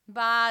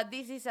 but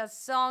this is a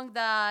song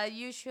that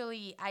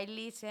usually I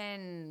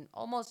listen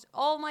almost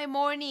all my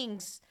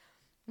mornings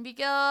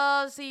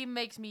because it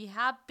makes me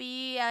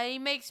happy and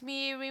it makes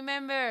me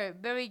remember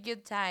very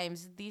good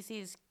times. This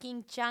is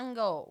King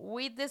Chango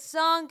with the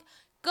song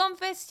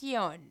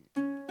Confesión.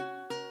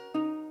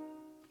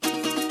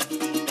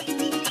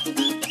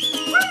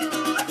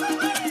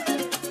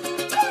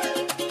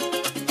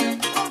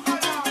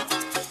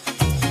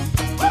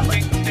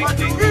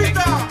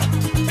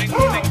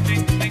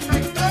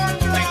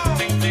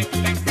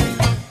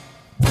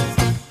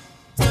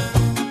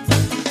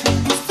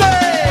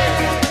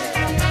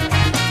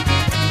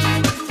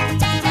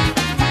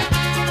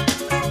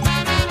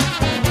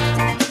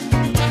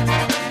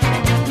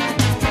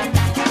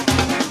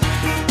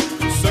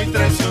 Soy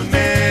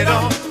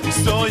traicionero y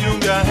soy un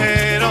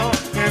viajero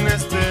en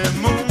este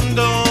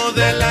mundo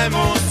de la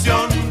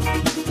emoción.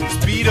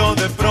 Respiro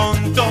de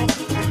pronto,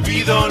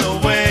 olvido lo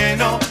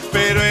bueno,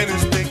 pero en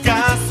este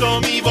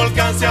caso mi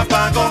volcán se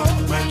apagó.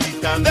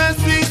 Maldita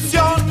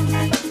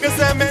decisión que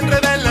se me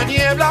enreda en la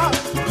niebla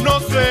por no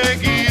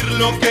seguir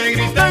lo que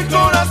grita el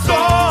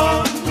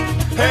corazón.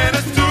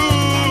 Eres tú,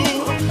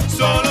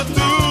 solo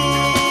tú,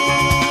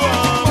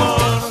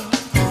 amor.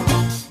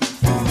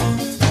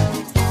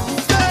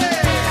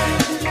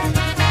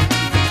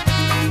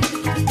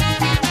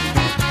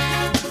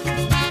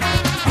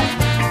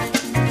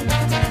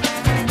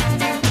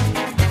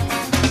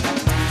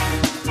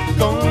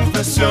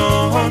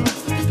 Confesión,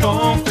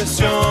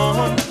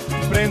 confesión,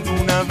 prendo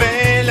una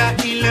vela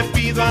y le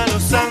pido a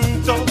los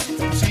santos,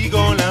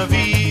 sigo la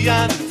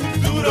vía del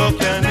futuro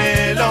que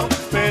anhelo,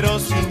 pero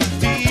sin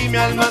ti mi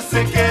alma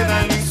se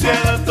queda en lo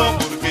incierto,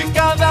 porque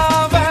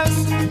cada vez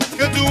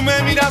que tú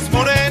me miras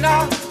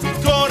morena, mi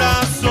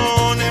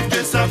corazón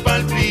empieza a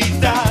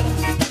palpitar,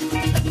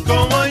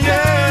 como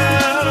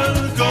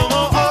ayer,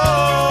 como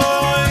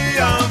hoy,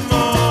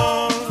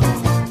 amor.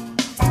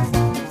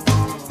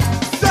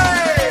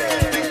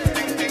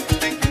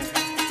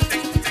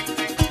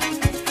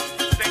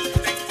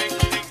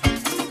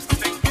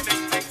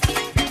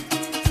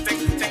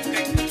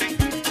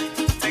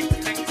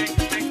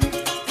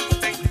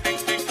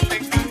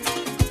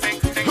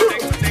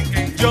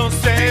 Yo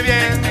sé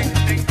bien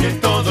que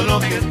todo lo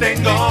que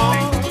tengo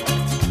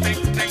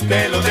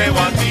te lo debo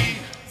a ti.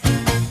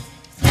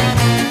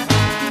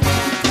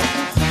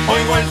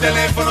 Oigo el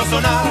teléfono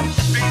sonar,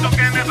 pienso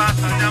que me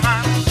vas a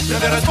llamar.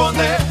 Te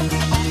responde,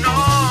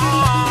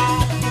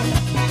 no.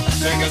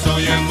 Sé que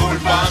soy el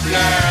culpable.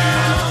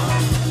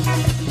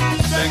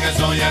 Sé que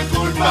soy el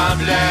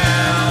culpable.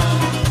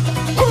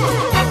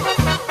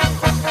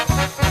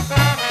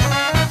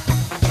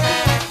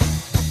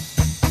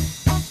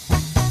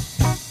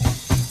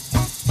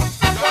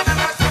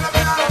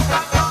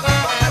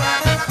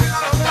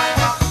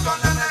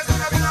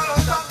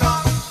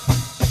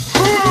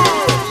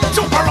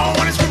 Jump around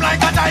when it scream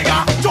like a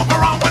tiger. Jump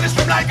around when it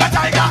scream like a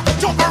tiger.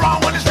 Jump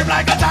around when it scream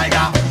like a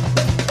tiger.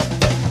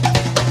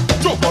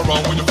 Jump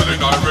around when you're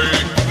feeling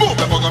irate. Move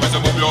the bug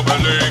and move your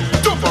belly.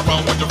 Jump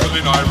around when you're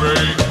feeling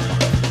irate.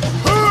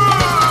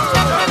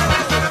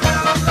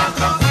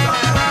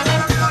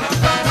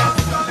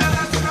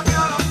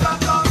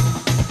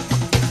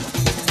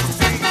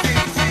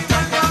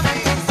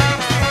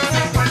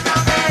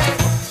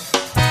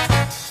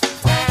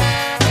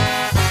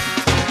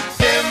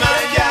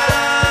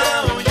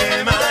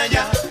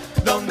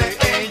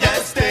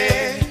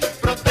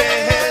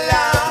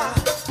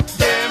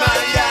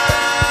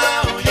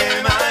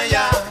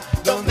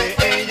 Donde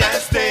ella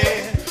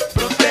esté,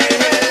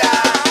 protégela.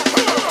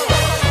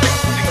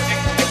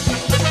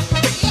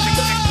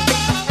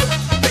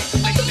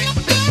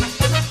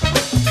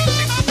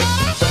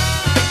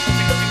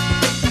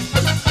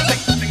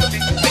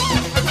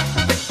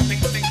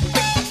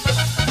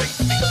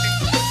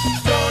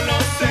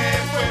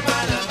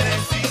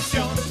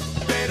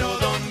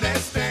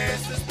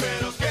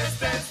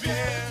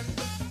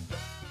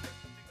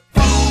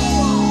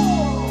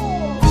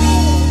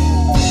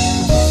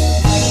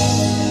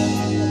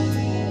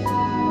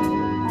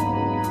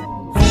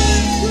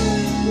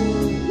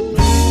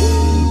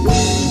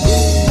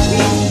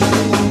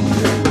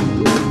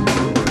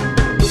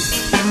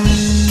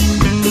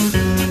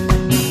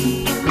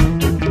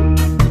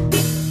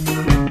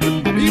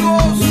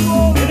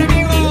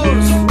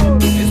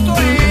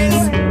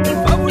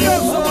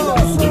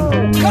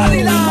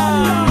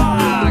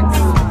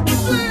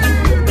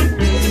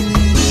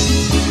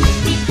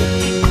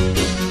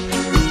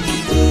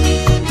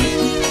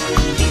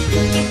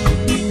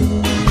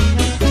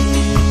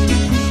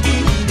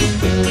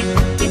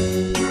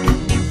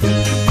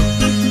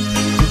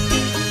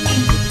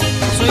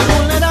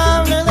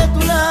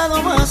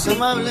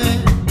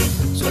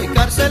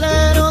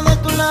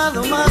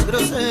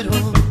 grosero.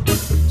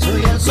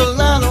 Soy el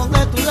soldado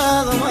de tu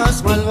lado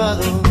más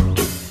malvado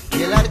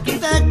y el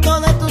arquitecto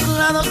de tus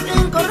lados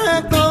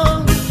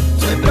incorrectos.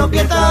 Soy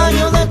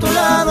propietario de tu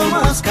lado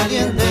más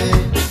caliente.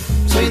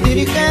 Soy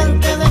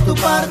dirigente de tu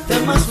parte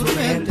más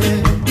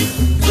urgente.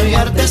 Soy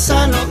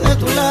artesano de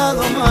tu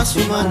lado más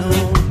humano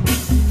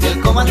y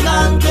el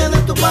comandante de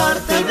tu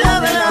parte de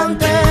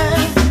adelante.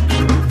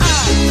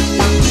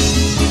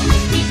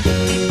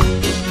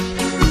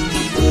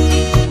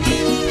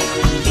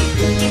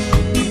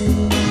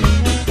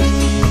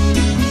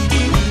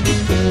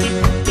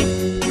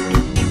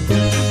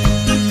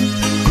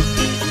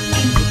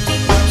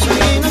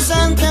 Soy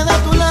inocente de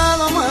tu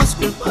lado más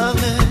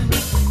culpable,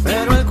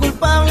 pero el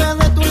culpable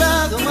de tu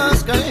lado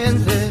más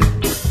caliente.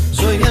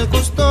 Soy el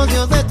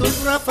custodio de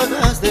tus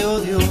ráfagas de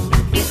odio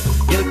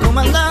y el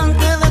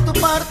comandante de tu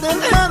parte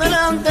de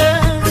adelante.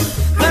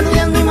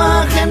 Perdiendo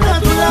imagen a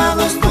tu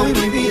lado estoy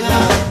mi vida.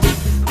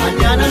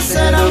 Mañana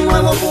será un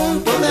nuevo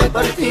punto de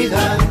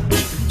partida.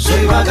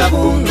 Soy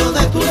vagabundo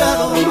de tu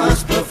lado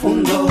más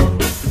profundo.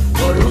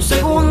 Por un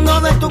segundo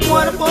de tu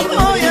cuerpo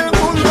doy el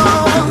mundo.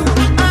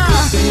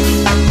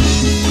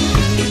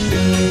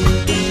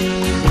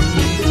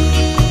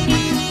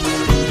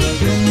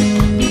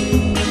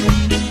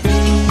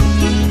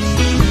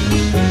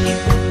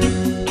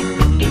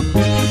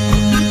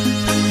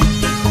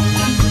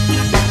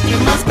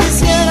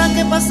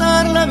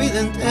 Pasar la vida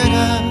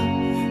entera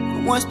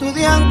como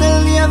estudiante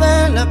el día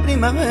de la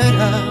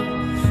primavera,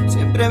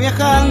 siempre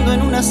viajando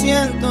en un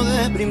asiento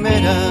de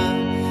primera,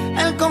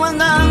 el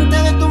comandante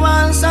de tu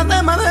balsa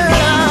de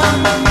madera.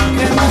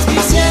 Que más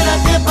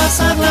quisiera que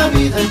pasar la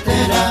vida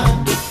entera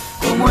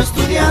como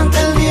estudiante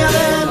el día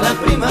de la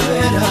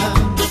primavera,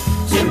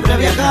 siempre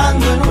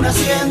viajando en un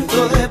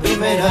asiento de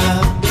primera,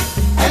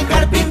 el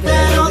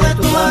carpintero de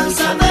tu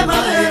balsa de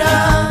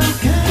madera.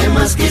 Que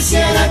más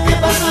quisiera que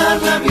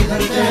pasar la vida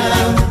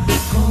entera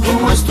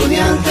como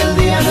estudiante el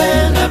día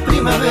de la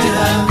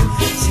primavera,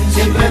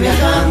 siempre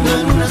viajando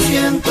en un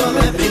asiento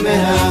de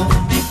primera,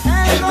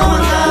 el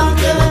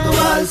comandante de tu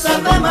balsa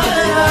de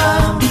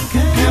madera.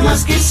 Que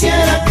más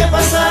quisiera que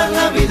pasar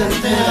la vida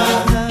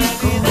entera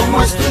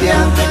como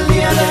estudiante el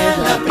día de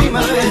la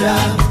primavera,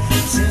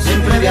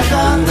 siempre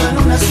viajando en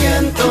un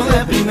asiento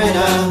de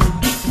primera,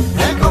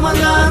 el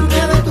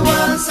comandante de tu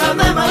balsa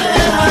de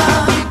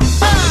madera.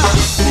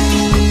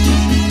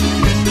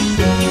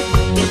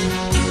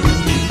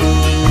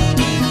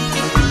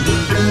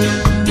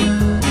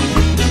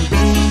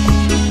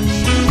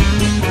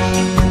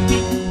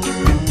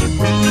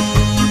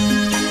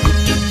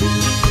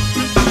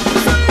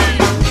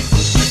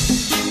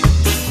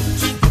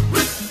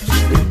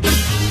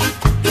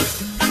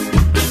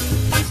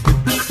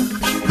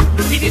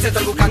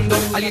 Estoy buscando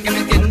alguien que me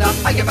entienda,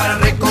 alguien para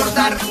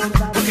recordar,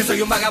 porque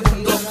soy un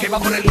vagabundo que va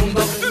por el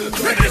mundo.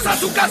 Regresa a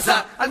su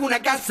casa,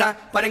 alguna casa,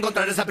 para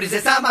encontrar esa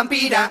princesa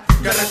vampira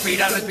que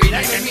respira,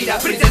 respira y me mira.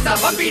 Princesa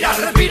vampira,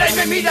 respira y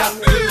me mira.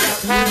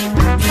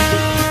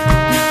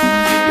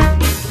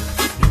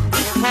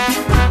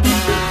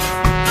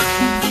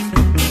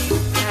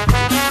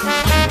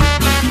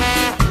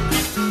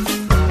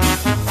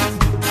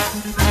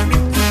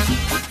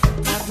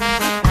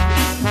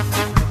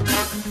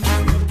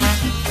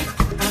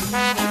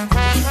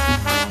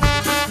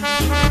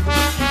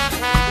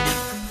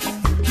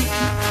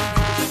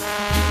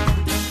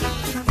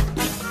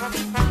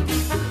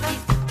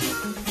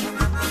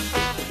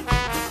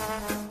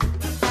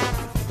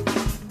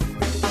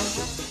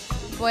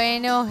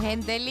 Bueno,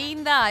 gente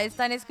linda,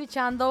 están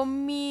escuchando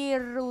mi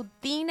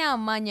rutina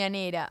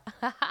mañanera.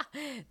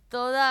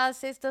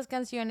 Todas estas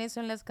canciones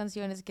son las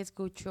canciones que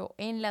escucho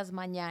en las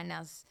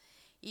mañanas.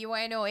 Y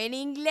bueno, en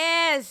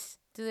inglés,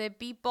 to the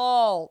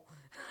people.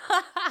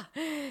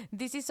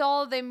 This is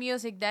all the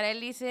music that I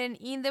listen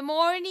in the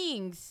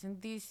mornings.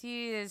 This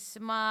is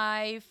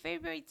my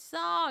favorite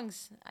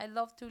songs. I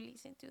love to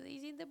listen to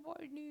this in the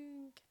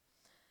morning.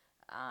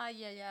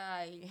 Ay, ay,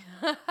 ay.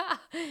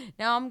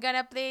 Now I'm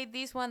gonna play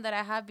this one that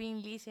I have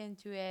been listening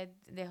to it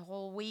the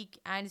whole week,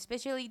 and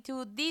especially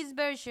to this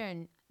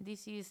version.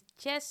 This is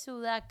Ches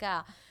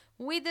Sudaka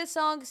with the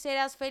song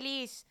Serás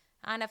Feliz.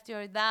 And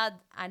after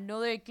that,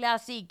 another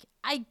classic,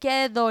 Ay,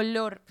 qué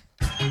dolor.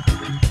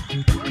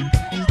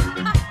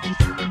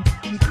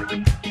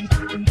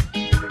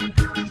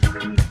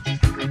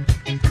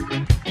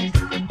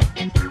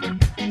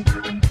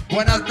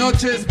 Buenas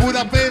noches,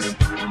 Budapest.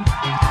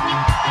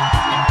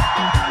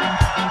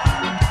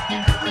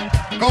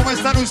 ¿Cómo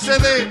están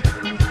ustedes?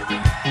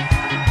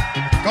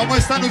 ¿Cómo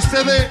están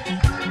ustedes?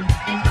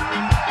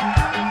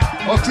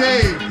 Ok,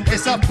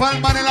 esa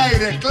palma en el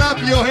aire. Clap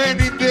your hand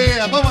in the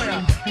air. Vamos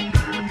allá.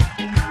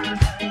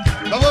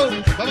 Vamos,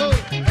 vamos,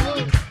 vamos,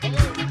 vamos.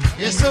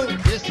 Y eso,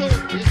 y eso,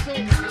 y eso.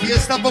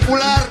 Fiesta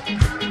popular,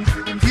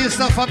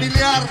 fiesta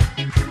familiar.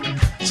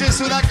 Ches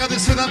Sudaka de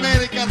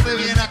Sudamérica te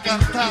viene a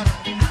cantar.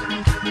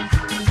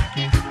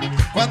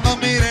 Cuando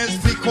mires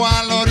fijo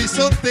al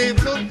horizonte,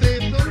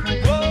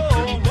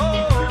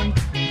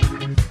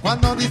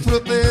 cuando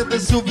disfrutes de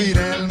subir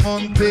el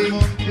monte,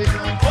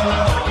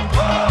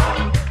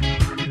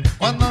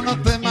 cuando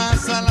no temas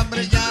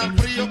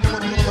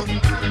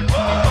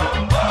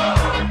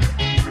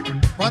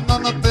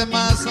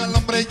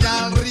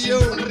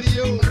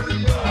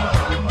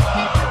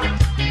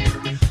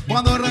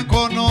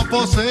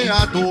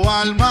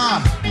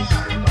calma.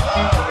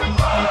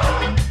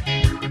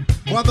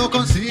 Cuando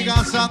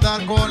consigas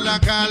andar con la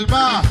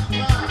calma.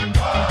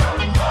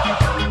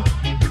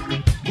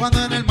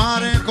 Cuando en el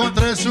mar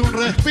encontres un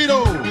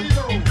respiro.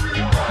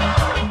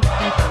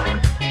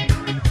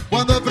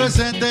 Cuando el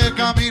presente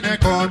camine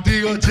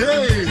contigo,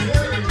 che.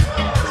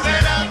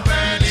 Serás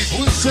feliz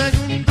un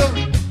segundo.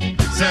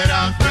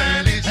 Serás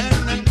feliz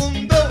en el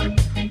mundo.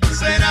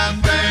 Serás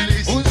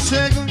feliz un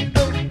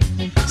segundo.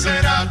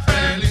 Serás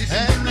feliz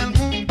en el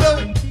mundo.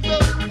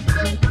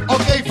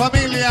 Ok,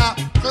 familia,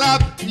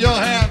 clap your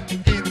hands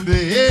in the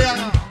air.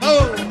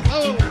 Oh,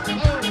 oh,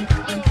 oh.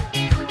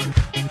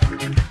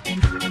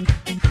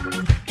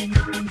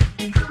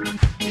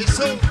 Yes,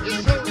 so,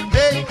 yes, so.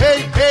 Hey,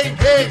 hey, hey,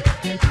 hey.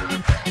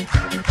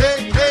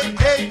 Hey, hey,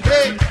 hey,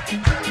 hey.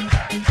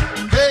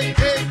 Hey,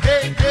 hey,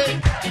 hey, hey.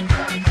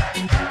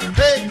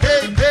 Hey,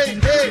 hey, hey,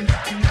 hey.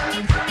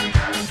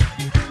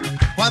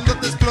 Cuando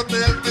te explote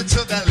el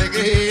pecho de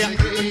alegría.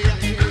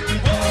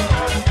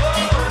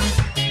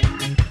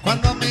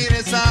 Cuando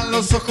mires a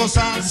los ojos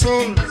al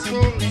sol.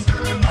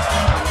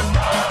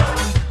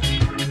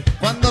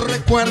 Cuando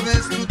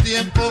recuerdes tu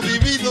tiempo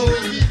vivido.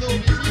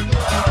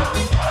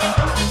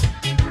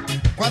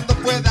 Cuando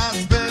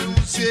puedas ver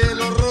un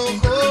cielo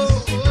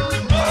rojo.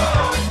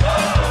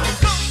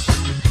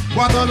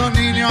 Cuando los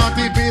niños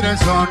te piden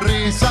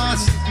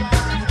sonrisas.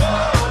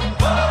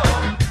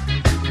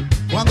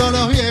 Cuando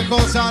los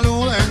viejos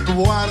saluden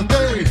tu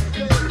arte.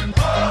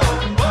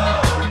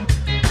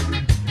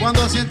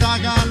 Cuando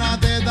sientas ganas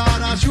de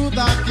dar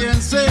ayuda a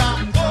quien sea.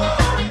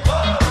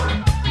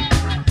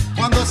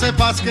 Cuando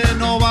sepas que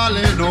no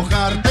vale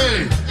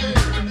enojarte.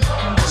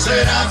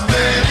 Serás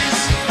feliz.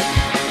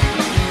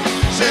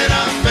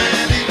 Serás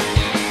feliz.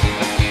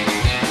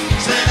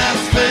 Serás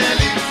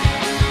feliz.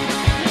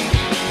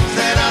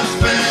 Serás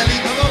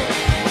feliz.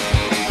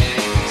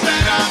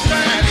 Serás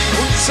feliz.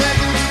 Un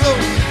segundo.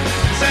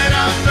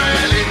 Serás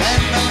feliz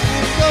en el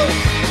mundo.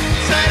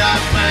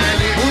 Serás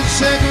feliz. Un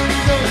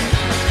segundo.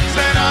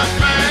 Serás feliz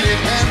en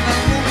el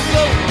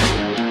mundo.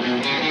 Serás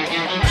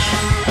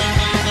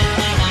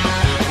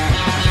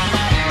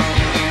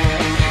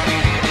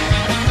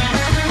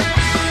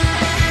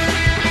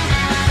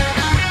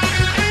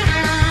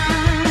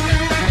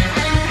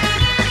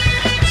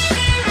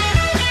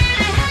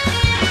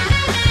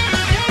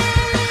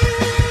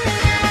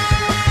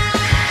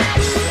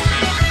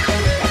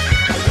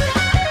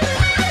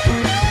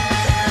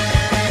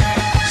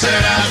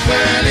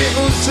feliz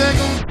un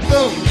segundo.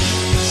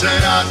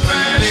 Serás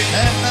feliz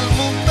en el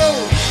mundo.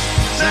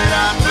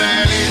 Serás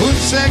feliz un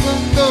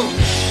segundo.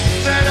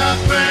 Serás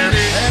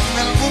feliz en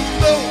el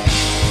mundo.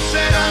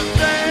 Serás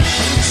feliz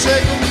un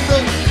segundo.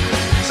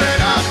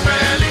 Serás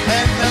feliz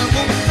en el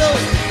mundo.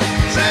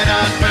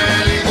 Serás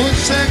feliz un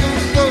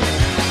segundo.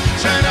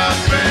 Serás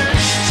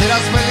feliz.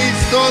 Serás feliz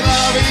toda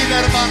la vida,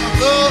 hermano,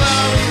 toda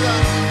la vida.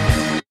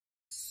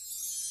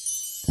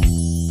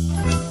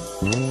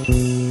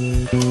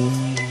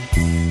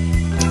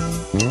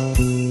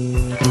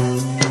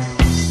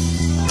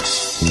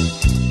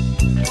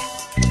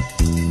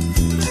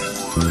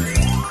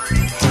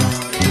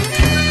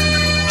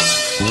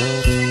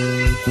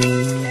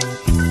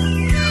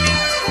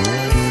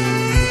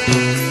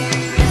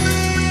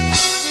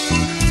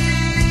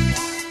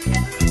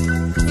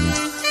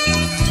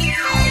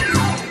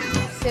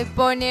 Se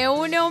pone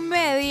uno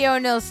medio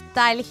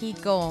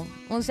nostálgico.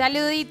 Un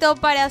saludito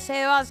para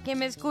Sebas que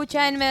me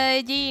escucha en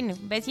Medellín.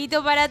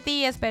 Besito para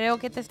ti, espero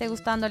que te esté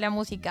gustando la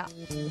música.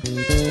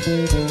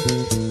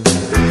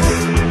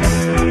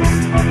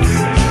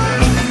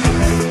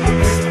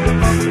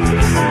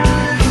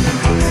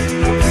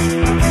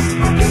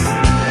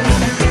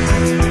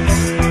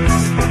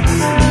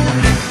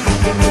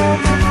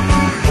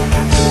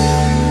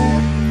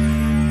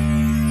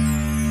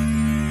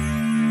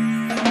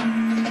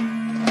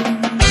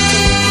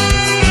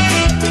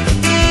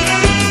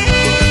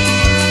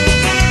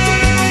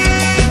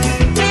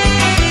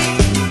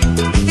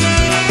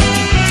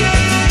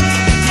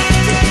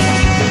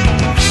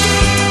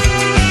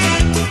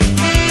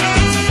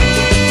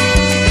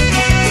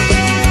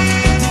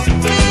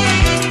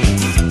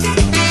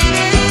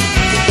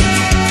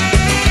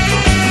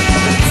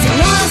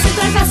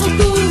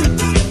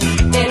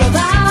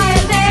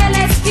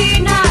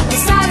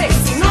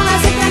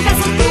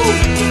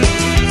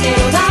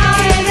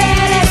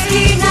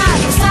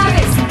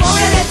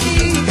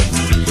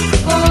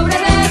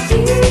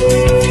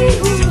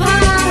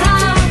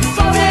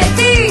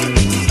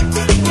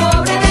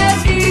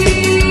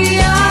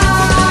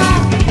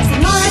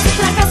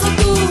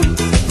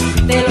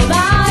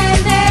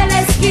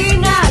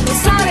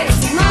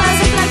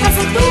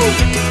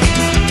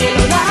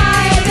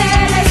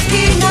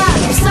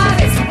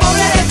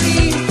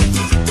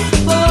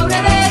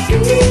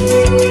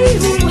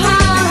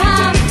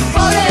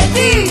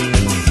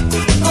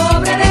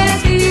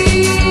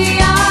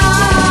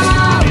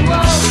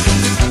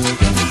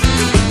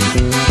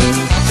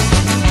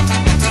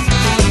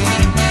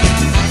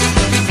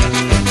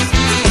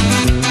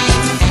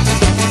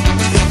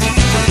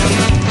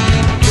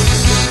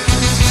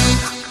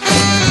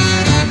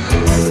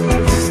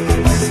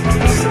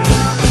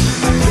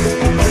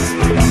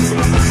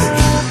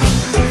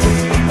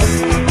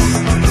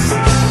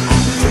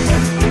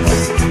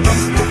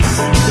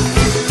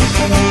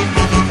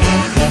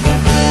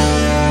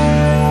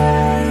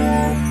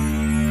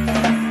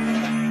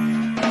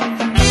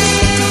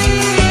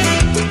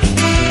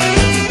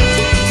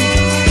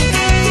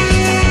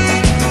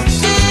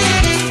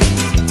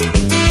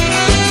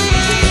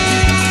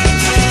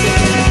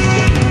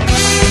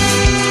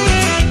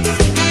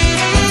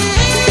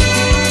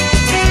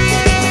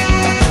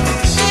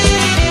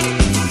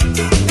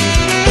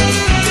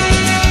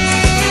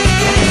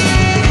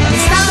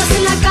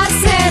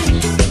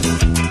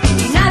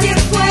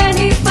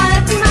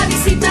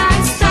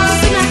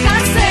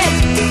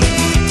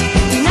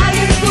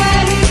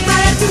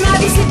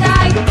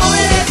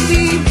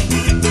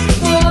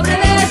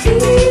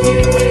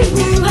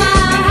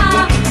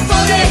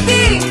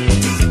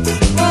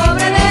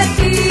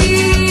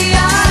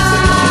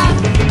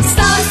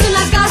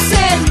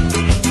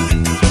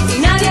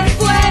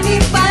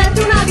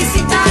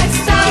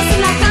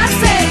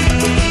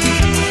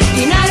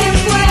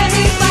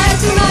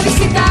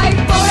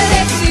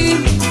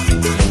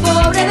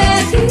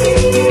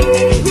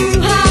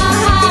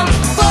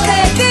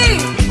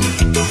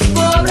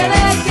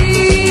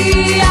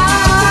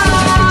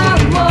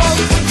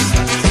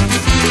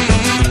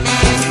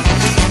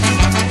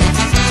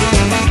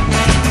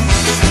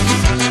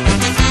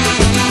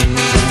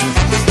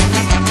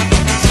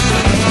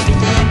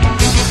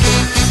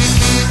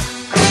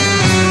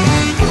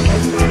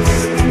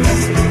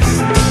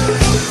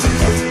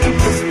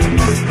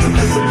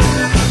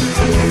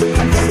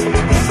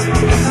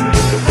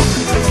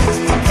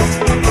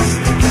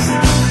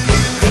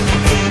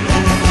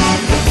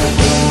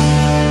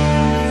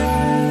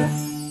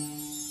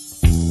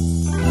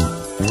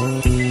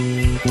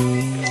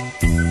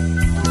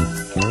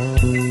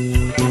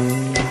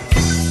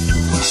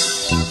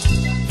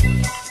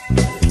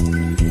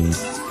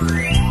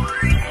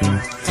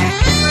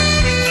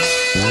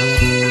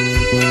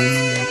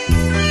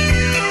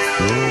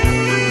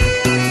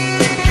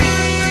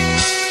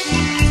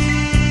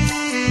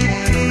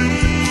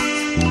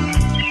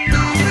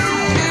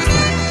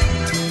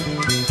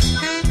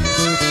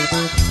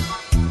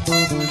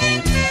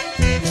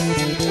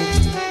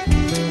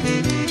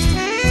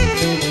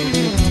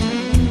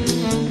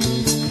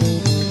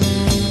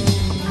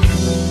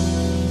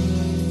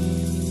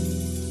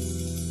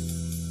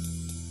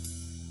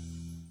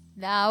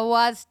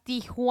 was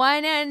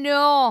Tijuana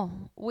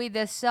No with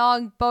the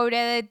song Pobre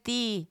de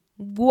Ti.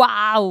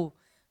 Wow,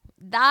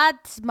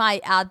 that's my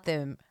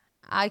anthem.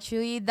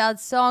 Actually, that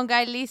song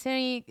I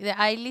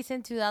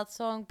listened to that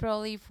song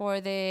probably for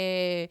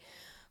 2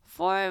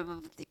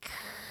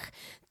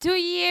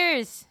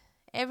 years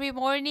every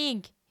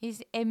morning.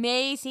 It's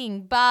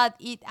amazing, but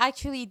it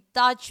actually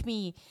touched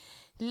me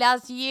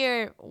last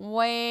year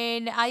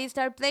when I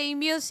started playing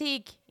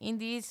music in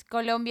this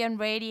Colombian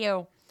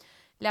radio,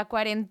 La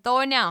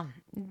Cuarentona.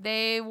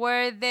 They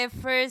were the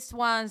first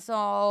ones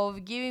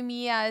of giving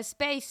me a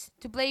space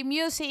to play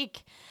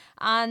music.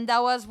 And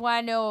that was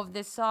one of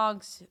the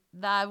songs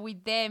that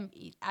with them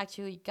it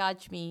actually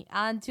catch me.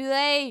 And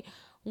today,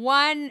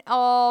 one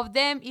of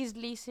them is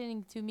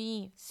listening to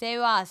me.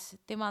 Sebas,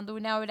 te mando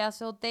un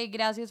abrazote.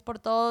 Gracias por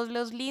todos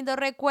los lindos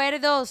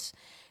recuerdos.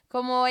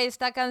 Como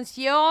esta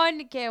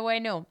canción que,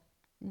 bueno,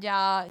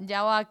 ya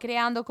va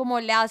creando como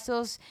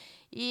lazos.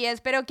 Y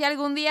espero que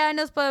algún día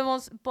nos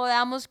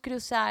podamos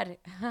cruzar.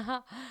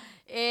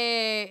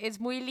 Es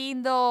muy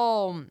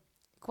lindo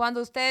cuando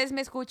ustedes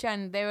me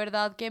escuchan, de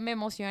verdad que me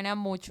emociona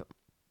mucho.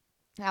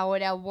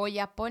 Ahora voy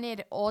a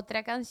poner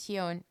otra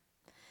canción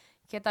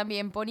que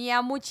también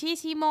ponía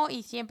muchísimo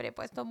y siempre he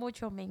puesto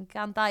mucho. Me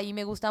encanta y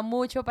me gusta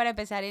mucho para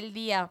empezar el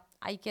día.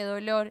 Ay, qué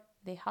dolor,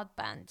 de Hot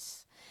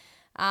Pants.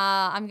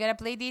 I'm gonna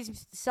play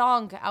this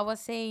song. I was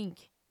saying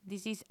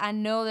this is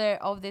another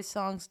of the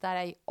songs that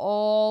I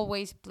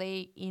always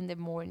play in the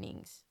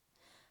mornings.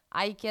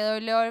 Ay, qué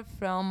dolor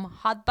from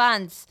Hot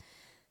Pants.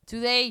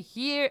 Today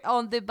here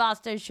on the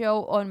Bastard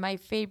Show on my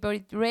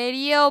favorite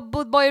radio,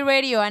 Boot Boy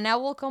Radio. And I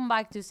will come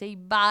back to say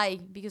bye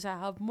because I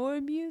have more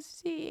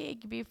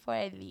music before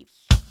I leave.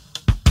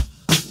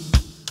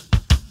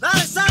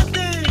 Dale,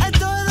 Santi,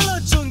 esto es de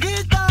los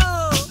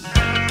chunguitos.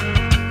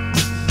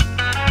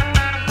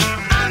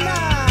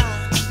 Anda,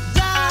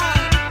 ya,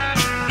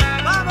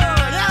 vamos,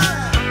 ya.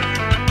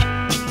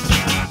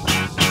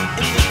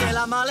 Hiciste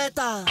la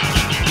maleta,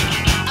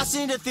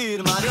 así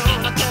decir, Mario,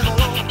 qué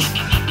dolor.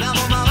 Mi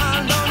amor me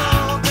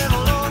abandonó, qué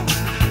dolor.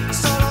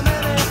 Solo me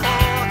dejó,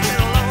 qué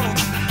dolor.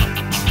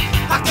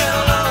 Ah, qué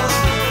dolor,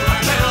 ah,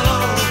 qué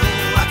dolor,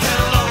 ah, qué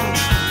dolor.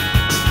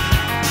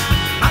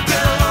 Ah, qué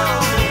dolor,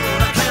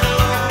 ah, qué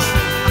dolor,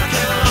 ah,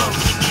 qué dolor.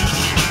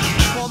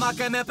 Por más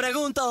que me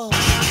pregunto,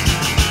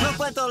 no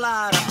encuentro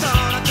la razón,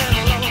 ah, qué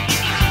dolor.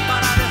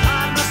 Para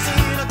dejarme así,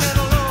 ah, qué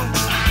dolor.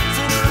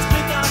 Sin una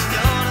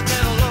explicación, ah, qué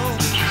dolor.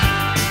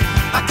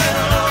 Ah, qué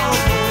dolor.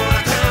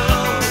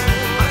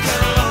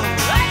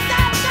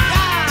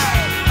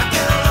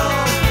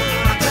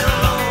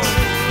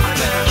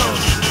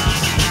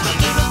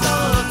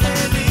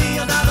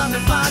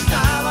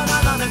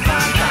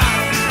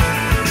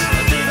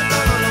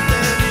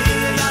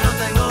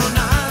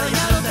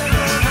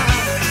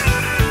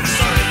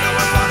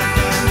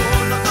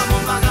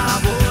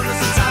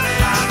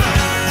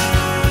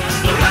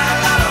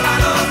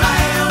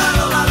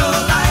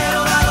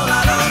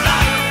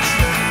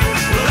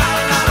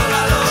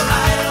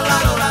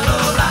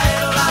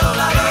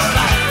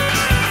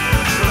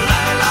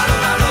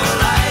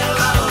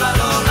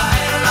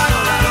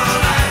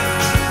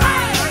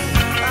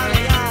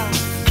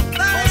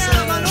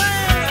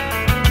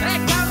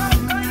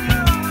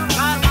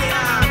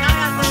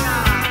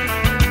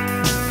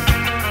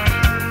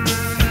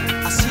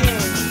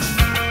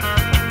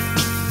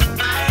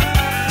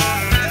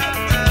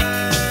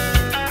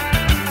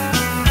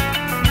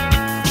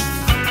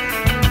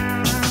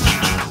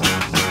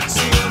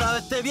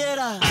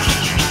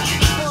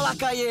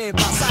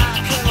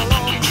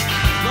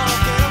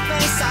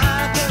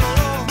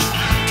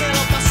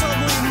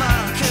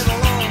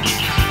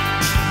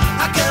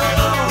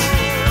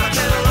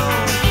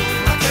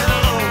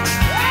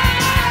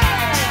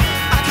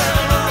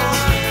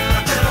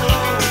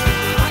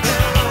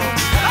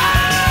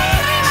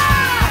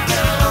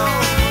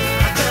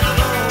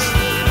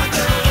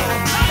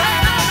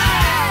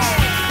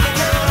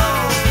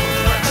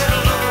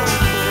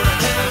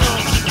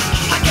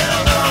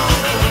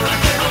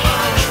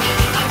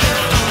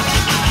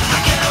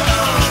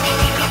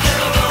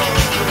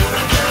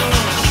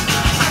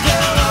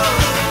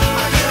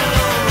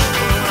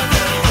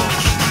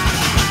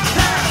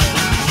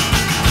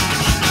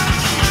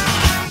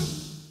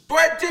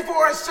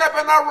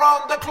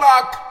 Around the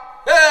clock,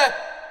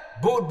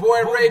 Boot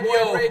Boy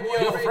Radio,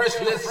 your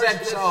freshly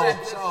set so.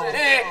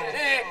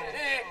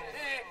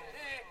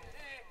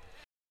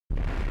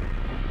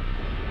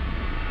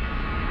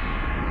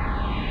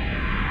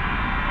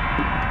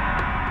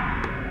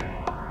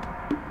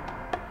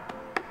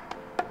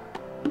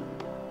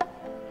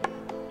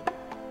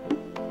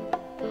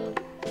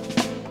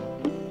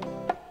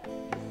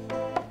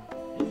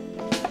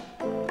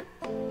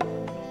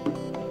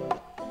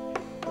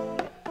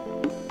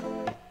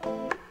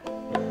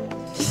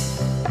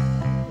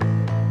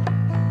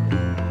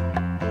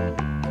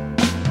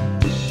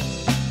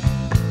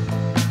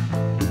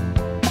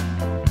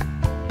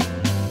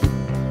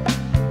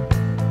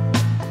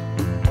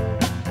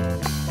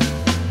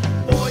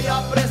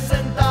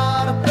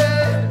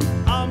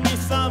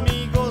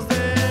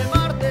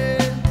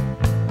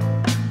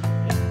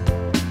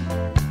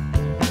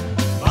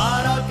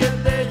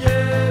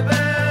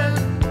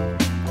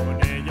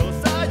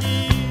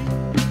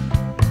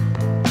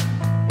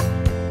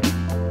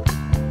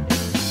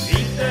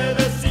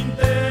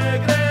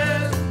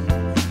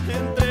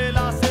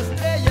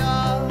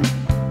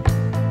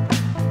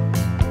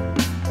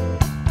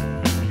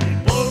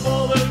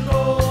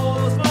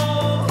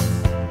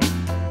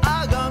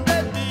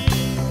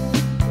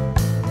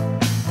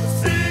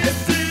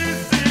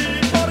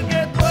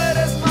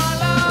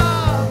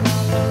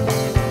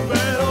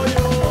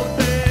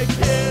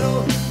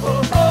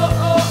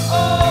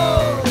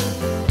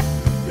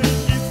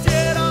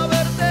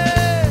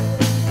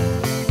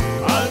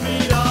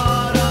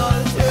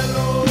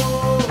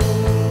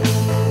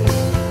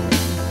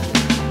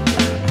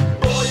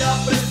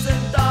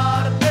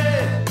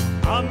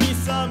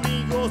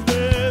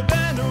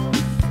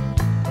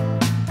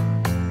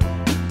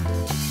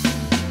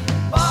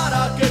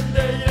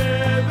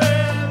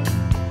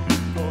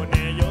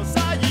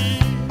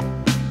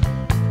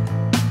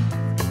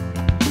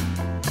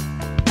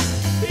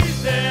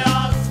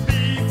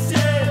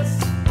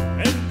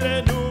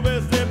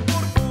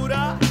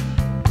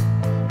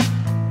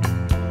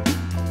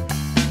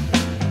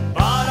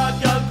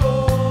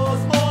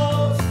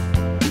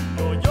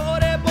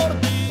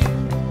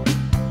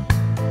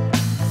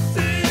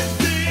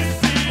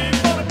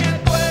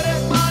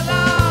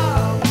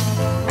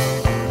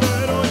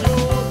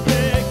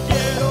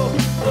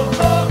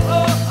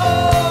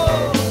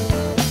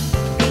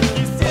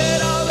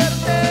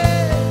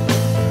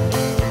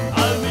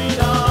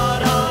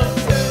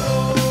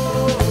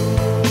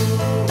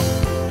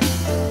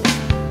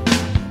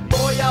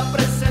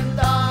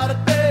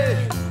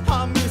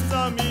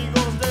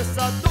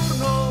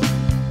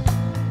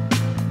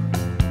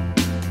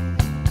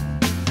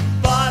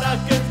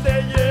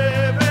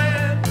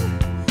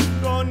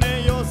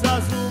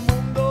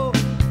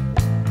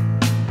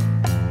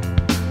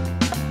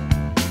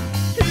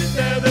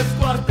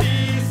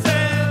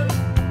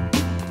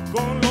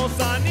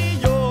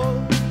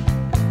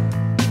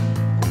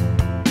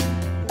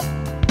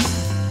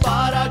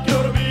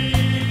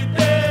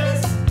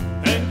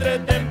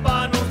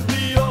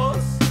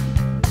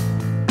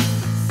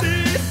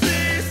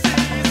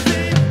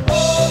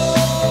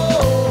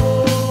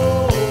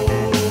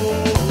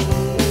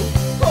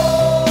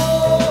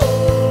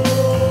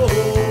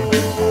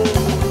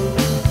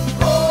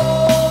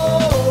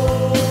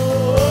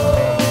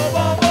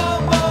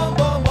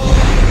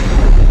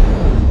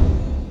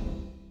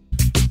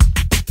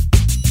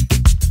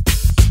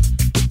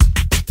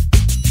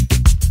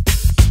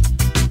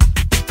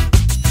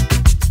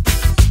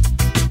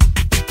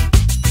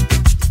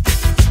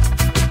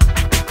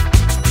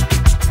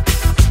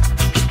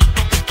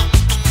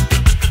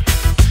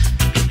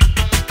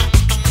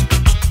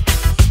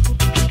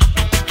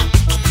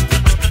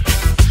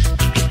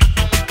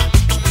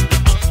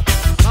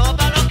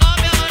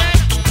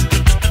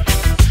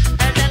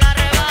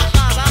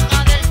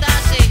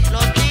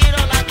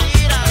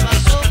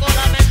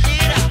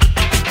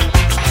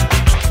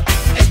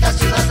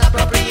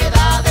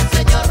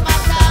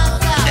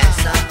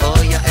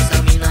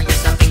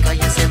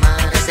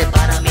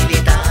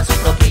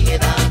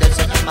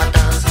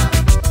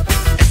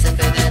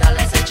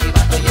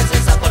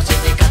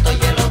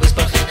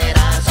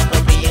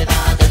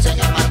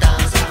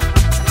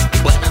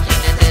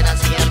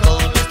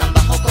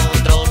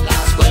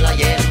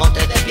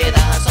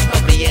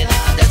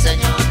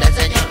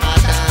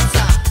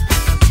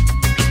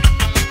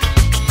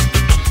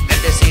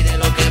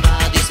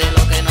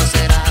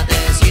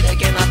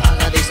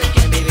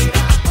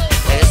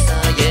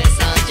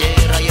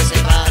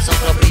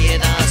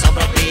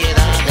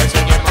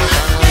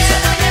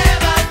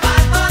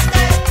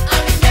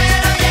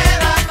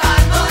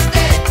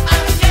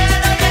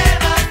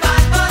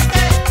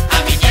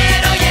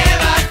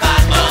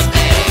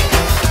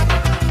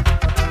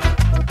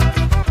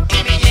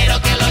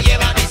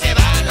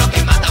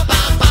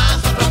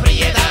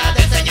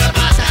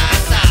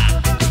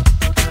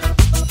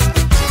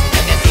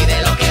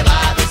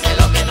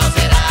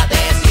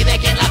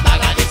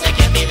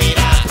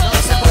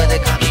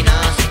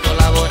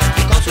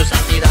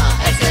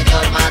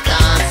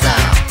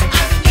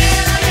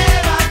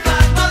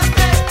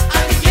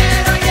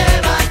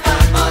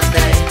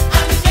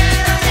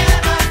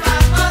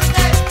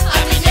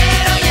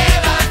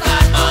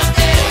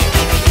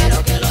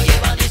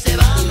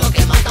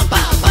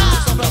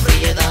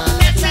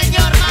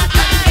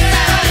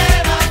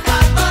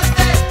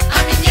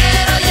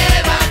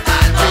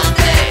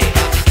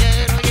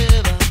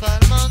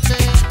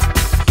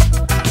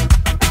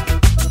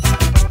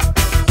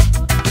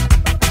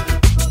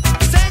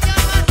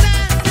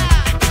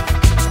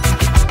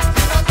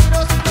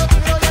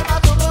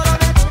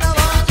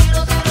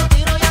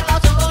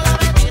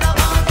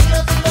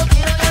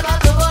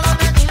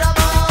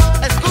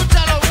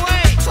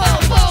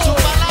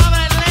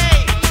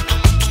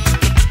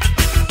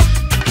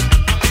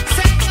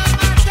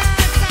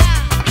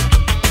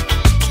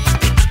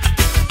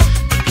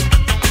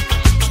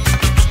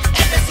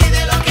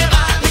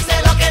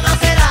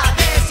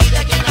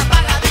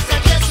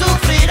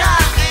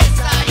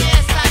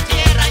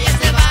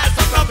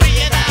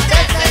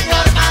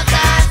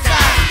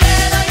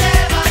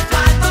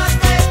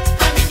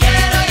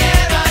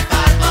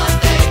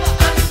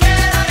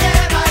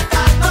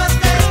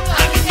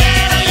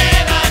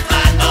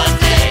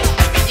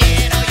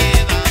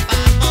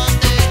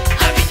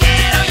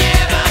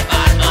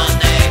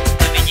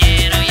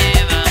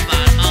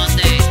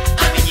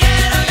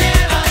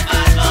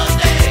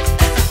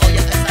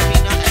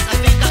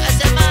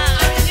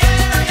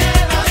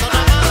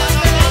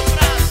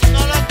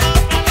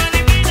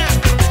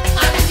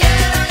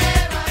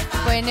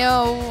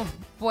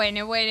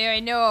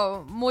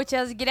 Bueno.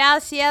 Muchas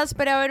gracias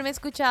por haberme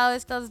escuchado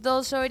estas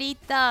 2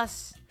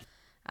 horitas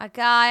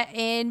acá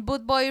en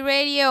Boot Boy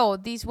Radio.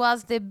 This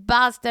was the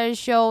Bastard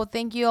Show.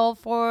 Thank you all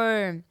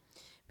for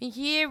being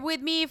here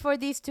with me for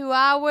these 2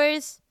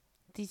 hours.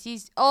 This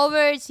is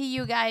over. See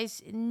you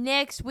guys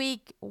next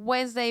week,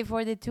 Wednesday,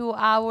 for the 2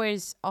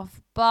 hours of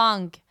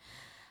punk.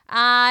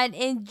 And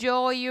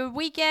enjoy your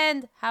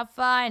weekend. Have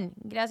fun.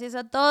 Gracias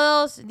a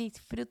todos.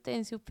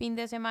 Disfruten su fin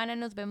de semana.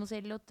 Nos vemos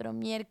el otro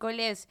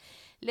miércoles.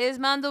 Les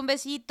mando un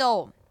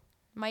besito.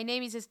 My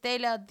name is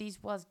Estela.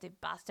 This was the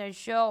Bastard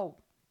Show.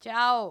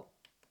 Chao.